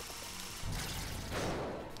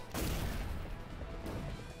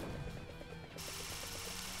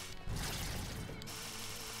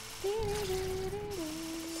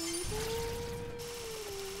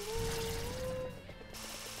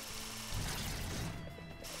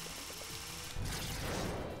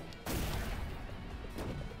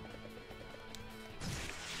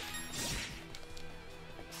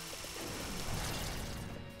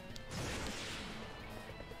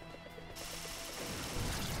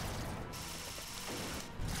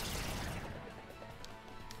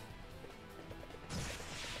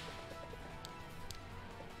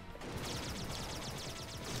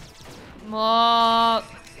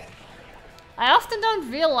 I often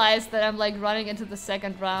don't realize that I'm like running into the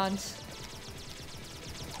second round.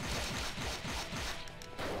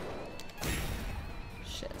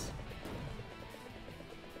 Shit.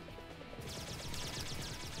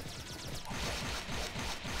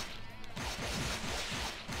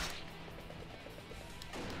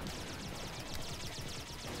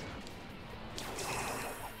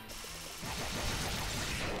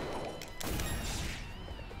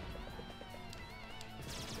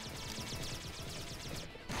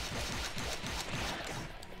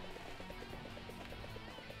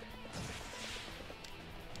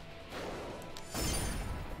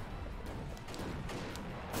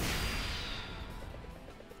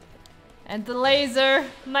 And the laser,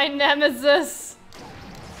 my nemesis.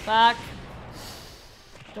 Fuck.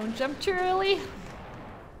 Don't jump too early.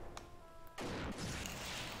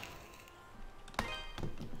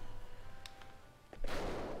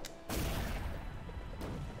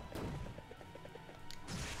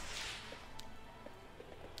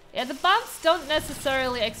 Yeah, the bombs don't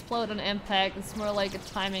necessarily explode on impact. It's more like a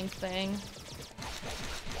timing thing.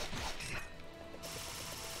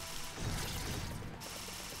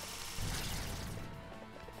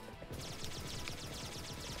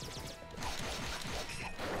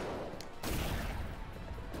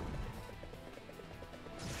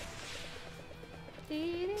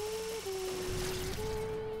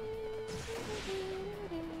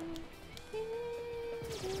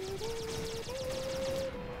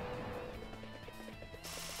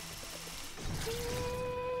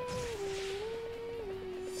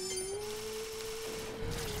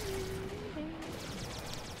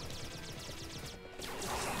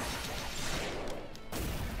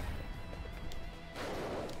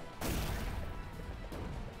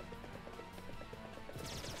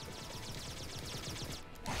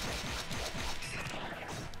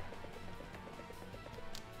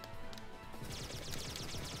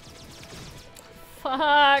 Fuck,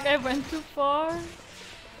 I went too far.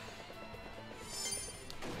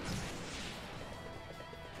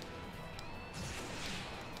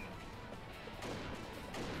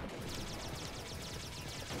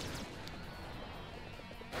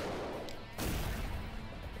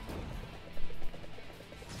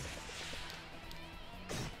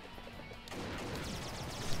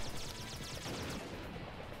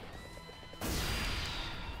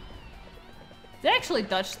 Did I actually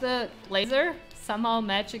dodge the laser? Somehow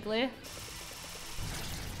magically.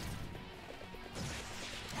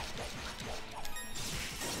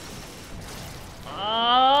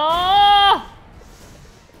 Oh!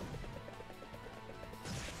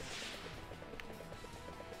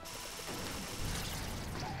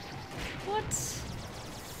 What?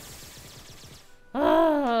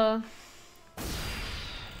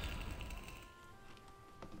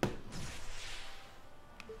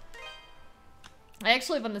 I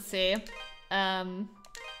actually want to see.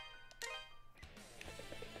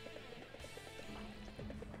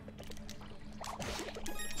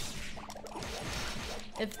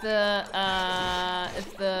 if the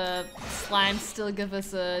slimes still give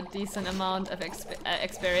us a decent amount of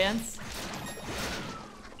experience.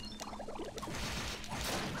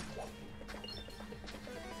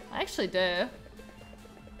 I actually do.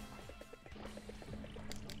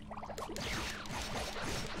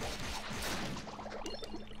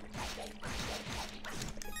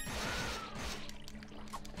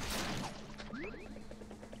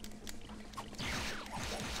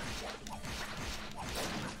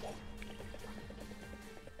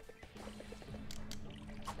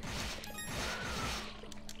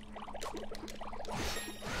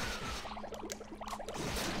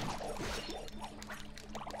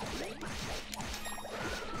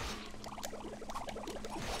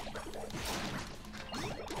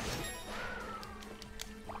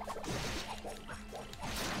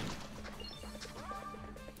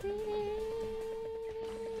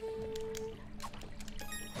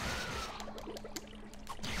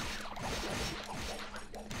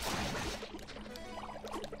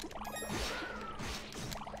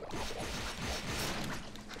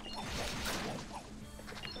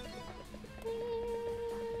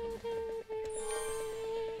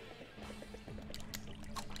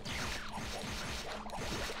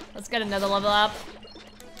 Let's get another level up.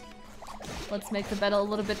 Let's make the battle a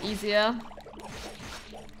little bit easier.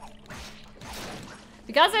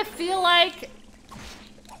 Because I feel like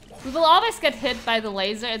we will always get hit by the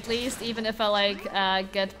laser, at least, even if I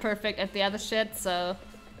like get perfect at the other shit, so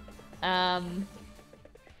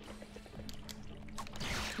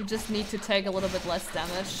we just need to take a little bit less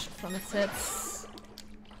damage from its hits.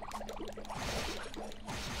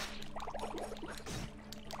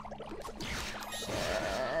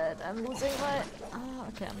 I'm losing my... Oh,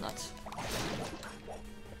 okay, I'm not.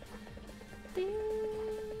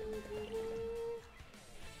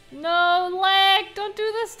 No, lag! Don't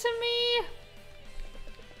do this to me!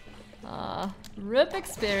 RIP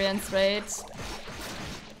experience rate.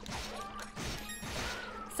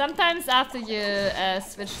 Sometimes after you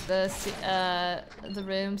switch the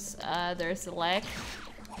rooms, there's a lag.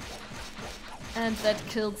 And that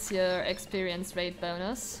kills your experience rate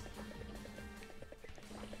bonus.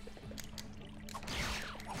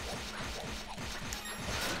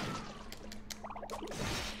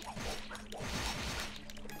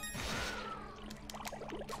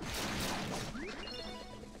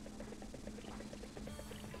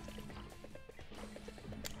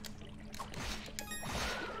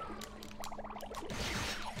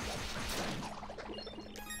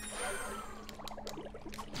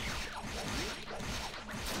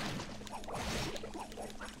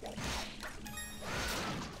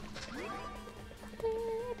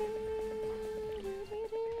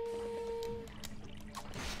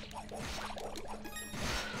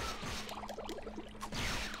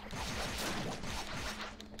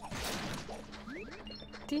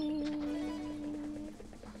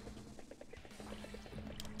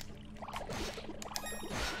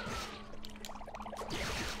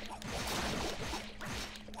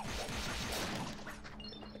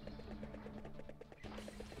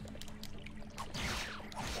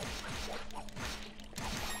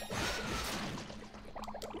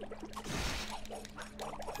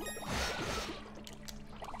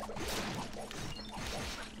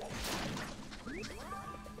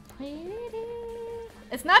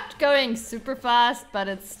 It's not going super fast, but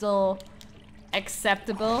it's still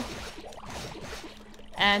acceptable.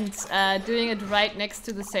 And doing it right next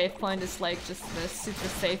to the save point is like just the super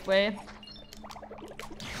safe way.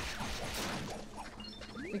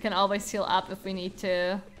 We can always heal up if we need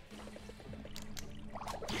to.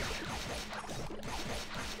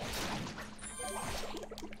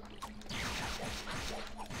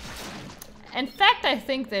 In fact, I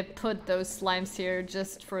think they put those slimes here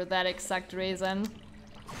just for that exact reason.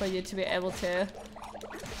 For you to be able to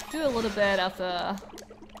do a little bit of a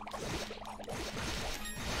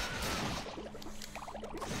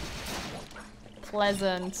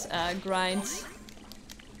pleasant grind.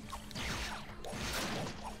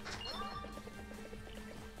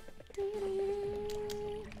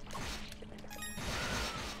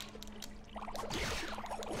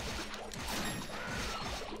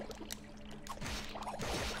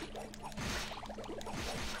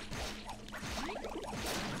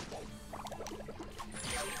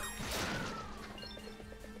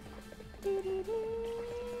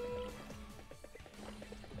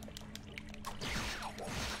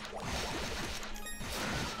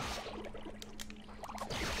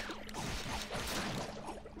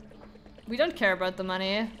 We don't care about the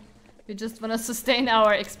money. We just want to sustain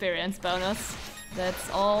our experience bonus. That's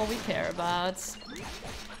all we care about.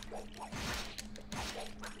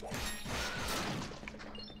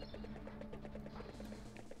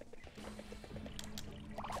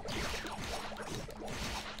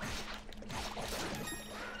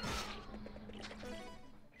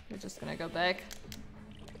 just gonna go back.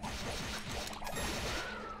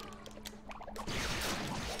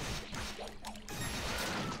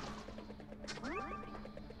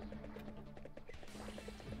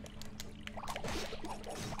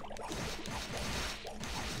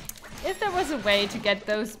 If there was a way to get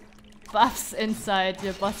those buffs inside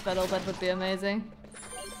your boss battle, that would be amazing.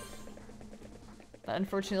 But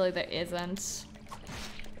unfortunately there isn't.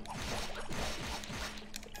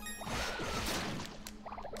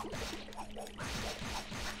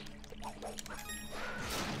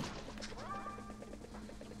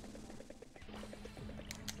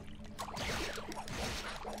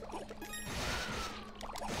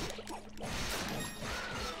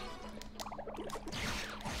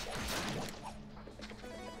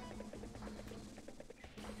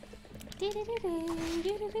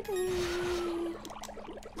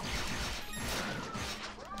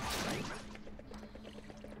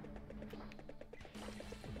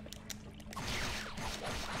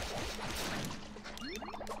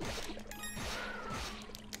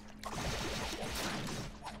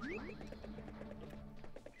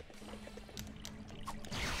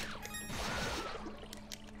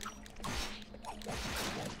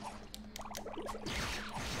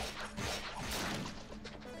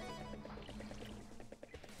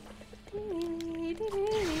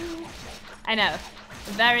 I know,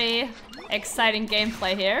 very exciting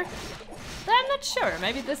gameplay here, but I'm not sure.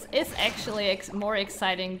 Maybe this is actually more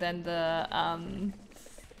exciting than the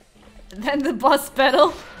boss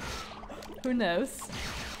battle. Who knows?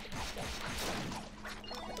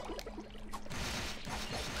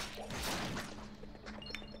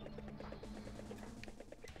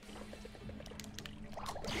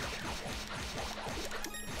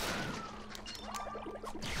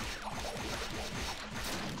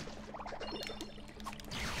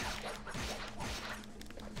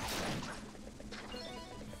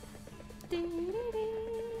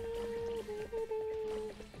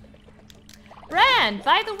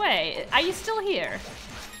 By the way, are you still here?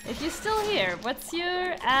 If you're still here, what's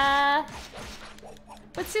your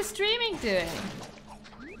streaming doing?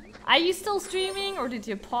 Are you still streaming or did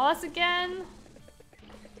you pause again?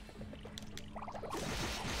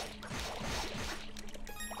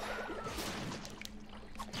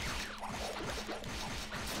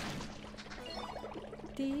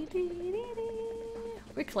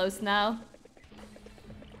 We're close now.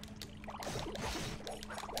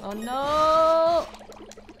 Oh no!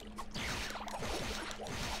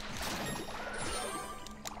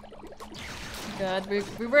 God,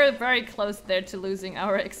 we were very close there to losing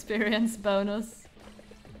our experience bonus.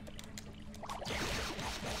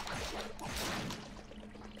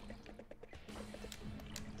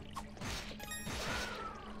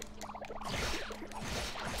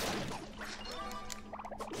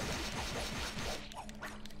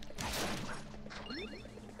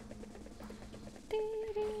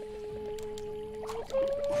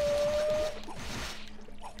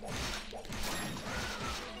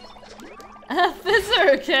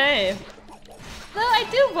 Okay. Though I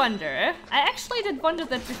do wonder, I actually did wonder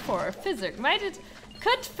that before. Physic,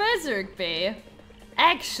 could Physic be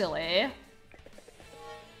actually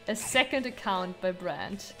a second account by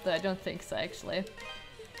Brand? Though I don't think so actually.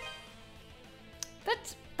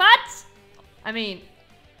 But I mean,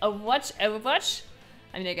 Overwatch?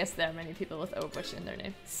 I mean, I guess there are many people with Overwatch in their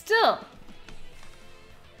name. Still!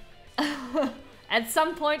 At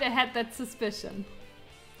some point I had that suspicion.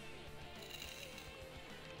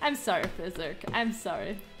 I'm sorry, Physic. I'm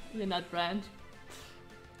sorry. You're not Brand.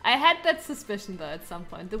 I had that suspicion though at some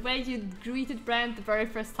point. The way you greeted Brand the very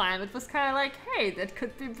first time, it was kind of like, hey, that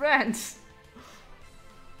could be Brand.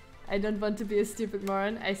 I don't want to be a stupid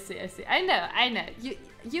moron. I see. I know.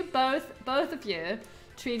 You both of you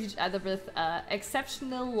treat each other with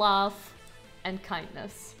exceptional love and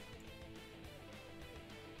kindness.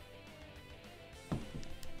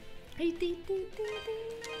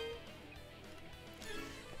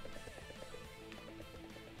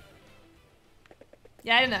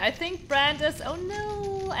 Yeah, I don't know. I think Brand is... Oh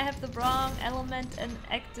no! I have the wrong element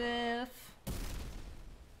inactive.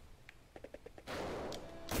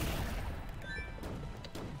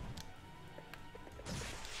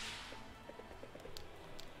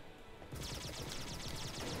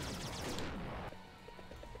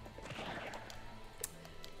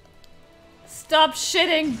 Stop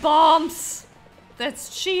shitting bombs!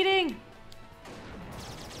 That's cheating!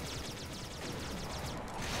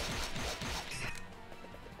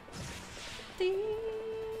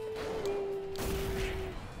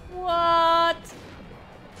 What?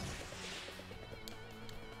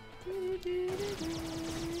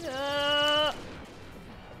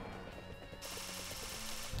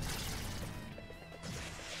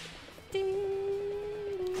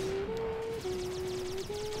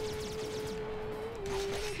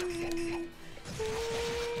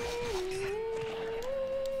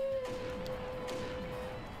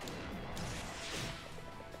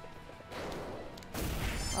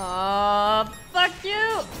 Oh, fuck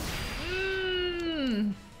you!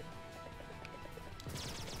 Mm.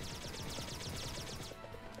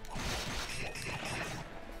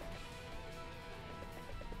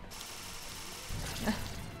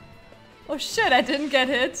 Oh shit, I didn't get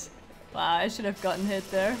hit. Wow, I should have gotten hit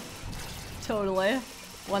there. Totally.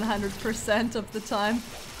 100% of the time.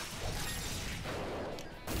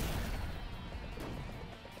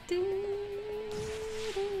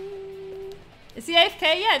 Is he AFK?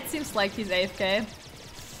 Yeah, it seems like he's AFK.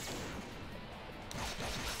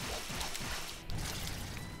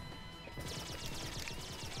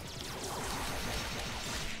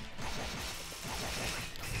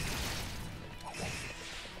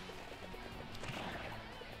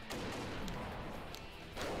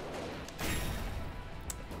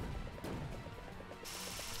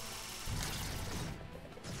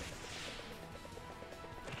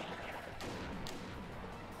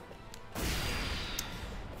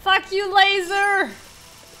 Fuck you, laser!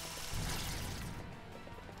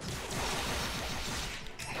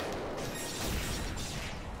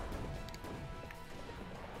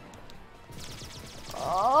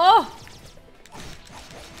 Oh!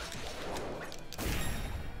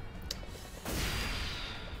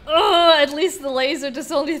 Oh, at least the laser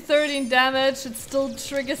does only 13 damage. It still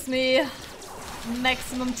triggers me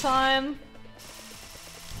maximum time.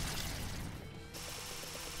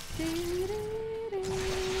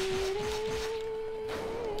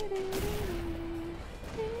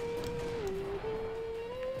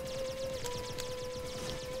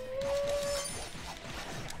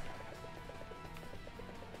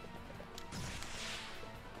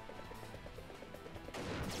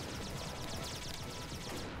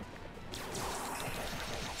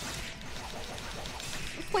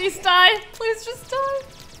 Please die! Please just die!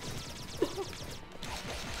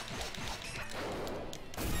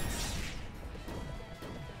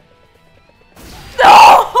 No!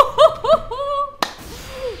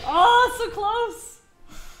 Oh, so close!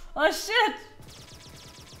 Oh shit!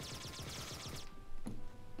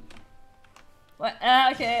 What?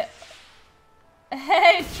 Okay.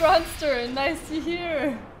 Hey, Tronster, nice to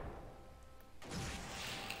hear.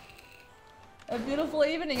 A beautiful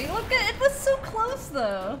evening. Look, it was so close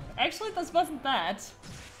though. Actually, this wasn't bad.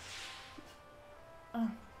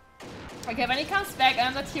 Okay, when he comes back,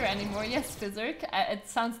 I'm not here anymore. Yes, Fizzerk. It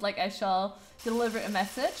sounds like I shall deliver a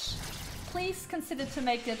message. Please consider to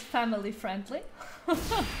make it family friendly.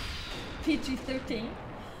 PG-13.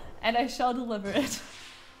 And I shall deliver it.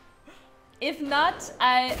 If not,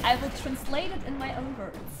 I will translate it in my own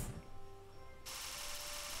words.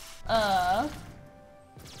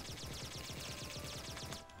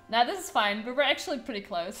 Now this is fine, we were actually pretty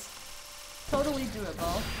close. Totally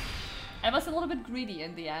doable. I was a little bit greedy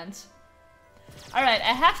in the end. Alright,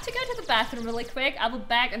 I have to go to the bathroom really quick. I will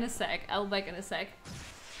back in a sec. Enjoy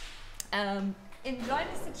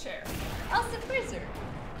Mr. Chair. Also, Freezer,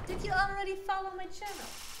 did you already follow my channel?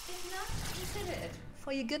 If not, consider it.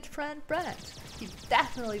 For your good friend Brad. He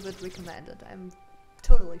definitely would recommend it, I'm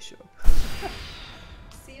totally sure.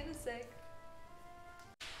 See you in a sec.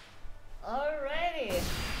 Alrighty.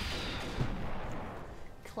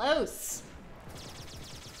 Close.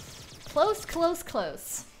 Close.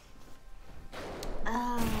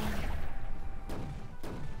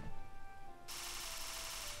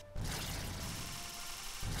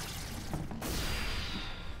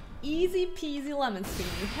 Easy peasy lemon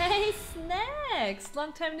squeezy. Hey Snacks!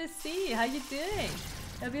 Long time no see. How you doing?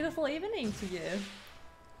 A beautiful evening to you.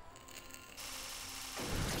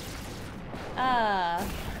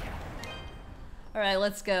 Alright,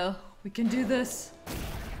 let's go. We can do this.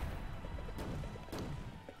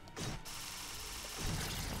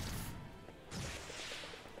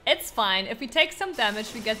 It's fine. If we take some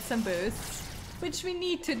damage, we get some boosts, which we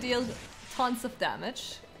need to deal tons of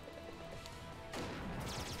damage.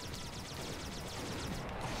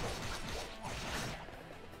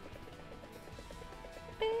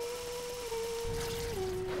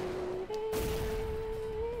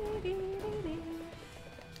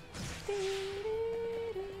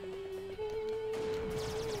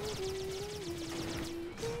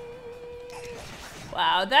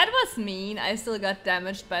 Wow, that was mean. I still got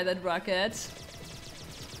damaged by that rocket.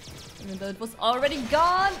 Even though it was already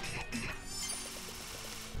gone.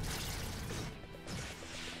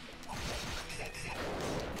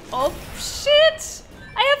 Oh shit!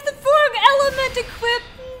 I have the wrong element equipped!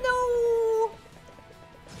 No!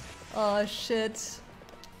 Oh shit.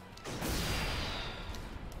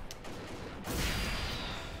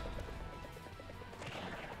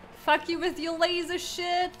 Fuck you with your laser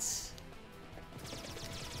shit!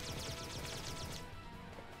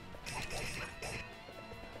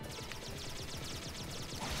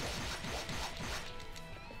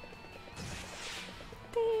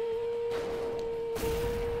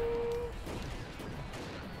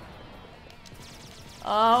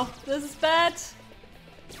 Oh, this is bad.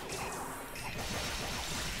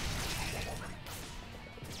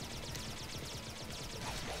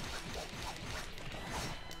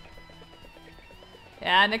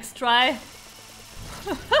 Yeah, next try.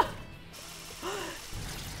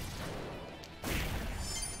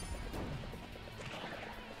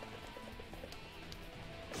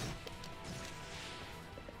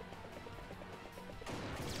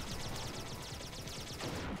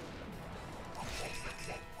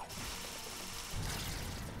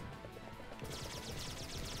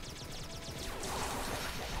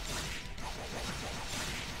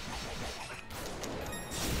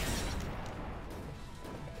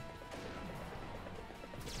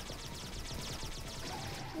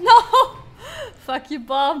 No! Fuck you,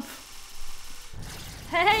 Bob.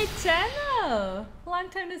 Hey, Chano! Long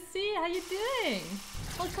time to see. How you doing?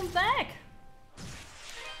 Welcome back.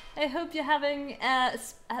 I hope you're having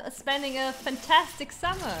spending a fantastic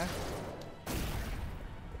summer.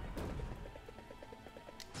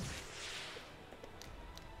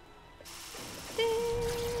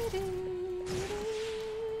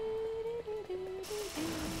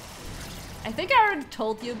 I think I already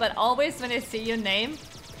told you, but always when I see your name,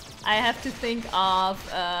 I have to think of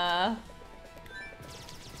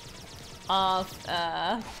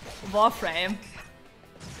Warframe.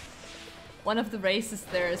 One of the races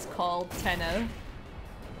there is called Tenno,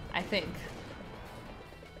 I think.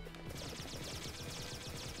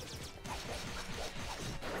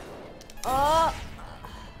 Oh,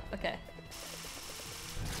 okay.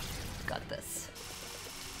 Got this.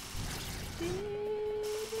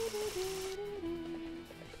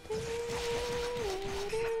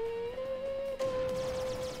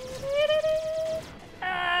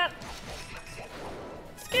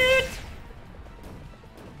 Scoot!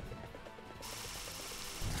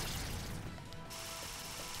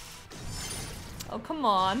 Oh, come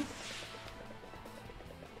on.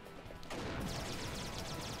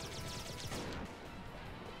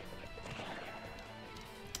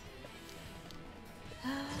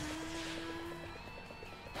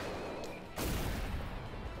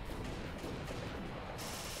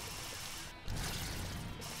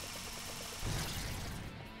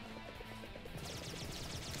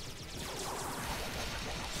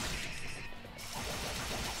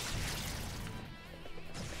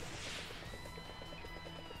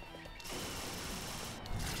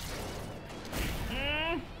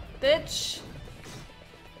 Bitch.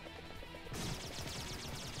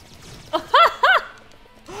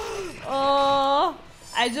 Oh,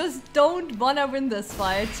 I just don't wanna win this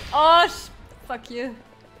fight. Oh, fuck you.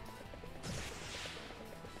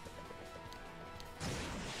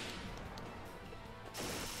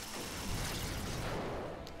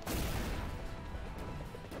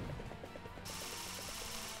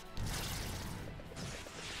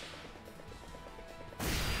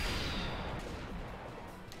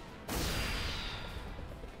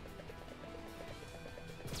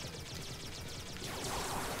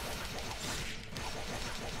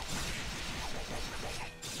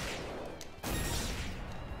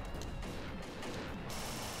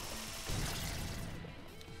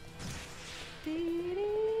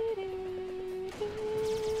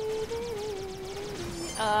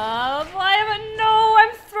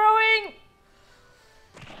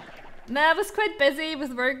 I was quite busy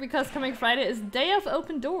with work because coming Friday is day of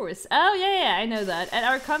open doors. Oh yeah, I know that. At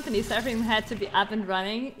our company, so everything had to be up and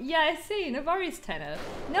running. Yeah, I see. No worries, Tenno.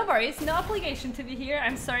 No worries, no obligation to be here.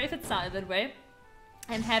 I'm sorry if it sounded that way.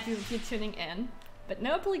 I'm happy with you tuning in, but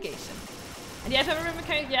no obligation. And yeah, if I remember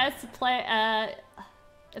correctly,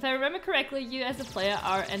 if I remember correctly, you as a player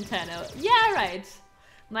are Tenno. Yeah, right.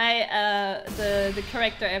 My the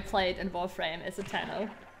character I played in Warframe is a Tenno.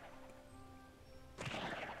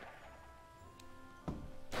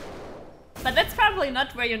 But that's probably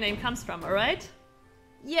not where your name comes from, alright?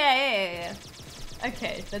 Yeah.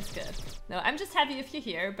 Okay, that's good. No, I'm just happy if you're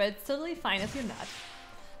here, but it's totally fine if you're not.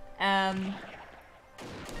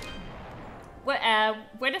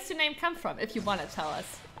 Where does your name come from, if you want to tell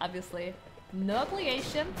us, obviously. No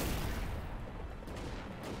obligation.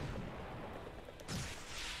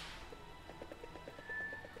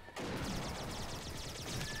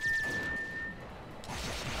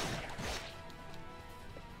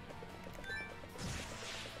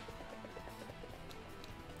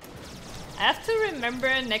 I have to remember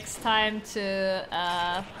next time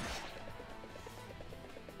to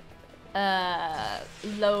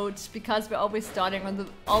load, because we're always starting on the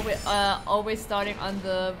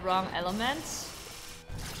wrong element.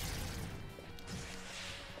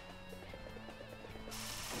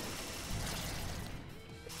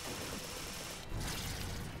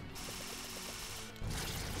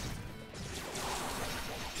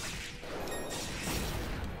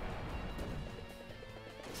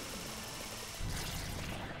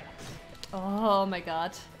 Oh my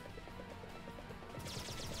god.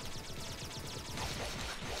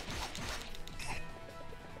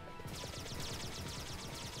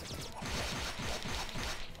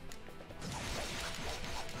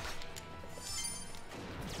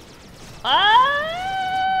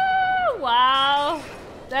 Oh, wow.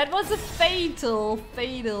 That was a fatal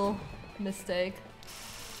mistake.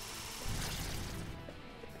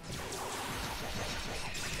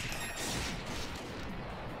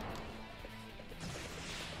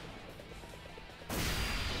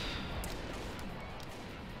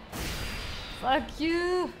 Fuck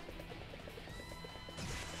you.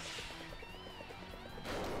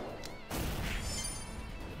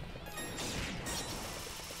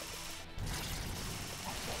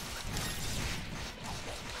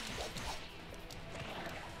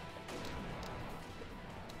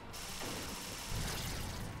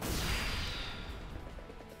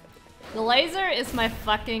 The laser is my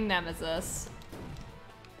fucking nemesis.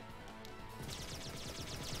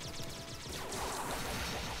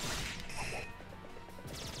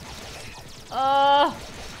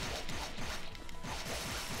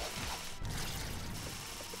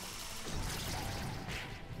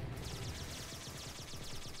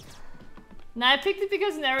 Now I picked it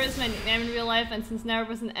because Nero is my nickname in real life, and since Nero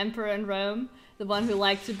was an emperor in Rome, the one who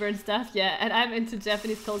liked to burn stuff, yeah, and I'm into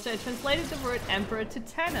Japanese culture, I translated the word emperor to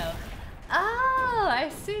Tenno. Oh, I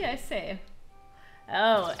see, I see.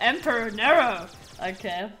 Oh, Emperor Nero!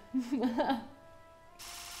 Okay.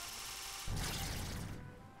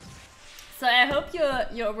 So I hope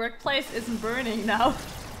your workplace isn't burning now.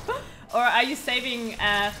 Or are you saving,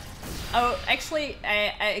 oh, actually,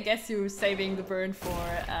 I guess you're saving the burn for,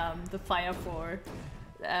 the fire for,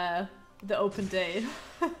 the open day.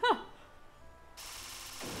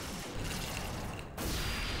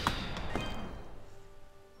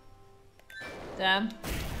 Damn.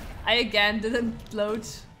 I again didn't load.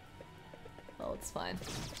 Well, it's fine.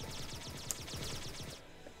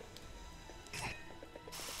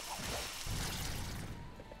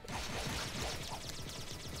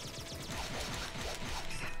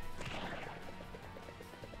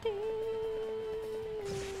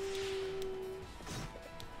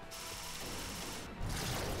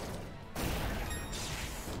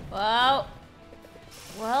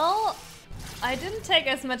 Well, I didn't take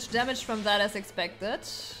as much damage from that as expected.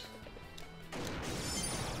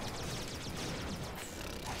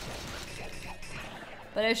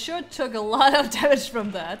 But I sure took a lot of damage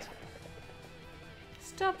from that.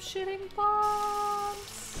 Stop shitting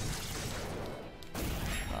bombs!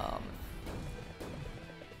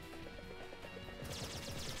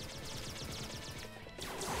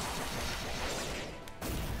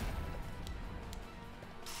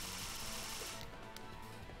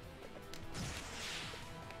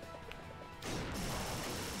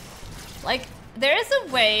 Like, there is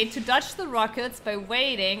a way to dodge the rockets by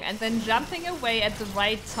waiting and then jumping away at the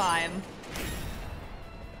right time.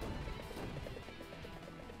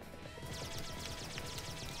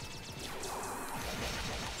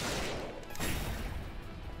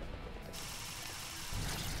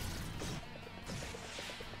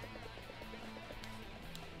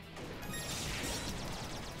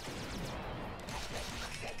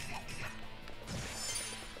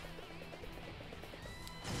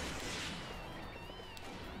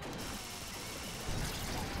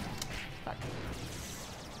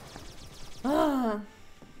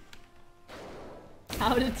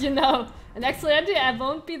 How did you know? And accidentally, I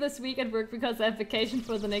won't be this week at work because I have vacation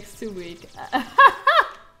for the next 2 weeks.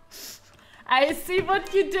 I see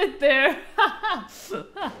what you did there.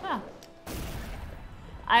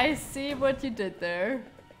 I see what you did there.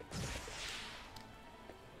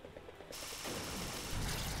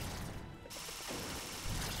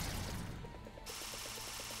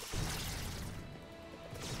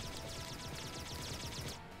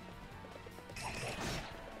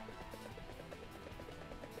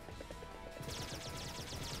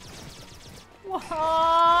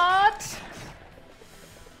 What?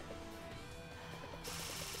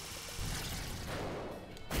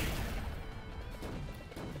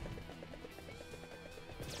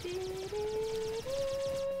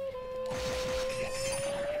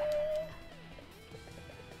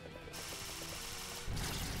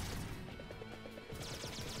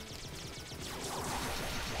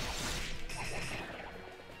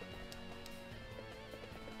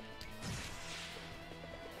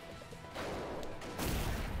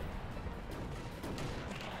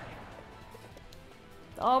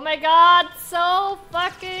 Oh my god, so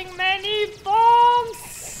fucking many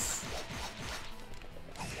bombs!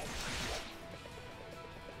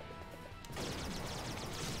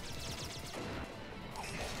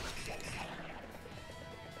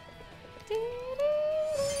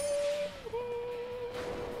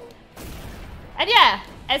 And yeah,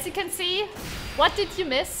 as you can see, what did you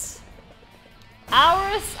miss?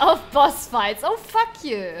 Hours of boss fights. Oh, fuck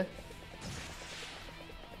you.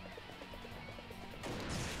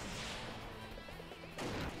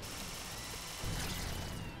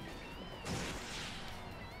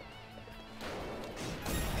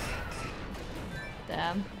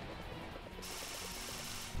 Damn.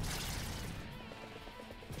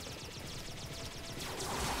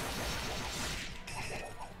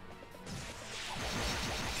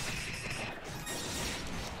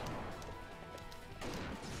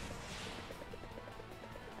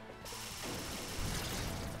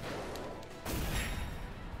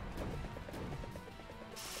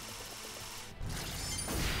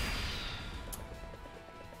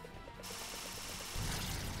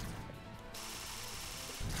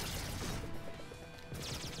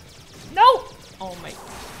 No! Oh my.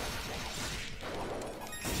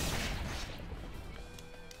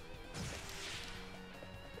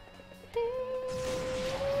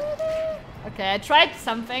 Okay, I tried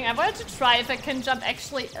something. I wanted to try if I can jump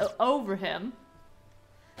actually over him.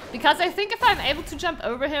 Because I think if I'm able to jump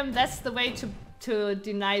over him, that's the way to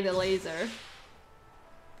deny the laser.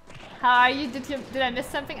 How are you? Did I miss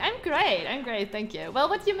something? I'm great, thank you. Well,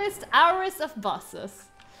 what you missed, hours of bosses.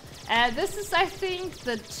 This is, I think,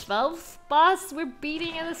 the 12th boss we're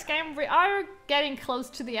beating in this game. We are getting close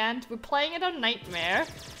to the end. We're playing it on Nightmare.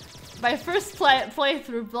 My first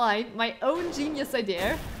playthrough blind, my own genius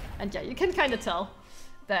idea. And yeah, you can kind of tell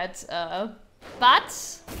that,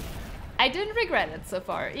 but I didn't regret it so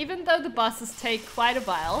far. Even though the bosses take quite a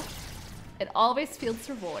while, it always feels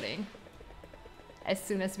rewarding as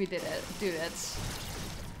soon as we do it.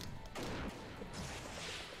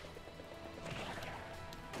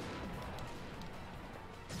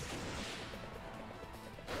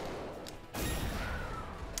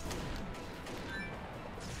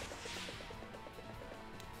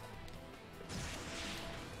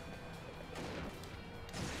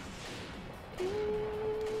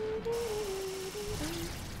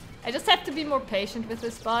 I just have to be more patient with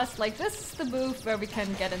this boss. Like, this is the move where we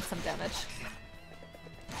can get in some damage.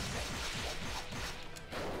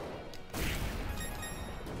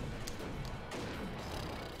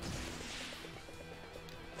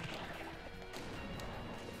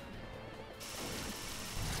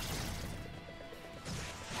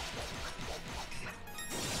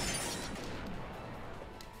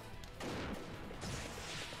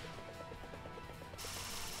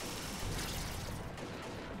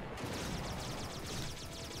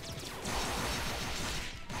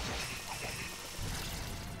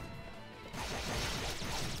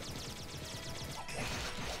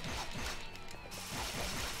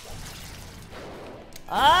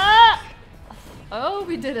 Ah! Oh,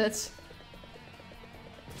 we did it.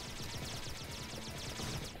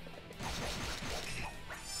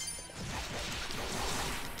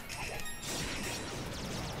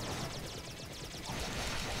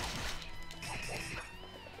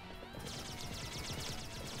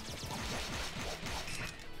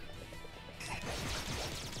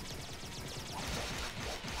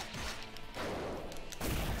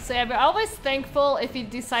 So yeah, we're always thankful if he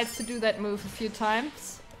decides to do that move a few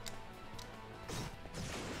times.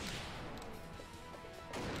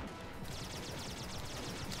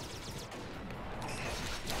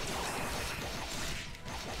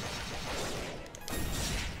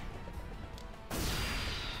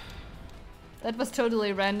 That was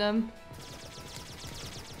totally random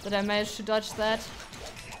that I managed to dodge that.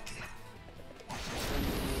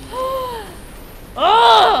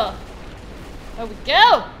 Oh! There we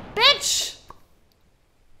go! Bitch!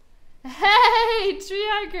 Hey,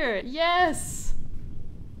 Treehugger! Yes!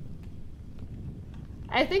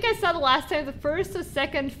 I think I saw the last time the first or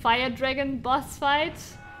second Fire Dragon boss fight.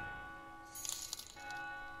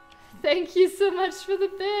 Thank you so much for the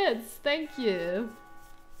bits! Thank you!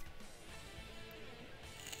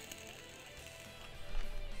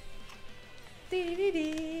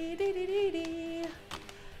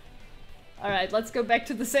 Alright, let's go back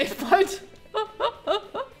to the save point.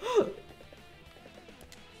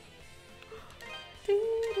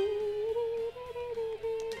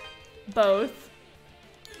 Both.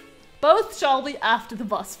 Both shall be after the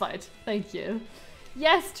boss fight. Thank you.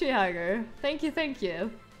 Yes, Treehugger. Thank you, thank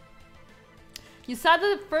you. You saw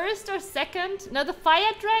the first or second? No, the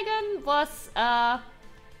Fire Dragon was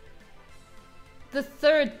the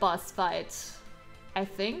third boss fight. I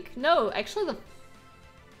think. No, actually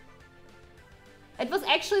it was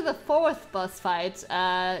actually the fourth boss fight,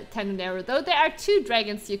 Tendonero. Though there are two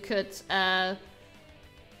dragons you could...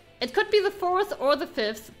 it could be the fourth or the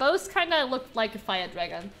fifth. Both kind of looked like a fire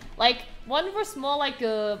dragon. Like, one was more like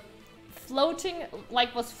a floating,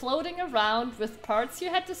 like was floating around with parts you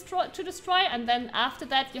had to destroy, and then after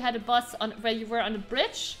that you had a boss on where you were on a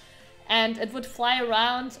bridge, and it would fly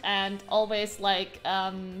around and always like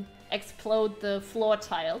explode the floor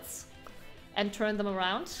tiles and turn them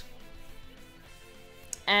around.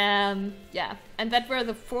 Yeah, and that were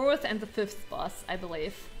the 4th and the 5th boss, I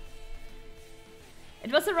believe.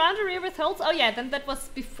 It was around a rear with holes. Oh yeah, then that was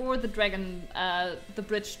before the dragon, the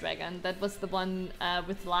bridge dragon. That was the one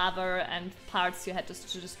with lava and parts you had to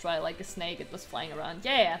destroy, like a snake. It was flying around.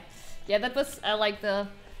 Yeah. That was like the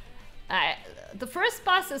first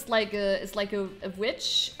boss is like a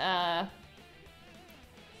witch.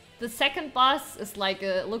 The second boss is like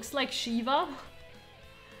looks like Shiva.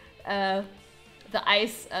 The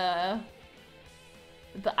ice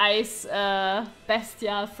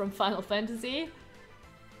bestia from Final Fantasy.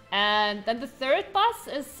 And then the 3rd boss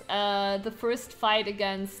is the first fight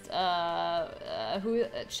against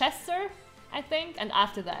Chester, I think, and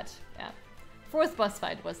after that, yeah. 4th boss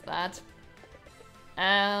fight was that.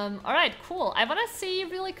 Alright, cool. I wanna see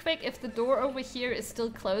really quick if the door over here is still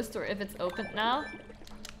closed or if it's opened now.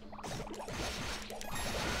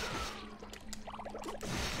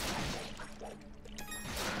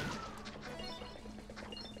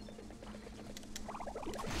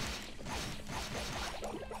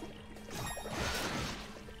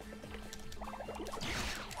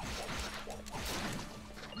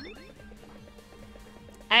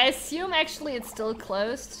 I assume actually it's still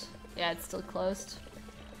closed. Yeah, it's still closed.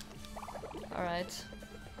 Alright.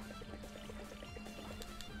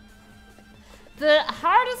 The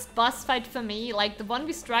hardest boss fight for me, like the one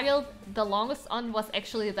we struggled the longest on, was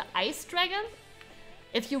actually the ice dragon.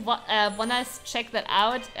 If you wanna check that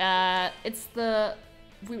out, it's the...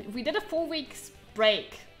 We did a 4-week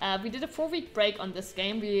break. We did a 4-week break on this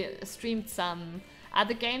game. We streamed some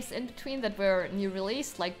other games in between that were new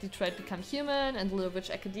released, like Detroit Become Human and Little Witch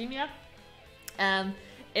Academia.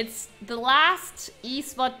 It's the last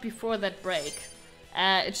eSWAT before that break.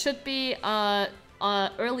 It should be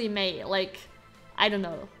early May, like, I don't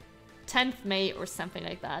know, 10th May or something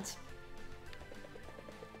like that.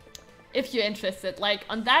 If you're interested. Like,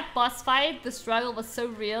 on that boss fight, the struggle was so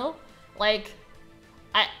real. Like,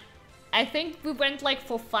 I think we went like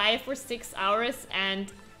for 5 or 6 hours, and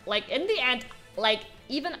like in the end, like,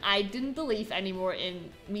 even I didn't believe anymore in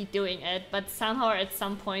me doing it, but somehow at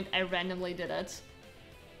some point I randomly did it.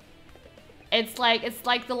 It's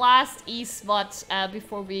like the last eSWAT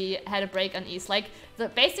before we had a break on East. Like,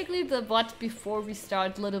 basically the WAT before we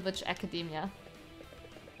start Little Witch Academia.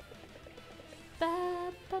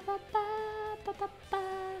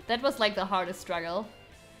 That was like the hardest struggle.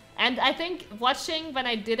 And I think watching when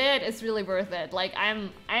I did it is really worth it. Like,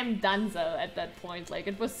 I'm donezo at that point. Like,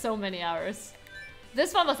 it was so many hours.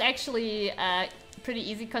 This one was actually pretty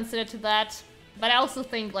easy considered to that, but I also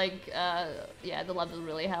think like yeah, the level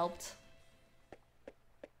really helped.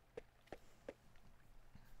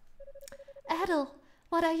 Adel,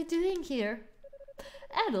 what are you doing here?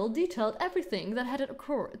 Adel detailed everything that had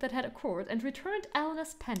occurred and returned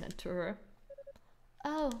Elena's pendant to her.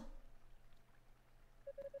 Oh.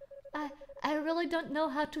 I really don't know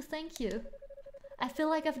how to thank you. I feel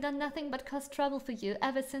like I've done nothing but cause trouble for you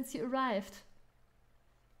ever since you arrived.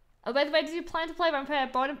 Oh, by the way, did you plan to play Vampire? I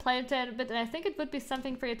bought and played it a bit, and I think it would be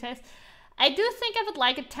something for your taste. I do think I would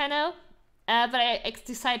like it, Tenno, but I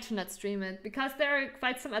decided to not stream it, because there are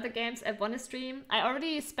quite some other games I want to stream. I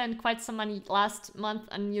already spent quite some money last month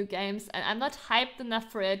on new games, and I'm not hyped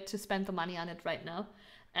enough for it to spend the money on it right now.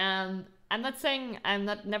 I'm not saying I'm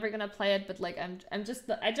never gonna play it, but like I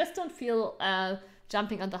just don't feel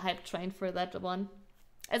jumping on the hype train for that one.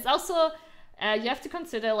 It's also you have to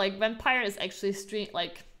consider like Vampire is actually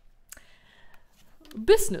like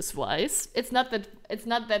business-wise, it's not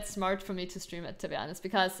that smart for me to stream it, to be honest,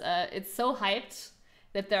 because it's so hyped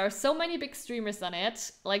that there are so many big streamers on it.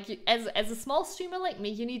 Like as a small streamer like me,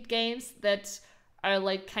 you need games that are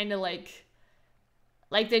like kind of like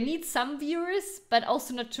they need some viewers, but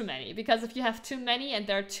also not too many, because if you have too many and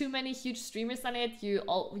there are too many huge streamers on it, you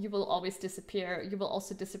will always disappear. You will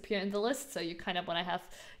also disappear in the list. So you kind of want to have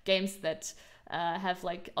games that have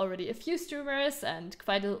like already a few streamers and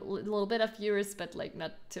quite a little bit of viewers, but like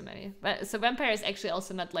not too many. But so Vampire is actually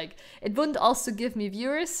also not like, it wouldn't also give me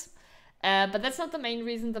viewers, but that's not the main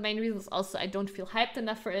reason. The main reason is also I don't feel hyped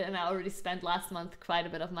enough for it, and I already spent last month quite a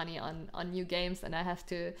bit of money on new games, and I have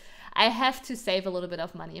to save a little bit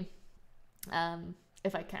of money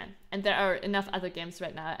if I can. And there are enough other games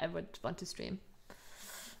right now I would want to stream.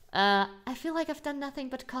 I feel like I've done nothing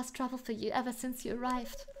but cause trouble for you ever since you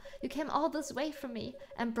arrived. You came all this way for me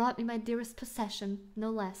and brought me my dearest possession,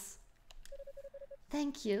 no less.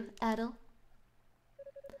 Thank you, Adel.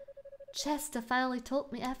 Chester finally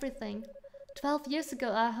told me everything. 12 years ago,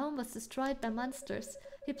 our home was destroyed by monsters.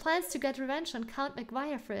 He plans to get revenge on Count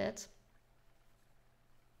McGuire for it.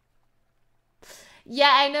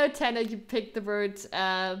 Yeah, I know, Tanner, you picked the word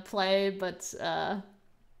play, but...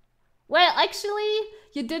 Well, actually,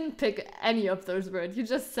 you didn't pick any of those words. You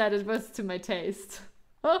just said it was to my taste.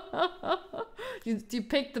 you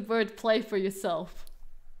picked the word play for yourself.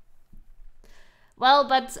 Well,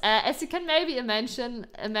 but as you can maybe imagine,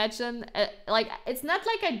 like, it's not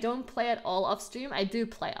like I don't play at all off stream. I do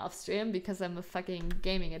play off stream because I'm a fucking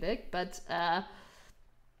gaming addict, but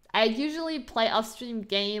I usually play off stream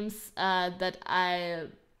games that I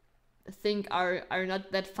think are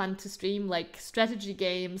not that fun to stream, like strategy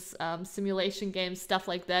games, simulation games, stuff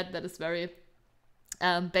like that, that is very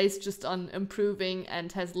based just on improving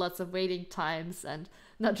and has lots of waiting times and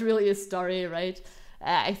not really a story, right?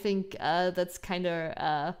 I think that's kind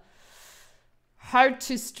of hard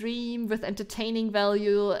to stream with entertaining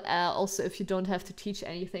value, also if you don't have to teach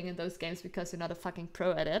anything in those games because you're not a fucking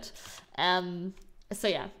pro at it. So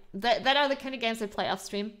yeah, that are the kind of games I play off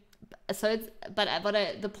stream. So it's, but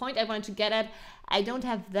the point I wanted to get at, I don't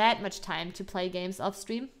have that much time to play games off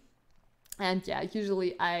stream. And yeah,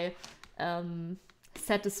 usually I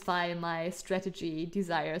satisfy my strategy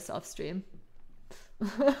desires off stream.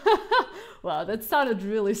 Wow, that sounded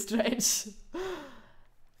really strange.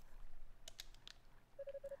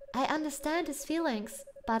 I understand his feelings,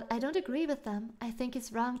 but I don't agree with them. I think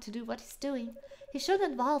he's wrong to do what he's doing. He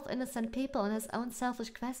shouldn't involve innocent people in his own selfish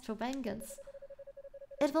quest for vengeance.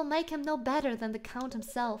 It will make him no better than the Count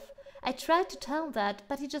himself. I tried to tell him that,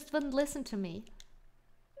 but he just wouldn't listen to me.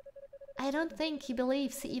 I don't think he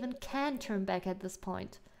believes he even can turn back at this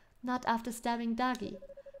point. Not after stabbing Doggy.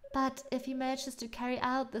 But if he manages to carry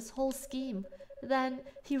out this whole scheme, then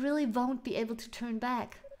he really won't be able to turn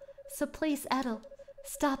back. So please, Adel,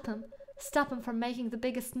 stop him. Stop him from making the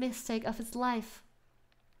biggest mistake of his life.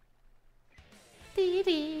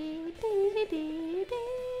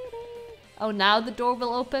 Oh, now the door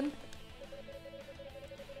will open?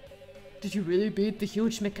 Did you really beat the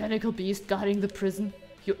huge mechanical beast guarding the prison?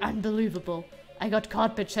 You're unbelievable. I got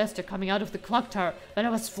caught by Chester coming out of the clock tower when I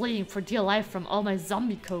was fleeing for dear life from all my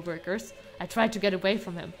zombie co-workers. I tried to get away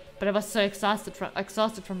from him, but I was so exhausted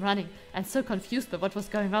from running and so confused by what was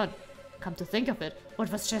going on. Come to think of it,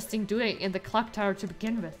 what was Chester doing in the clock tower to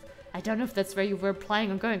begin with? I don't know if that's where you were planning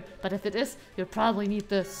on going, but if it is, you'll probably need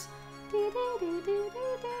this.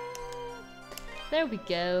 There we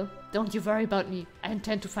go. Don't you worry about me. I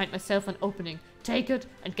intend to find myself an opening, take it,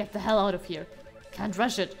 and get the hell out of here. Can't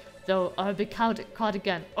rush it, though, or I'll be caught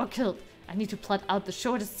again, or killed. I need to plot out the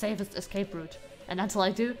shortest, safest escape route. And until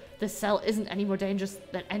I do, this cell isn't any more dangerous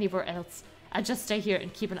than anywhere else. I'll just stay here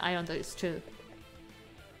and keep an eye on those two.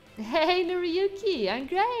 Hey, Noriyuki, I'm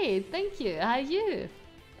great, thank you. How are you?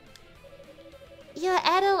 You're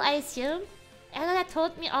Adel, I assume? Ella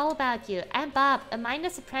told me all about you. I'm Bob, a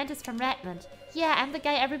miner's apprentice from Redmond. Yeah, I'm the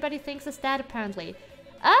guy everybody thinks is dead, apparently.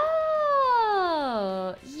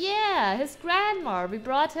 Oh, yeah, his grandma. We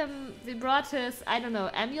brought his, I don't know,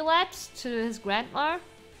 amulet to his grandma.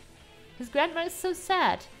 His grandma is so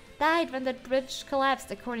sad. Died when that bridge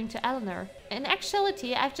collapsed, according to Eleanor. In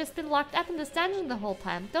actuality, I've just been locked up in this dungeon the whole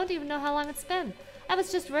time. Don't even know how long it's been. I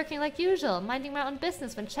was just working like usual, minding my own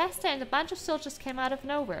business, when Chester and a bunch of soldiers came out of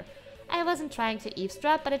nowhere. I wasn't trying to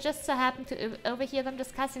eavesdrop, but I just so happened to overhear them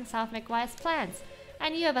discussing some of McGuire's plans. I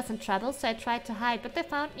knew I was in trouble, so I tried to hide, but they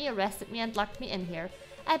found me, arrested me, and locked me in here.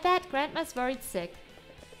 I bet Grandma's worried sick.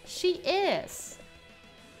 She is.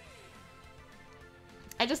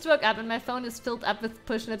 I just woke up and my phone is filled up with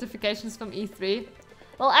push notifications from E3.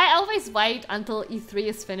 Well, I always wait until E3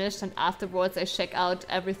 is finished and afterwards I check out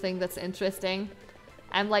everything that's interesting.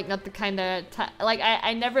 I'm like not the kind of like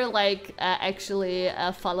I never like actually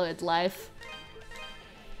follow it live.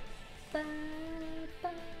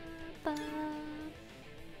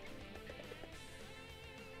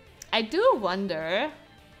 I do wonder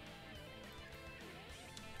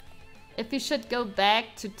if we should go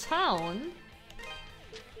back to town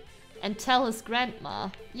and tell his grandma.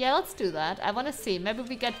 Yeah, let's do that. I want to see. Maybe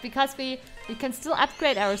we get, because we can still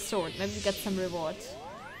upgrade our sword. Maybe we get some reward.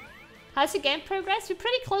 How's your game progress? We're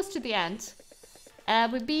pretty close to the end.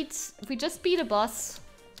 We just beat a boss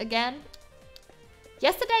again.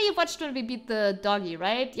 Yesterday you watched when we beat the doggy,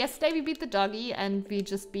 right? Yesterday we beat the doggy and we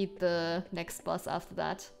just beat the next boss after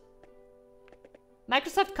that.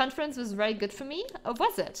 Microsoft conference was very good for me. Or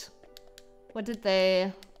was it? What did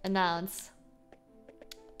they announce?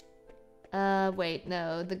 Wait,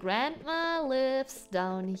 no. The grandma lives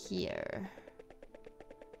down here.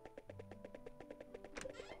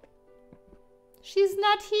 She's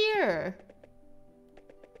not here.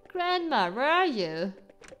 Grandma, where are you?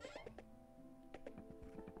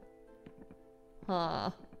 Huh.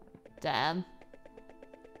 Damn.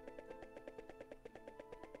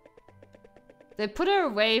 They put her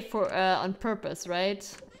away for on purpose, right?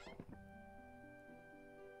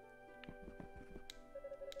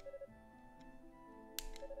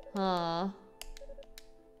 Huh.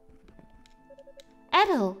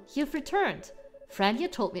 Adel, you've returned.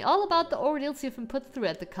 Frania told me all about the ordeals you've been put through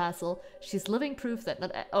at the castle. She's living proof that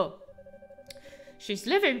not She's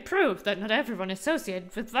living proof that not everyone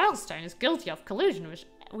associated with Valstein is guilty of collusion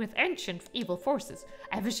with ancient evil forces.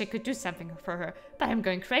 I wish I could do something for her, but I'm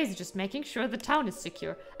going crazy just making sure the town is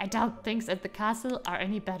secure. I doubt things at the castle are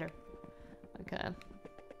any better. Okay.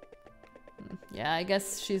 Yeah, I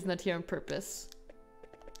guess she's not here on purpose.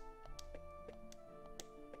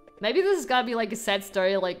 Maybe this is gonna be like a sad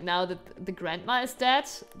story, like now that the grandma is dead,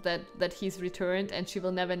 that he's returned and she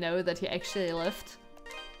will never know that he actually lived.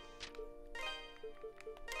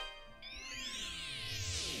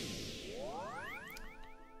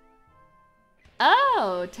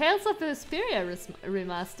 Oh, Tales of Vesperia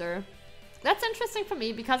remaster. That's interesting for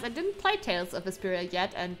me because I didn't play Tales of Vesperia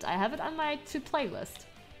yet and I have it on my to-play list.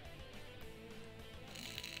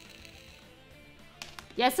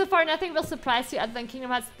 Yeah, so far nothing will surprise you other than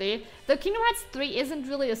Kingdom Hearts 3. Though Kingdom Hearts 3 isn't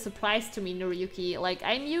really a surprise to me, Noriyuki. Like,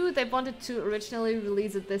 I knew they wanted to originally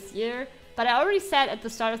release it this year, but I already said at the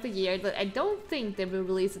start of the year that I don't think they will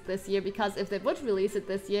release it this year, because if they would release it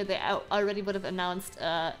this year, they already would have announced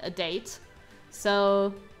a date.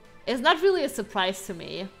 So, it's not really a surprise to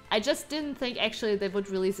me. I just didn't think actually they would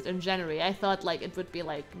release it in January. I thought like it would be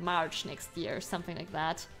like March next year, something like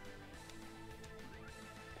that.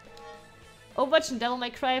 Overwatch and Devil May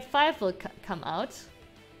Cry 5 will come out.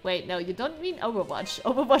 Wait, no, you don't mean Overwatch.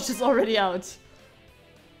 Overwatch is already out.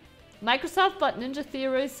 Microsoft bought Ninja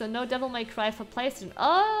Theory, so no Devil May Cry for PlayStation.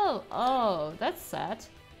 Oh, that's sad.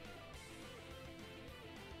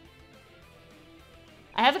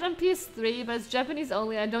 I have it on PS3, but it's Japanese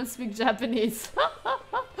only. I don't speak Japanese.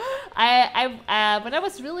 When I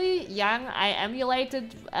was really young, I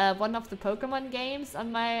emulated one of the Pokemon games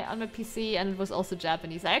on my PC, and it was also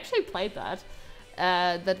Japanese. I actually played that.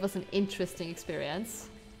 That was an interesting experience.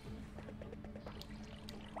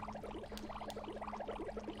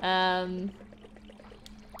 Yeah,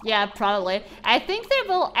 probably. I think they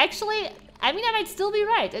will actually. I mean, I might still be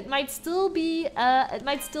right. It might still be. It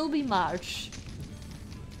might still be March.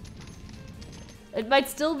 It might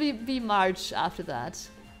still be March after that.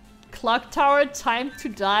 Clock Tower, time to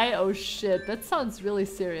die. Oh shit, that sounds really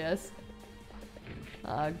serious.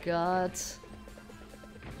 Oh god.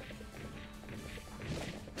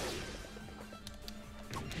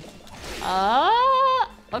 Ah,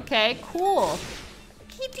 okay, cool.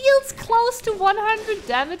 He deals close to 100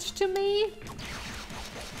 damage to me.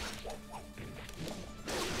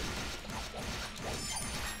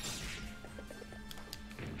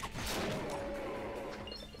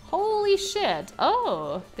 Holy shit.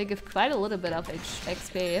 Oh, they give quite a little bit of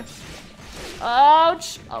XP.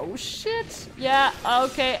 Ouch. Oh shit. Yeah,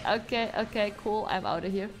 okay, cool. I'm out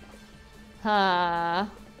of here. Huh.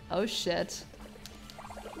 Oh shit.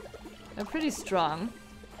 I'm pretty strong.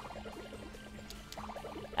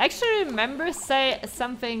 I actually remember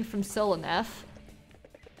something from Solonef.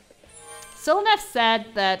 Solonef said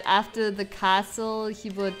that after the castle he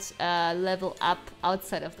would level up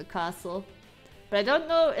outside of the castle. But I don't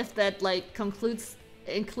know if that like includes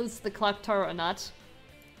the clock tower or not.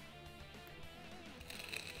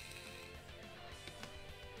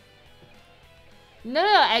 No,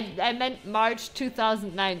 I meant March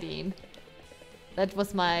 2019. That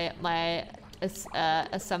was my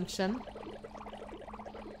assumption.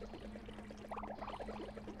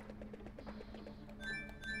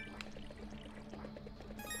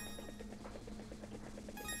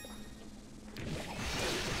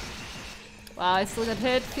 Wow, I still got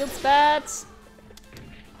hit. Feels bad.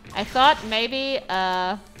 I thought maybe,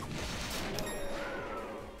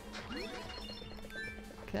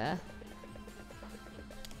 okay.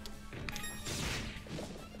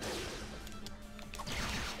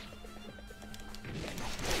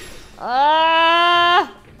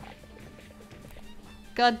 Ah!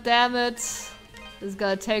 God damn it. This is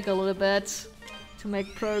gonna take a little bit to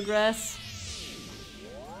make progress.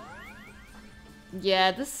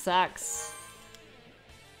 Yeah, this sucks.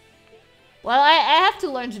 Well, I have to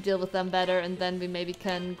learn to deal with them better, and then we maybe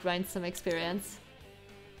can grind some experience.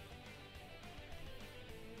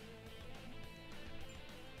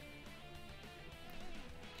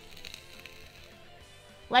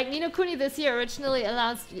 Like Ni no Kuni this year originally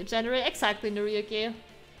announced January, exactly, Noriyuki.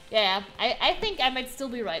 Yeah, I think I might still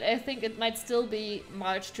be right. I think it might still be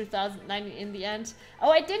March 2019 in the end. Oh,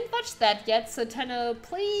 I didn't watch that yet, so Tenno,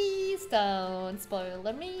 please don't spoil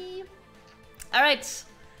me. Alright,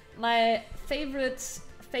 my favorite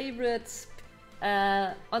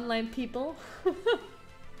online people.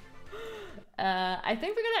 I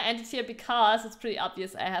think we're gonna end it here because it's pretty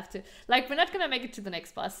obvious I have to, like, we're not gonna make it to the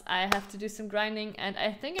next boss. I have to do some grinding, and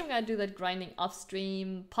I think I'm gonna do that grinding off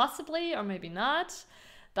stream, possibly, or maybe not.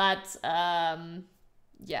 But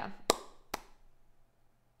yeah,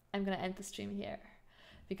 I'm gonna end the stream here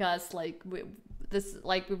because like we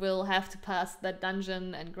will have to pass that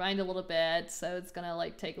dungeon and grind a little bit, so it's gonna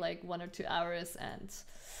like take like 1 or 2 hours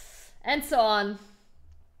and so on.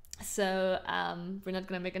 So we're not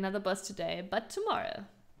gonna make another boss today, but tomorrow,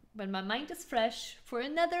 when my mind is fresh for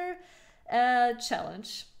another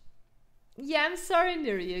challenge. Yeah, I'm sorry,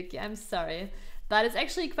 Niriyuki, I'm sorry. But it's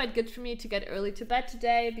actually quite good for me to get early to bed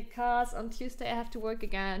today because on Tuesday I have to work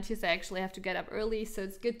again. On Tuesday I actually have to get up early, so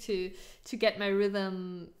it's good to get my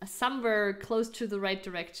rhythm somewhere close to the right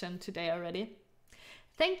direction today already.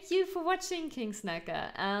 Thank you for watching, King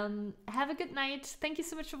Snacker. Have a good night. Thank you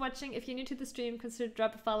so much for watching. If you're new to the stream, consider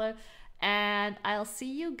drop a follow. And I'll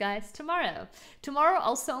see you guys tomorrow. Tomorrow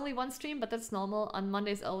also only one stream, but that's normal. On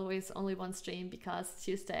Mondays always only one stream because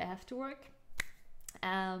Tuesday I have to work.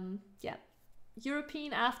 Yeah.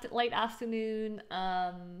 European late afternoon,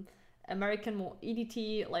 American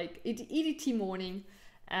EDT, like EDT morning,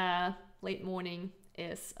 late morning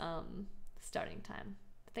is starting time.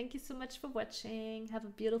 Thank you so much for watching. Have a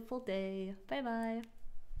beautiful day. Bye bye.